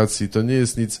Koyaanisqatsi, to nie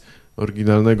jest nic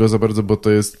oryginalnego za bardzo, bo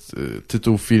to jest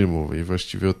tytuł filmu i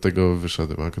właściwie od tego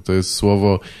wyszedłem. To jest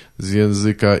słowo z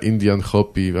języka Indian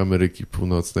Hopi Ameryki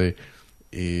Północnej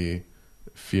i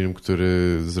film,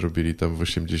 który zrobili tam w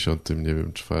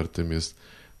 84 to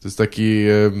jest taki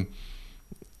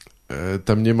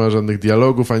tam nie ma żadnych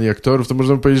dialogów ani aktorów, to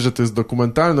można powiedzieć, że to jest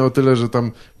dokumentalne o tyle, że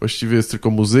tam właściwie jest tylko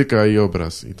muzyka i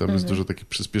obraz i tam jest dużo takich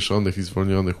przyspieszonych i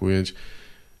zwolnionych ujęć.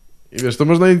 I wiesz, to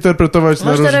można interpretować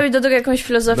można robić do tego jakąś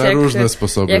filozofię, na różne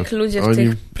sposoby. Jak ludzie w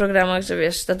tych programach, że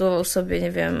wiesz, tatuował sobie,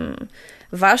 nie wiem,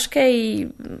 ważkę i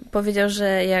powiedział,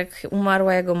 że jak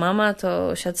umarła jego mama,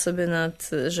 to siadł sobie nad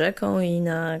rzeką i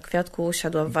na kwiatku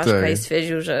usiadła ważka i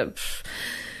stwierdził, że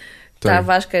ta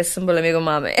ważka jest symbolem jego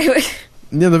mamy.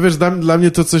 Nie, no wiesz, dla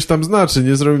mnie to coś tam znaczy,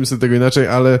 nie zrobimy sobie tego inaczej,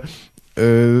 ale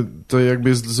to jakby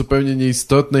jest zupełnie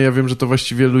nieistotne. Ja wiem, że to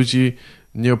właściwie ludzi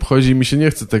nie obchodzi i mi się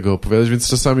nie chce tego opowiadać, więc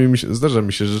czasami zdarza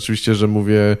mi się rzeczywiście, że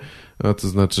mówię, a to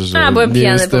znaczy, że byłem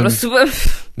pijany po prostu.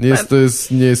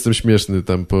 Nie jestem śmieszny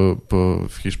tam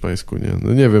w hiszpańsku, nie?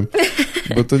 No nie wiem,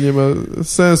 bo to nie ma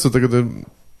sensu tego.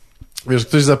 Wiesz,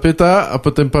 ktoś zapyta, a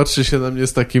potem patrzy się na mnie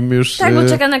z takim już... Tak, bo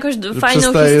czeka na jakąś fajną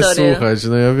przestaje historię. Słuchać.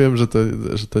 No ja wiem, że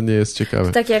to nie jest ciekawe.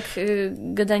 To tak jak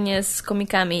gadanie z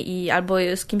komikami albo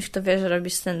z kimś, kto wie, że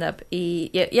robisz stand-up. I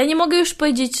ja nie mogę już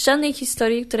powiedzieć żadnej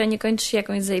historii, która nie kończy się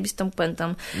jakąś zajebistą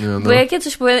puentą. Bo jak ja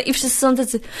coś powiem i wszyscy są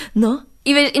tacy,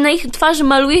 I na ich twarzy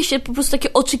maluje się po prostu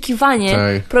takie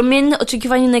oczekiwanie, promienne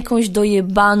oczekiwanie na jakąś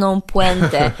dojebaną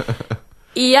puentę.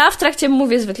 I ja w trakcie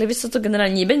mówię zwykle, wiesz co, to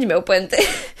generalnie nie będzie miał puenty.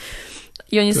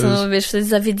 I oni są, wiesz, wtedy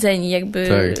zawiedzeni,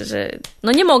 jakby, że...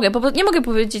 No nie mogę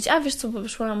powiedzieć, wiesz co, bo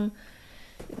wyszłam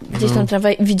gdzieś tam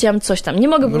tramwaj, widziałam coś tam. Nie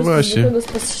mogę po prostu do tego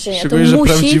spostrzeżenia. Szczególnie, że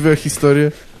prawdziwe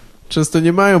historie często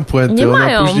nie mają puenty.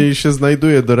 Ona później się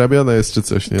znajduje, dorabiana jest czy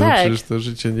coś, nie? Tak. No przecież to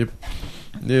życie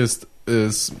nie jest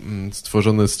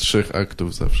stworzone z 3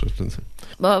 aktów zawsze.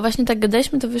 Bo właśnie tak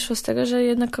gadaliśmy, to wyszło z tego, że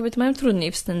jednak kobiety mają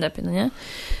trudniej w stand-upie, no nie?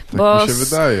 Tak mi się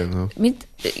wydaje, no.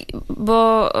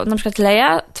 Bo na przykład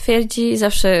Leja twierdzi,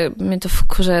 zawsze mnie to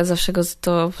wkurza, zawsze go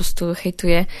to po prostu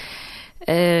hejtuje,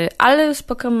 ale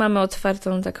spoko, mamy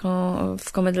otwartą taką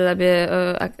w Comedy Labie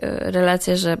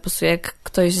relację, że po prostu jak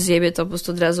ktoś zjebie, to po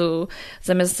prostu od razu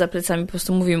zamiast za plecami po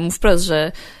prostu mówimy mu wprost,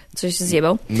 że coś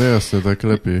zjebał. No jasne, tak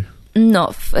lepiej.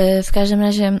 No, w każdym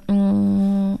razie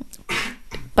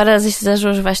parę razy się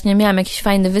zdarzyło, że właśnie miałam jakiś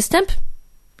fajny występ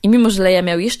i mimo, że Leja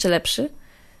miał jeszcze lepszy,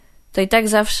 to i tak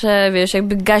zawsze, wiesz,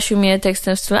 jakby gasił mnie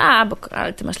tekstem w stylu,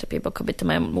 ale ty masz lepiej, bo kobiety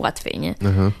mają łatwiej, nie?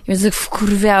 Aha. I więc tak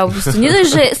wkurwiało po prostu. Nie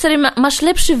dość, że stary, masz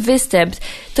lepszy występ,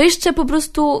 to jeszcze po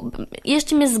prostu,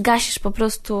 jeszcze mnie zgasisz po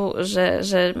prostu,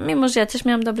 że mimo, że ja też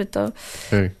miałam dobry,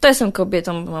 to jestem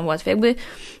kobietą, bo mam łatwiej. Jakby,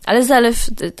 ale Zalew,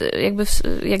 jakby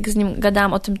jak z nim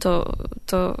gadałam o tym,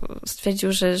 to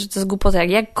stwierdził, że to jest głupota.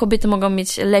 Jak kobiety mogą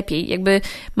mieć lepiej? Jakby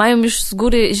mają już z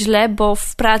góry źle, bo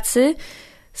w pracy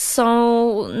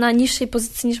są na niższej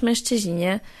pozycji niż mężczyźni,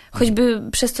 nie? Choćby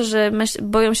przez to, że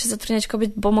boją się zatrudniać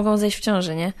kobiet, bo mogą zajść w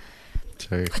ciążę, nie?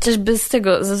 Chociażby z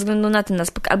tego, ze względu na ten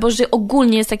aspekt. Albo, że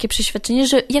ogólnie jest takie przeświadczenie,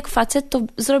 że jak facet, to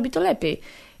zrobi to lepiej.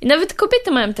 I nawet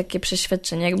kobiety mają takie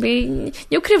przeświadczenie. Jakby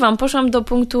nie ukrywam, poszłam do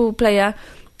punktu Playa,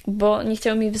 bo nie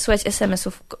chciało mi wysłać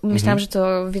SMS-ów. Myślałam, że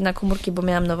to wina komórki, bo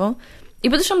miałam nową. I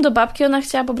podeszłam do babki, ona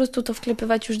chciała po prostu to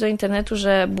wklepywać już do internetu,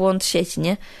 że błąd sieci,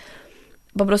 nie?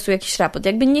 Po prostu jakiś raport.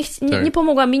 Jakby nie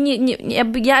pomogła mi,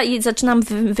 jakby ja zaczynam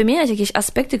wymieniać jakieś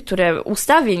aspekty,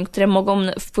 ustawień, które mogą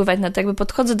wpływać na to, jakby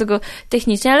podchodzę do tego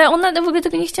technicznie, ale ona w ogóle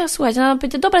tego nie chciała słuchać. Ona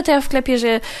powiedziała, dobra, to ja wklepię,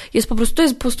 że to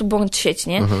jest po prostu błąd sieci,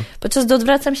 nie? Podczas gdy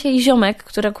odwracam się i ziomek,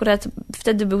 który akurat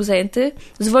wtedy był zajęty,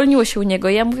 zwolniło się u niego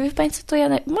i ja mówię, wie pani co, to ja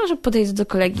może podejdę do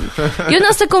kolegi. I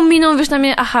ona z taką miną, wiesz, na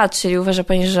mnie, czyli uważa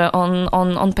pani, że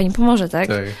on pani pomoże, tak?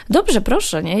 Dobrze,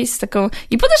 proszę, nie?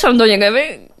 I podeszłam do niego,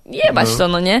 jebać to,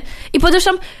 no nie? I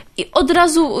podeszłam i od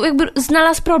razu jakby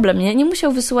znalazł problem, nie? Nie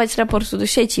musiał wysyłać raportu do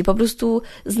sieci, po prostu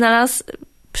znalazł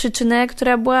przyczynę,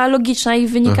 która była logiczna i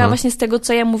wynikała właśnie z tego,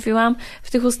 co ja mówiłam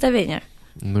w tych ustawieniach.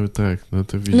 No tak, no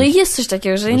to widzisz. No i jest coś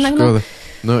takiego, że jednak... Szkoda.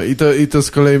 No i to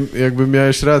z kolei jakby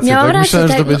miałeś rację, Miałam tak? Rację, myślałem,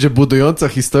 że to będzie budująca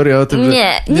historia o tym,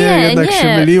 że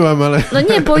się myliłam, ale... No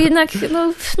nie, bo jednak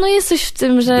no jest coś w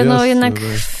tym, że jasne, jednak...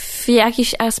 W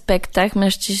jakichś aspektach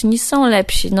mężczyźni są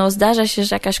lepsi. No zdarza się,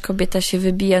 że jakaś kobieta się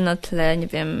wybija na tle, nie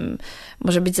wiem,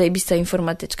 może być zajebista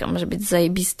informatyczka, może być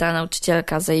zajebista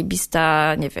nauczycielka,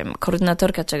 zajebista, nie wiem,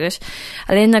 koordynatorka czegoś,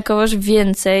 ale jednakowoż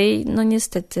więcej, no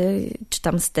niestety, czy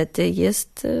tam stety,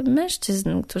 jest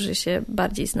mężczyzn, którzy się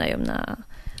bardziej znają na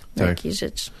jakiejś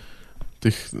rzecz.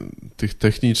 Tych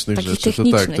technicznych rzeczy,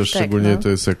 to szczególnie to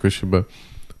jest jakoś chyba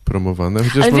promowane.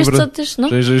 Chociaż ale wiesz co też,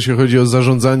 że jeżeli chodzi o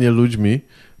zarządzanie ludźmi,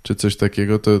 czy coś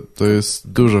takiego, to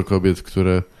jest dużo kobiet,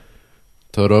 które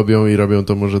to robią i robią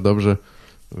to może dobrze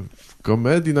w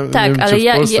komedii. Tak, nie wiem, ale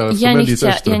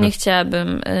ja nie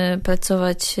chciałabym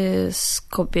pracować z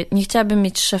kobiet, nie chciałabym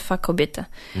mieć szefa kobietę,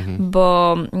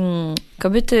 bo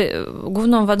kobiety,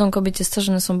 główną wadą kobiet jest to,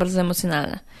 że one są bardzo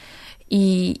emocjonalne.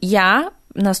 I ja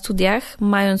na studiach,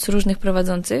 mając różnych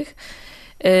prowadzących,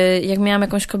 jak miałam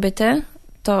jakąś kobietę,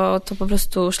 to po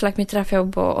prostu szlak mnie trafiał,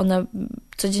 bo ona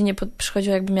codziennie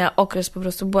przychodziła, jakby miała okres, po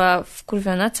prostu była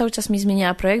wkurwiona, cały czas mi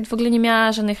zmieniała projekt, w ogóle nie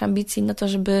miała żadnych ambicji na to,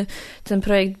 żeby ten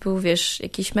projekt był, wiesz,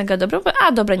 jakiś mega dobry, bo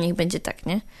dobra, niech będzie tak,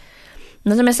 nie?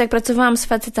 Natomiast jak pracowałam z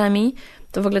facetami,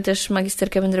 to w ogóle też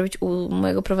magisterkę będę robić u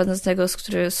mojego prowadzącego,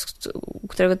 u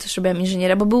którego też robiłam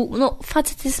inżyniera, bo był,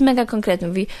 facet jest mega konkretny,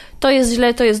 mówi, to jest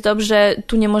źle, to jest dobrze,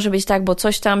 tu nie może być tak, bo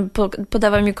coś tam,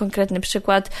 podawał mi konkretny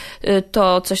przykład,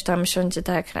 to coś tam siądzie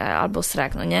tak, albo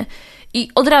srak, nie? I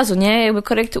od razu, nie? Jakby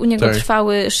korekty u niego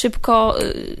trwały szybko,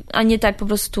 a nie tak po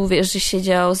prostu, wiesz, że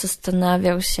siedział,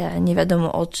 zastanawiał się, nie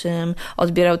wiadomo o czym,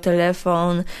 odbierał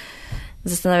telefon,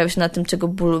 zastanawiał się nad tym, czego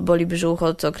boli brzuch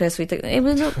od okresu i tak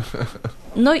jakby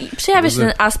i przejawia się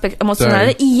ten aspekt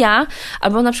emocjonalny i ja,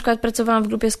 albo na przykład pracowałam w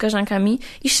grupie z koleżankami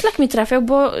i szlak mi trafiał,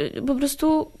 bo po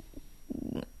prostu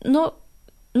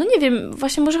nie wiem,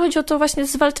 właśnie może chodzi o to właśnie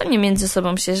zwalczanie między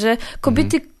sobą się, że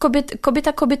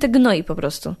kobieta kobietę gnoi po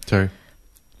prostu. Tak.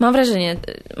 Mam wrażenie,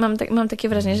 mam takie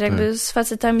wrażenie, że jakby z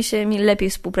facetami się mi lepiej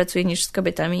współpracuje niż z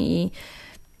kobietami i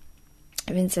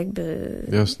więc jakby...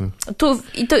 Jasne.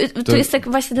 To jest tak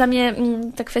właśnie dla mnie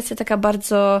ta kwestia taka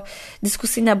bardzo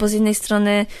dyskusyjna, bo z jednej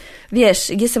strony, wiesz,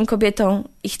 jestem kobietą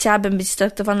i chciałabym być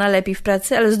traktowana lepiej w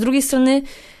pracy, ale z drugiej strony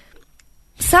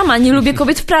sama nie lubię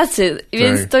kobiet w pracy,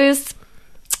 więc to jest...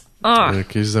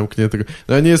 Jakieś zamknięte...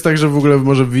 No nie jest tak, że w ogóle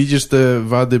może widzisz te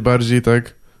wady bardziej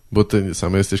tak, bo ty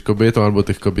sama jesteś kobietą, albo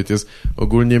tych kobiet jest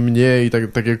ogólnie mniej i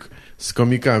tak jak z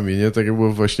komikami, nie? Tak jak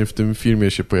było właśnie w tym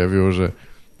filmie się pojawiło, że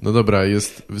no dobra,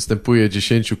 występuje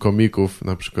 10 komików,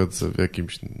 na przykład w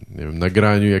jakimś, nie wiem,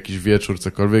 nagraniu, jakiś wieczór,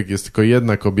 cokolwiek, jest tylko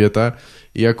jedna kobieta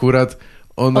i akurat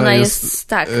ona jest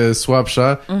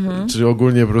słabsza, czy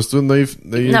ogólnie po prostu,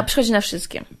 przychodzi na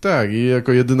wszystkie. Tak, i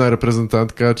jako jedyna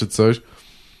reprezentantka, czy coś,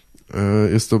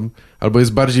 jest to, albo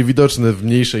jest bardziej widoczne w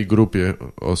mniejszej grupie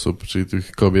osób, czyli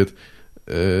tych kobiet,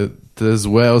 te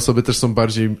złe osoby też są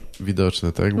bardziej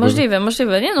widoczne, tak? Możliwe.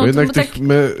 Nie, bo jednak tych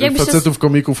facetów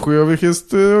komików chujowych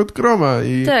jest od groma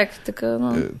i tak,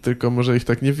 tylko może ich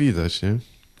tak nie widać, nie?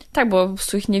 Tak, bo po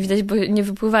prostu ich nie widać, bo nie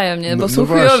wypływają, nie? Bo są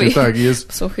chujowi. Właśnie, tak,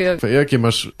 są chujowi. Jakie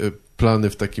masz plany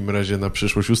w takim razie na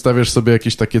przyszłość? Ustawiasz sobie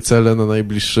jakieś takie cele na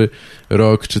najbliższy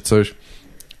rok, czy coś?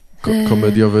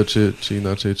 Komediowe, czy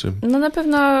inaczej? Czy... No na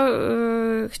pewno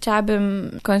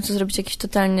chciałabym w końcu zrobić jakiś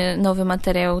totalnie nowy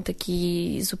materiał,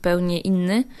 taki zupełnie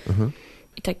inny.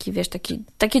 I taki, wiesz,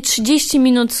 takie 30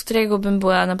 minut, z którego bym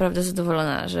była naprawdę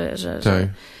zadowolona,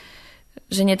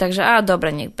 że nie tak, że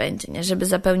dobra, niech będzie, nie? Żeby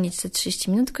zapełnić te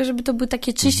 30 minut, tylko żeby to były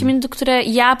takie 30 minut, które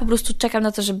ja po prostu czekam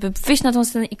na to, żeby wyjść na tą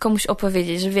scenę i komuś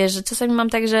opowiedzieć, że wiesz, że czasami mam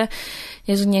tak, że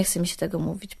Jezu, nie chce mi się tego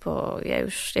mówić, bo ja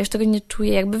już tego nie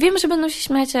czuję, jakby wiem, że będą się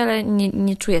śmiać, ale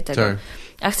nie czuję tego. Tak.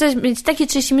 A chcę mieć takie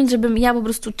 30 minut, żebym ja po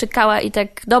prostu czekała i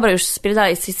tak, dobra, już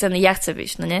spierdalaj z tej sceny, ja chcę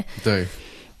wyjść, no nie? Tak.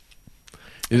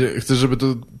 Chcesz, żeby to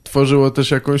tworzyło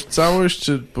też jakąś całość,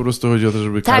 czy po prostu chodzi o to,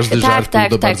 żeby każdy żart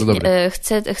był bardzo dobry?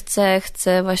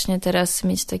 Chcę właśnie teraz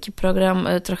mieć taki program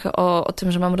trochę o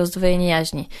tym, że mam rozdwojenie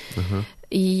jaźni.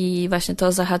 I właśnie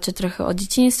to zahaczy trochę o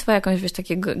dzieciństwo, jakąś, wiesz,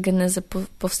 takiego genezę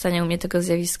powstania u mnie tego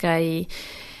zjawiska i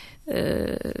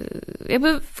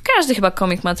jakby każdy chyba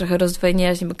komik ma trochę rozdwojenie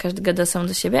jaźni, bo każdy gada sam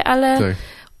do siebie, ale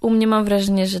u mnie mam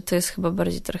wrażenie, że to jest chyba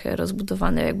bardziej trochę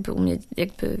rozbudowane, jakby u mnie,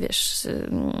 jakby, wiesz,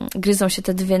 gryzą się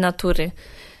te dwie natury,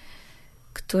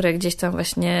 które gdzieś tam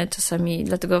właśnie czasami,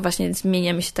 dlatego właśnie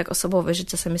zmienia mi się tak osobowość, że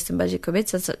czasami jestem bardziej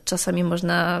kobieca, czasami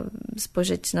można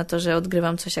spojrzeć na to, że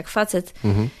odgrywam coś jak facet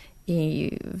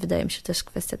i wydaje mi się też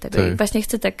kwestia tego. I właśnie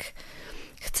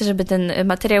chcę, żeby ten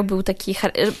materiał był taki...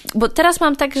 Bo teraz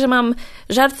mam tak, że mam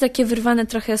żarty takie wyrwane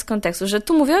trochę z kontekstu, że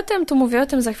tu mówię o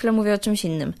tym, za chwilę mówię o czymś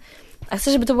innym. A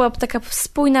chcę, żeby to była taka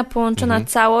spójna, połączona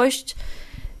całość,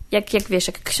 jak wiesz,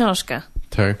 jak książka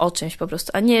o czymś po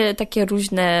prostu, a nie takie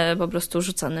różne po prostu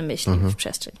rzucane myśli w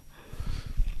przestrzeń.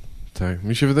 Tak,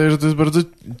 mi się wydaje, że to jest bardzo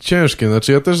ciężkie.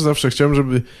 Znaczy ja też zawsze chciałem,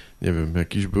 żeby, nie wiem,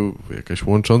 jakaś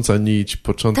łącząca nić,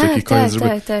 początek i koniec,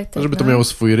 żeby to miało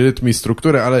swój rytm i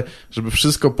strukturę, ale żeby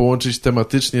wszystko połączyć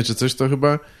tematycznie czy coś, to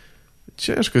chyba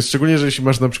ciężko jest. Szczególnie, że jeśli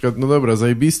masz na przykład, no dobra,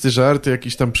 zajebisty żart,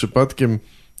 jakiś tam przypadkiem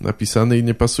napisany i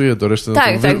nie pasuje do reszty,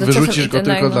 tak, no to tak, wyrzucisz go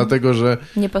tylko dlatego, że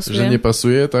nie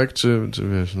pasuje, tak? Czy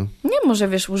wiesz, no. Nie, może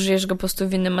wiesz, użyjesz go po prostu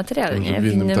w innym materiale, może nie?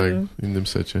 W innym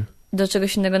secie. Do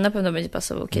czegoś innego na pewno będzie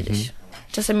pasował kiedyś.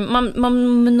 Czasami mam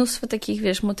mnóstwo takich,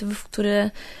 wiesz, motywów,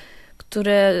 które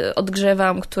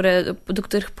odgrzewam, do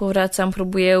których powracam,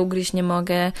 próbuję ugryźć, nie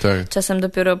mogę. Tak. Czasem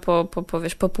dopiero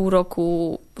po pół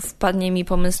roku wpadnie mi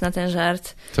pomysł na ten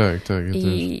żart. Tak.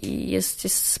 I jest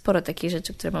sporo takich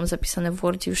rzeczy, które mam zapisane w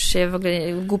Wordzie. Już się w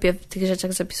ogóle głupie w tych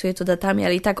rzeczach zapisuję to datami,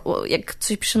 ale i tak jak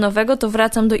coś piszę nowego, to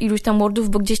wracam do iluś tam Wordów,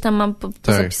 bo gdzieś tam mam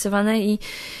zapisywane i...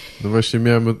 No właśnie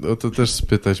miałem o to też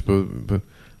spytać, bo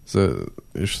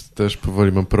już też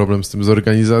powoli mam problem z tym, z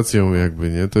organizacją jakby,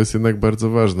 nie? To jest jednak bardzo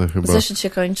ważne chyba. Zeszyt się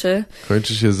kończy.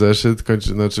 Kończy się zeszyt,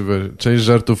 znaczy część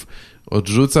żartów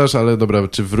odrzucasz, ale dobra,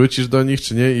 czy wrócisz do nich,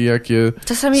 czy nie i jak je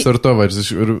sortować?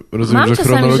 Rozumiem, że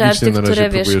chronologicznie żarty, na razie które,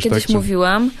 próbujesz, wiesz, kiedyś tak?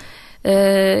 mówiłam,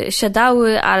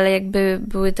 siadały, ale jakby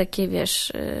były takie,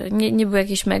 wiesz, nie były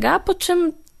jakieś mega, po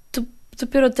czym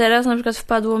dopiero teraz na przykład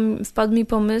wpadł mi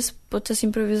pomysł podczas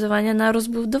improwizowania na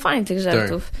rozbudowanie tych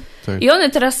żartów. Tak. I one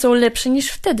teraz są lepsze niż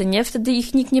wtedy, nie? Wtedy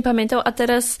ich nikt nie pamiętał, a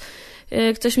teraz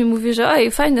ktoś mi mówi, że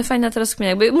oj, fajna teraz kmina.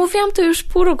 Jakby mówiłam to już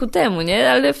pół roku temu,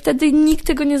 nie? Ale wtedy nikt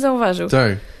tego nie zauważył.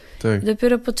 Tak.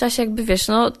 Dopiero po czasie jakby, wiesz,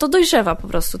 no to dojrzewa po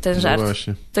prostu ten żart. No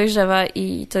właśnie. Dojrzewa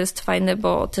i to jest fajne,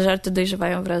 bo te żarty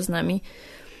dojrzewają wraz z nami.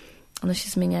 One się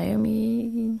zmieniają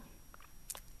i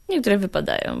niektóre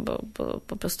wypadają, bo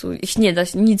po prostu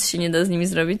nic się nie da z nimi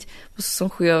zrobić, po prostu są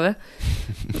chujowe.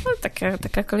 No,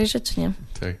 taka kolej rzeczy, nie?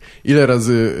 Tak. Ile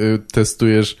razy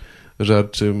testujesz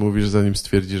żart, czy mówisz, zanim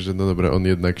stwierdzisz, że no dobra, on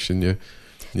jednak się nie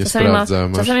sprawdza?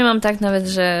 Czasami mam tak nawet,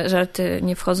 że żarty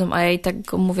nie wchodzą, a ja i tak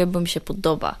go mówię, bo mi się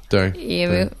podoba. Tak. I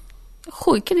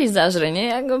chuj, kiedyś zażrę, nie?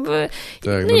 Jakby,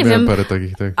 tak, no nie wiem. Parę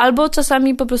takich, tak. Albo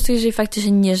czasami po prostu, jeżeli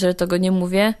faktycznie nie żrę, to go nie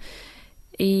mówię.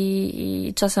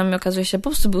 I czasami okazuje się, po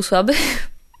prostu był słaby.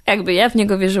 Jakby ja w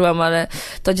niego wierzyłam, ale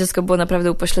to dziecko było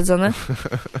naprawdę upośledzone.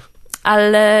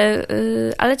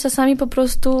 Ale czasami po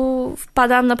prostu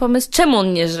wpadam na pomysł, czemu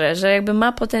on nie żre, że jakby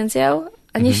ma potencjał,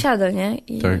 a nie siada, nie?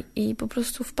 I po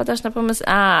prostu wpadasz na pomysł,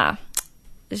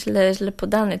 źle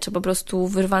podany, czy po prostu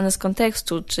wyrwane z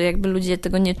kontekstu, czy jakby ludzie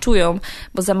tego nie czują,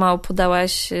 bo za mało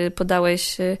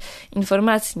podałeś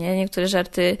informacji, nie? Niektóre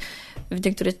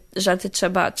żarty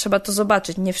trzeba to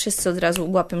zobaczyć. Nie wszyscy od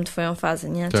razu łapią twoją fazę,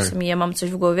 nie? Czasami ja mam coś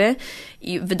w głowie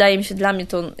i wydaje mi się dla mnie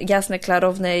to jasne,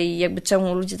 klarowne i jakby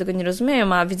czemu ludzie tego nie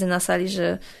rozumieją, a widzę na sali,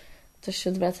 że coś się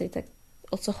odwraca i tak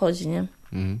o co chodzi, nie?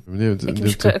 Nie wiem,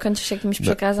 kończysz jakimś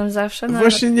przekazem zawsze? No,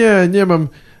 właśnie nie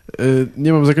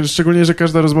mam zakończenia, szczególnie, że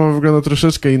każda rozmowa wygląda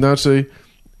troszeczkę inaczej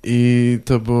i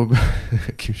to byłoby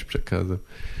jakimś przekazem.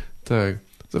 Tak.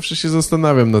 Zawsze się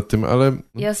zastanawiam nad tym, ale...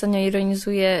 Ja ostatnio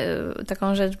ironizuję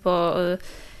taką rzecz, bo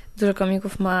dużo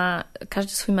komików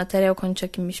każdy swój materiał kończy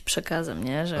jakimś przekazem,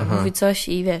 nie? Że mówi coś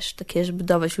i wiesz, takie, żeby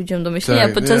dawać ludziom do myślenia,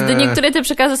 podczas gdy niektóre te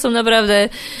przekazy są naprawdę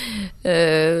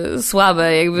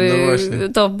słabe, jakby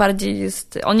to bardziej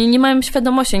jest... Oni nie mają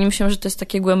świadomości, oni myślą, że to jest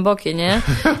takie głębokie, nie?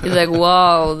 I tak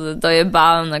wow,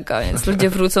 dojebałem na koniec. Ludzie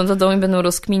wrócą do domu i będą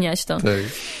rozkminiać to. Tak.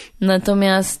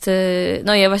 Natomiast,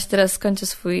 ja właśnie teraz skończę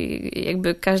swój,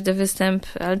 jakby każdy występ,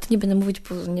 ale to nie będę mówić,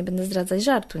 bo nie będę zdradzać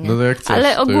żartu, nie? No to jak chcesz,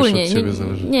 ale ogólnie,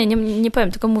 nie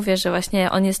powiem, tylko mówię, że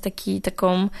właśnie on jest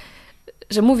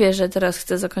że mówię, że teraz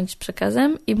chcę zakończyć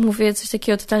przekazem i mówię coś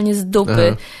takiego totalnie z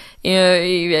dupy.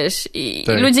 I wiesz, i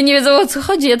ludzie nie wiedzą, o co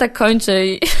chodzi, ja tak kończę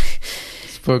i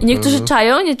spoko,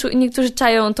 niektórzy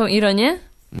czają tą ironię.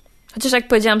 Chociaż jak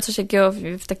powiedziałam coś takiego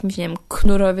w takim, nie wiem,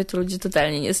 Knurowie, to ludzie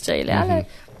totalnie nie strzelili, ale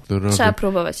trzeba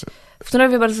próbować. W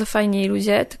Knurowie bardzo fajni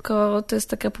ludzie, tylko to jest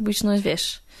taka publiczność,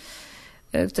 wiesz,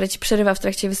 która ci przerywa w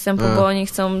trakcie występu, bo oni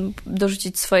chcą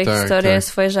dorzucić swoje historie,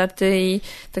 swoje żarty i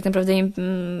tak naprawdę im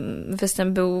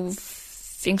występ był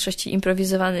w większości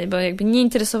improwizowany, bo jakby nie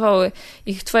interesowały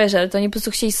ich twoje żarty, oni po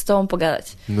prostu chcieli z tobą pogadać.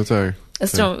 No tak.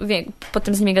 Zresztą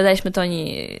potem z nimi gadaliśmy, to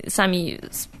oni sami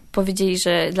powiedzieli,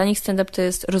 że dla nich stand-up to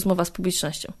jest rozmowa z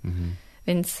publicznością.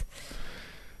 Więc...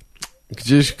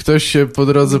 Gdzieś ktoś się po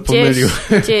drodze pomylił.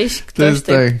 Gdzieś ktoś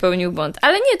popełnił błąd.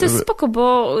 Ale nie, to jest spoko,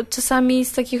 bo czasami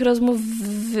z takich rozmów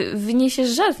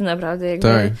wyniesiesz żarty naprawdę.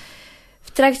 Jakby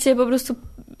w trakcie po prostu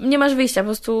nie masz wyjścia, po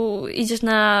prostu idziesz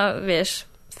na, wiesz,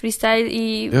 freestyle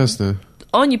i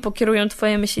oni pokierują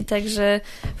twoje myśli tak, że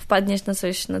wpadniesz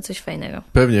na coś fajnego.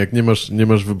 Pewnie, jak nie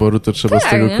masz wyboru, to trzeba z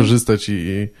tego korzystać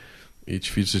i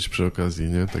ćwiczyć przy okazji,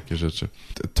 nie? Takie rzeczy.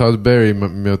 Todd Berry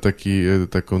miał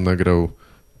taką nagrał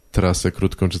trasę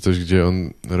krótką czy coś, gdzie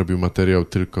on robił materiał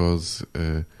tylko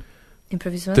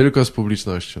Improwizowany? Tylko z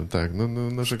publicznością, tak.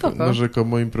 No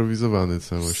rzekomo improwizowany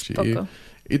całości.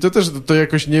 I to też to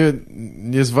jakoś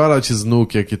nie zwala cię z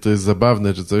nóg, jakie to jest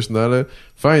zabawne czy coś, no ale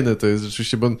fajne to jest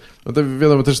rzeczywiście, bo no to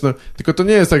wiadomo też, no tylko to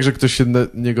nie jest tak, że ktoś się na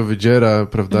niego wydziera,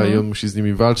 prawda, i on musi z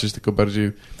nimi walczyć, tylko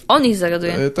bardziej... On ich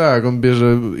zagaduje. Tak, on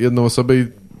bierze jedną osobę i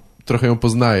trochę ją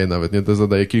poznaje nawet, nie? To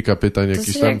zadaje kilka pytań to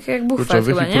jakichś tam jak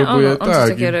kluczowych i próbuje,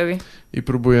 i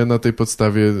próbuje na tej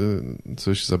podstawie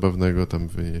coś zabawnego tam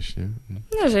wynieść, nie? No,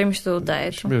 jeżeli mi się to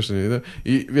udaje. Śmiesznie, nie?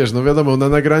 I wiesz, no wiadomo, na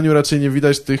nagraniu raczej nie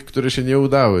widać tych, które się nie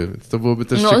udały. To byłoby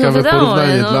też ciekawe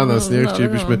porównanie dla nas, nie?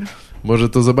 Chcielibyśmy może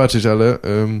to zobaczyć,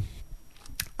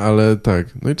 ale tak.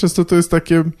 No i często to jest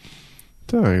takie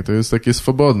to jest takie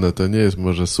swobodne, to nie jest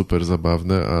może super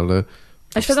zabawne, ale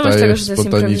a świadomość tego, że to jest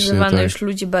improwizowane, już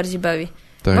ludzi bardziej bawi.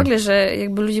 Tak. W ogóle, że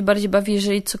jakby ludzi bardziej bawi,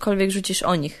 jeżeli cokolwiek rzucisz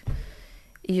o nich.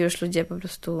 I już ludzie po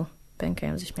prostu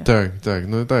pękają ze śmiechu. Tak.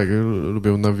 No tak,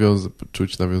 lubią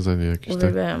czuć nawiązanie jakieś.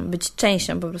 Uwielbiają być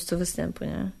częścią po prostu występu,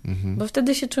 nie? Bo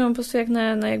wtedy się czują po prostu jak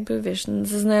na jakby, wiesz,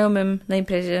 ze znajomym na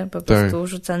imprezie po prostu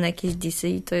rzucane jakieś disy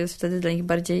i to jest wtedy dla nich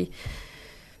bardziej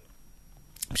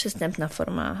przystępna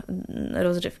forma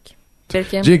rozrywki.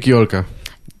 Wielkie. Dzięki, Olka.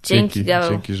 Dzięki,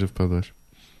 dzięki, że wpadłaś.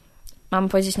 Mam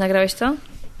powiedzieć, nagrałeś to?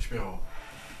 Śmiało.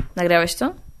 Nagrałeś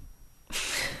to?